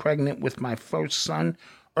wife is pregnant with my first son.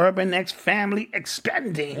 Urban X family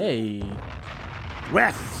expanding. Hey.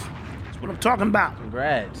 Rest. That's what I'm talking about.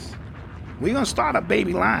 Congrats. We're going to start a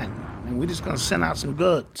baby line, and we're just going to send out some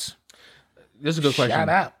goods. This is a good question. Shout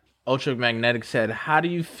out. Ultra Magnetic said, how do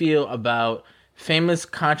you feel about famous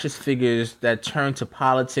conscious figures that turn to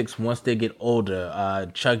politics once they get older?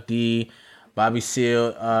 Chuck D, Bobby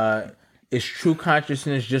Seale. Is true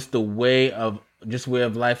consciousness just way of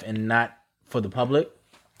life and not for the public?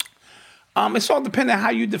 It's all dependent on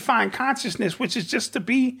how you define consciousness, which is just to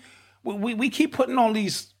be. We keep putting all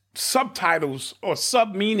these subtitles or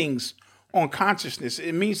sub meanings on consciousness.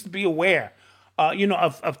 It means to be aware,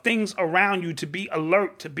 of things around you, to be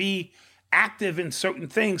alert, to be active in certain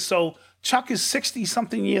things. So Chuck is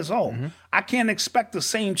 60-something years old. Mm-hmm. I can't expect the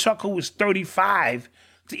same Chuck who was 35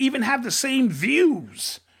 to even have the same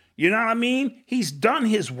views. You know what I mean? He's done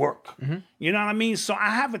his work. Mm-hmm. You know what I mean? So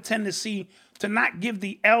I have a tendency to not give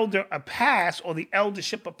the elder a pass or the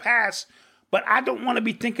eldership a pass, but I don't want to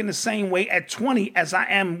be thinking the same way at 20 as I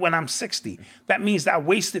am when I'm 60. That means that I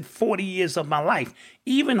wasted 40 years of my life,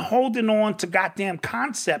 even holding on to goddamn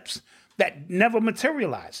concepts that never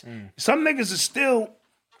materialize. Some niggas are still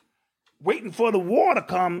waiting for the war to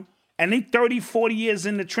come, and they 30, 40 years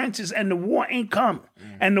in the trenches, and the war ain't come.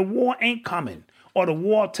 And the war ain't coming, or the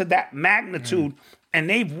war to that magnitude. And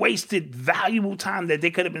they've wasted valuable time that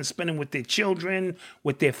they could have been spending with their children,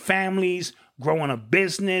 with their families, growing a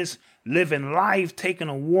business, living life, taking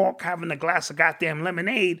a walk, having a glass of goddamn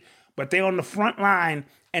lemonade. But they're on the front line,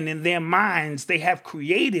 and in their minds, they have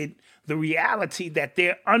created the reality that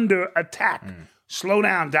they're under attack. Slow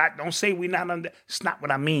down, Doc. Don't say we're not under. It's not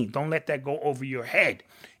what I mean. Don't let that go over your head.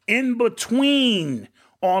 In between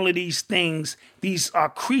all of these things, these are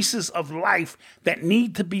creases of life that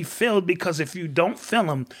need to be filled, because if you don't fill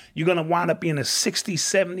them, you're going to wind up being a 60,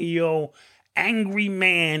 70-year-old angry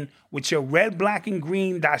man with your red, black, and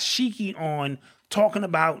green dashiki on, talking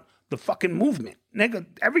about the fucking movement. Nigga,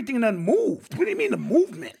 everything done moved. What do you mean the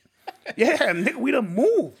movement? Yeah, nigga, we done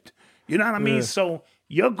moved. You know what I mean? So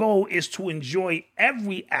your goal is to enjoy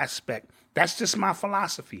every aspect. That's just my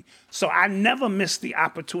philosophy. So I never miss the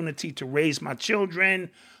opportunity to raise my children,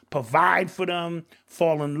 provide for them,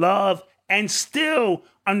 fall in love, and still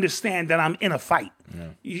understand that I'm in a fight.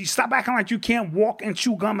 You stop acting like you can't walk and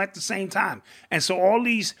chew gum at the same time. And so all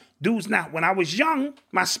these dudes now, when I was young,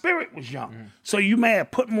 my spirit was young. So you may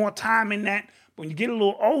have put more time in that. When you get a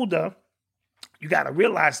little older, you got to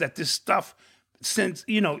realize that this stuff, since,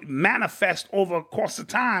 manifest over a course of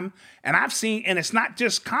time. And I've seen, and it's not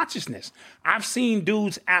just consciousness, I've seen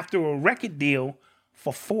dudes after a record deal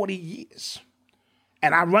for 40 years.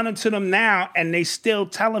 And I run into them now, and they still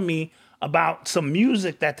telling me about some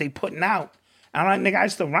music that they putting out. And I'm like, nigga, I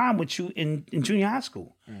used to rhyme with you in junior high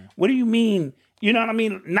school. What do you mean? You know what I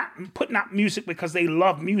mean? Not putting out music because they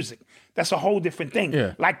love music. That's a whole different thing.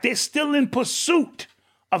 Yeah. Like, they're still in pursuit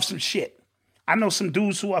of some shit. I know some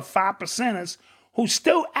dudes who are 5%ers who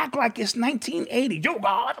still act like it's 1980. Yo,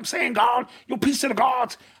 God, I'm saying God, yo, peace to the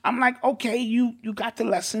gods. I'm like, okay, you got the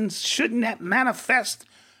lessons. Shouldn't that manifest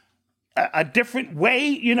a different way?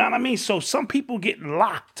 You know what I mean? So some people get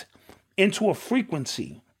locked into a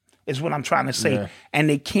frequency, is what I'm trying to say. Yeah. And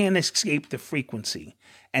they can't escape the frequency.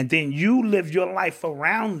 And then you live your life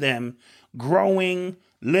around them, growing,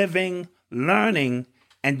 living, learning.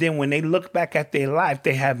 And then when they look back at their life,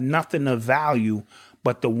 they have nothing of value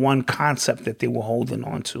but the one concept that they were holding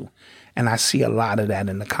on to. And I see a lot of that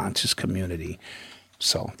in the conscious community.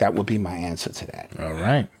 So that would be my answer to that. All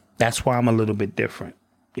right. That's why I'm a little bit different.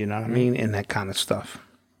 You know what I mean? And that kind of stuff.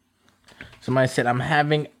 Somebody said, I'm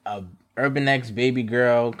having a Urban X baby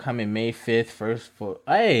girl coming May 5th. First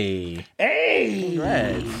Hey.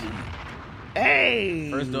 Congrats. Hey.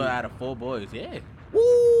 First daughter out of 4 boys. Yeah.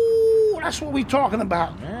 Woo. That's what we talking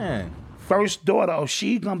about. Man. First daughter,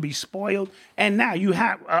 she gonna be spoiled. And now you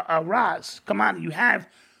have Roz, come on, you have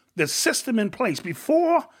the system in place.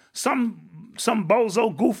 Before some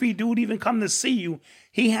bozo goofy dude even come to see you,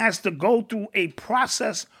 he has to go through a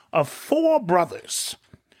process of 4 brothers.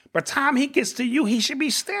 By the time he gets to you, he should be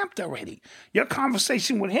stamped already. Your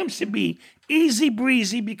conversation with him should be easy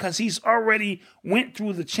breezy because he's already went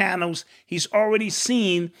through the channels. He's already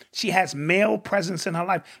seen she has male presence in her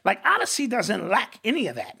life. Like Odyssey doesn't lack any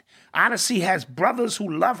of that. Odyssey has brothers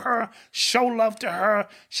who love her, show love to her.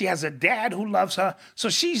 She has a dad who loves her. So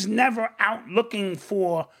she's never out looking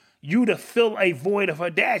for you to fill a void of her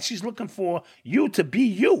dad. She's looking for you to be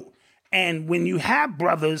you. And when you have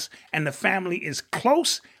brothers and the family is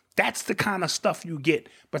close, that's the kind of stuff you get.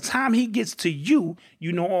 By the time he gets to you,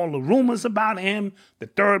 you know all the rumors about him. The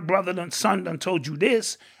third brother and son done told you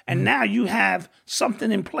this. And now you have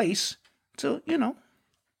something in place to,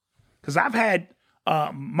 because I've had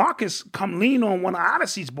Marcus come lean on one of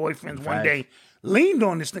Odyssey's boyfriends one day, leaned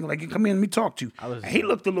on this thing like, come in, let me talk to you. And he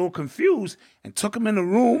looked a little confused and took him in the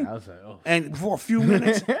room and for a few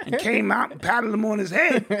minutes and came out and patted him on his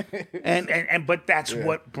head. But that's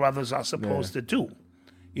what brothers are supposed to do.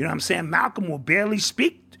 You know what I'm saying? Malcolm will barely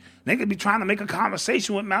speak. They could be trying to make a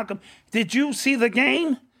conversation with Malcolm. Did you see the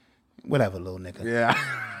game? Whatever, little nigga. Yeah.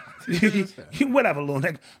 Whatever, little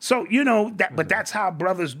nigga. So, that, but that's how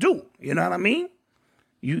brothers do. You know what I mean?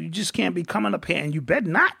 You just can't be coming up here and you better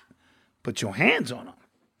not put your hands on them.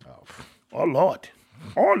 Oh, Lord.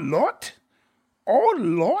 Oh, Lord. Oh,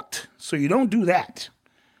 Lord. So you don't do that.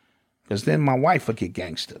 Because then my wife will get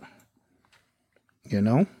gangster.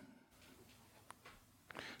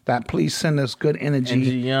 That please send us good energy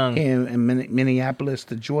Young. here in Minneapolis.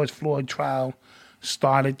 The George Floyd trial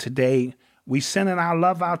started today. We sending our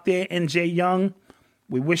love out there, NJ Young.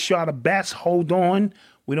 We wish y'all the best. Hold on.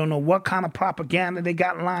 We don't know what kind of propaganda they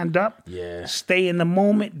got lined up. Yeah. Stay in the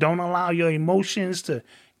moment. Don't allow your emotions to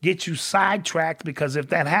get you sidetracked, because if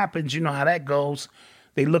that happens, you know how that goes.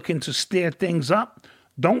 They looking to stir things up.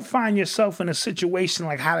 Don't find yourself in a situation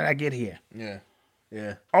like, how did I get here?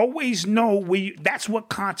 Yeah. Always know where that's what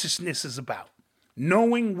consciousness is about.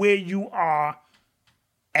 Knowing where you are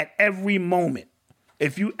at every moment.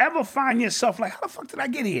 If you ever find yourself like, how the fuck did I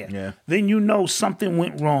get here? Yeah. Then you know something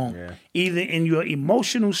went wrong, either in your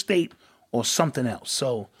emotional state or something else.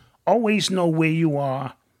 So always know where you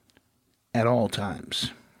are at all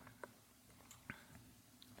times.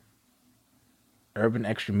 Urban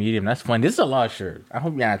Extra Medium. That's funny. This is a large shirt. I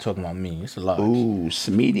hope you're not talking about me. It's a large. Ooh, it's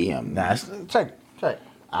medium. Nah, check.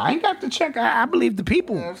 I ain't got to check. I believe the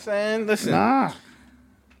people. You know what I'm saying? Listen. Nah. I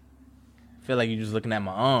feel like you're just looking at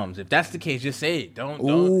my arms. If that's the case, just say it. Don't.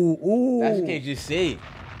 Ooh. If that's the case, just say it.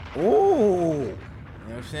 Ooh. You know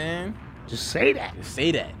what I'm saying? Just say that. Just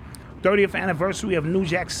say that. 30th anniversary of New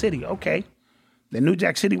Jack City. Okay. The New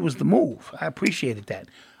Jack City was the move. I appreciated that.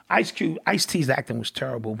 Ice-T's acting was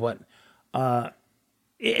terrible, but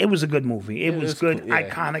it was a good movie. It was good, cool.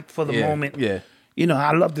 iconic for the moment. Yeah.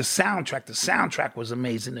 I love the soundtrack. The soundtrack was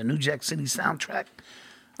amazing. The New Jack City soundtrack.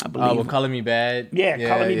 I believe. Well, Color Me Bad. Yeah,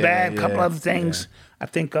 Color Me Bad. A couple other things. Yeah. I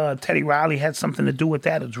think Teddy Riley had something to do with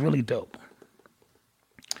that. It was really dope.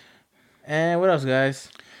 And what else, guys?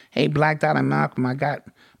 Hey, Black Dot and Malcolm, I got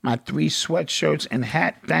my 3 sweatshirts and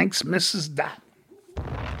hat. Thanks, Mrs. Dot.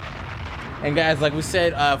 And guys, like we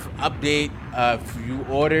said, update, if you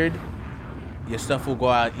ordered, your stuff will go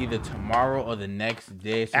out either tomorrow or the next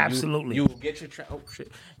day. So Absolutely. You will get your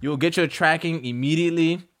you will get your tracking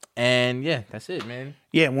immediately, and yeah, that's it, man.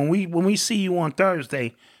 Yeah, when we see you on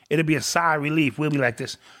Thursday, it'll be a sigh of relief. We'll be like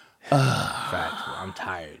this. Facts, bro. I'm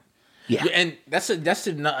tired. Yeah, and that's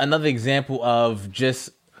another example of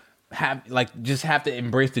just have to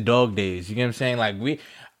embrace the dog days. You get what I'm saying? Like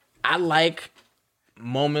I like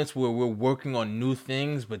moments where we're working on new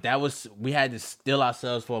things, but we had to still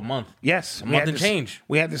ourselves for a month. Yes, a month and change.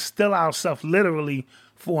 We had to still ourselves literally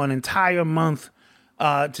for an entire month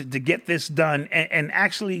to get this done and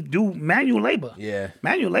actually do manual labor. Yeah,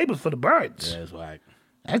 manual labor for the birds. Yeah, that's whack.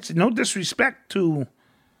 That's no disrespect to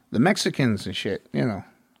the Mexicans and shit,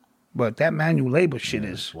 but that manual labor shit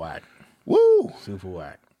is whack. Woo, super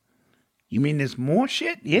whack. You mean there's more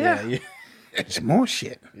shit? Yeah. It's more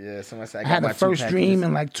shit. Yeah, somebody said I had the first dream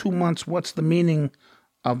in like 2 months. What's the meaning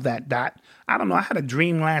of that, Dot? I don't know. I had a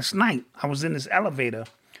dream last night. I was in this elevator,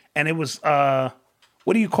 and it was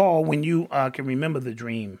what do you call when you can remember the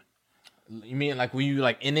dream? You mean like when you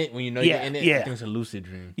in it, when you know you're in it? Yeah. I think it's a lucid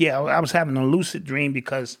dream. Yeah, I was having a lucid dream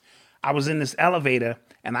because I was in this elevator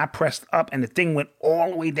and I pressed up and the thing went all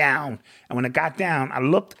the way down. And when it got down, I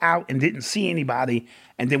looked out and didn't see anybody.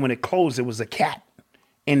 And then when it closed, it was a cat.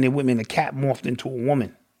 And the cat morphed into a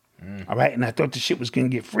woman. All right. And I thought the shit was going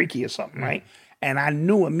to get freaky or something, right? And I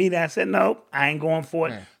knew immediately. I said, nope, I ain't going for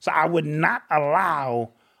it. So I would not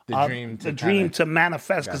allow the dream to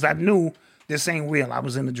manifest because I knew this ain't real. I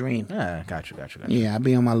was in a dream. Yeah, got you. Yeah, I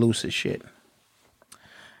be on my lucid shit.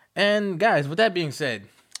 And guys, with that being said,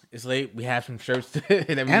 it's late. We have some shirts.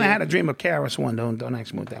 And I had a dream of Karis one. Don't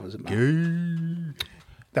ask me what that was about. Gay.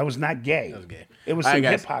 That was not gay. That was gay. It was some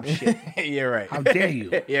hip hop shit. You're right. How dare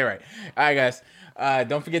you? You're right. All right, guys.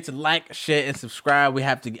 Don't forget to like, share, and subscribe. We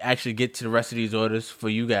have to actually get to the rest of these orders for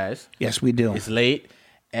you guys. Yes, we do. It's late.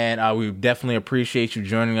 And we definitely appreciate you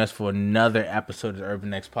joining us for another episode of the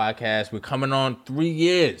Urban X Podcast. We're coming on 3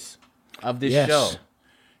 years of this show.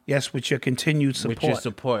 Yes, with your continued support. With your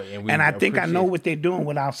support. And I think I know what they're doing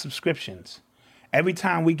with our subscriptions. Every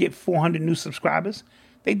time we get 400 new subscribers,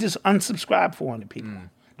 they just unsubscribe 400 people.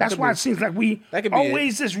 That's why it seems like we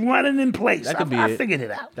always just running in place. I figured it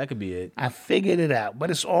out. That could be it. I figured it out. But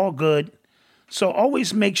it's all good. So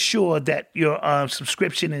always make sure that your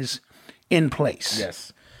subscription is in place.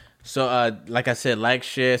 Yes. So, like I said, like,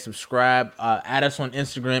 share, subscribe. Add us on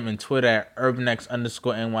Instagram and Twitter at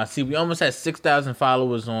UrbanX_NYC. We almost had 6,000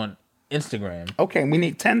 followers on Instagram. Okay, we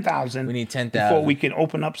need 10,000. We need 10,000 before we can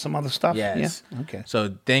open up some other stuff. Yes. Yeah. Okay.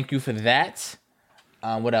 So thank you for that.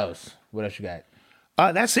 What else? What else you got?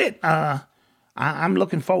 That's it. I'm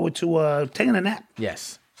looking forward to taking a nap.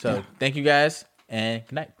 Yes. So thank you guys, and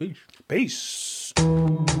good night. Peace. Peace.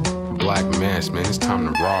 Black mass, man, it's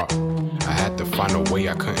time to rock. I had to find a way,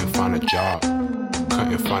 I couldn't find a job.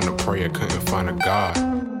 Couldn't find a prayer, couldn't find a God.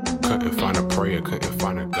 Couldn't find a prayer, couldn't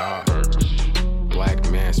find a God. Black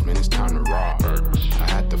mass, man, it's time to rock. I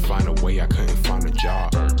had to find a way, I couldn't find a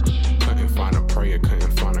job. Couldn't find a prayer,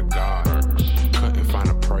 couldn't find a God. Couldn't find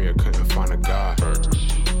a prayer, couldn't find a God.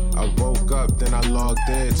 I woke up, then I logged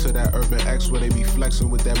in to that Urban X where they be flexing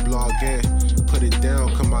with that blog in. Put it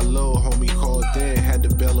down, cause my little homie called in. Had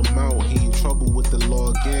to bail him out, he in trouble with the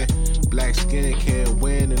law again. Black skin can't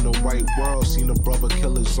win in the white world. Seen a brother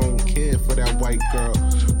kill his own kid for that white girl.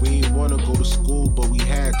 We ain't wanna go to school, but we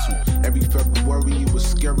had to. Every February it was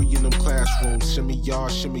scary in them classrooms. Shimmy y'all,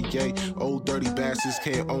 shimmy yay. Old dirty bastards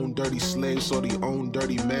can't own dirty slaves, or they own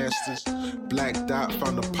dirty masters. Black Dot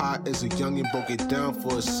found a pot as a youngin', broke it down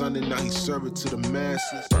for his son, and now he serve it to the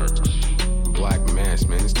masses. Black mass,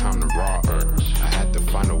 man, it's time to rock. I had to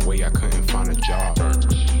find a way, I couldn't find a job.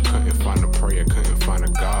 Couldn't find a prayer, couldn't find a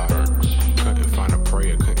God. Couldn't find a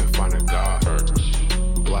prayer, couldn't find a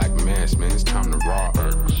God. Black mass, man, it's time to rock.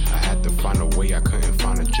 I had to find a way, I couldn't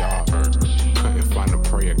find a job. Couldn't find a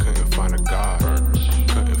prayer, couldn't find a God.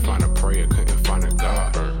 Couldn't find a prayer, couldn't find a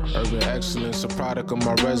God. Urban excellence, a product of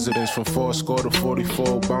my residence. From 4 to 44,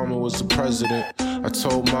 Obama was the president. I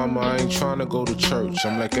told mama I ain't tryna go to church.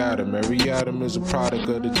 I'm like Adam, every Adam is a product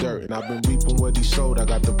of the dirt. And I've been reaping what he sowed. I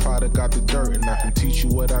got the product, got the dirt. And I can teach you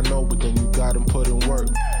what I know, but then you gotta put in work.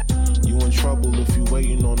 You in trouble if you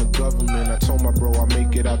waiting on the government. I told my bro I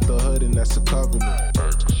make it out the hood, and that's a covenant.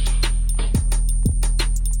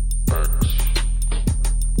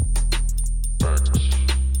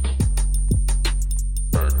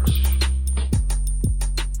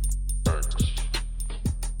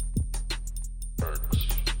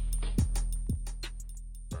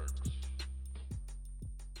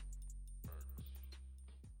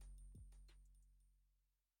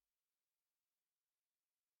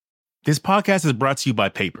 This podcast is brought to you by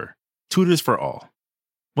Paper, Tutors for All.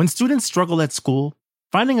 When students struggle at school,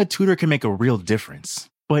 finding a tutor can make a real difference.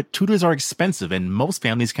 But tutors are expensive and most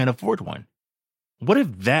families can't afford one. What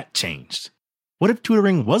if that changed? What if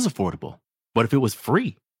tutoring was affordable? What if it was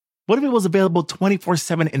free? What if it was available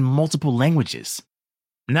 24/7 in multiple languages?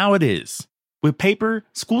 Now it is. With Paper,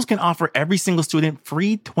 schools can offer every single student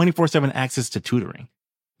free 24/7 access to tutoring.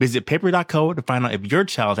 Visit paper.co to find out if your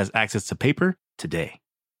child has access to Paper today.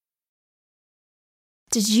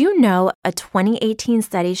 Did you know a 2018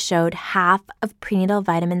 study showed half of prenatal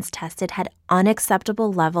vitamins tested had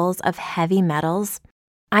unacceptable levels of heavy metals?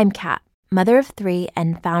 I'm Kat, mother of 3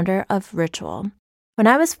 and founder of Ritual. When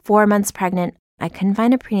I was 4 months pregnant, I couldn't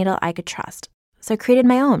find a prenatal I could trust, so I created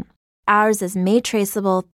my own. Ours is made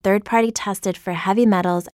traceable, third-party tested for heavy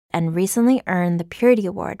metals, and recently earned the Purity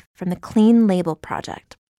Award from the Clean Label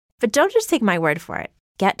Project. But don't just take my word for it.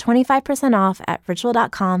 Get 25% off at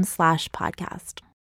ritual.com/podcast.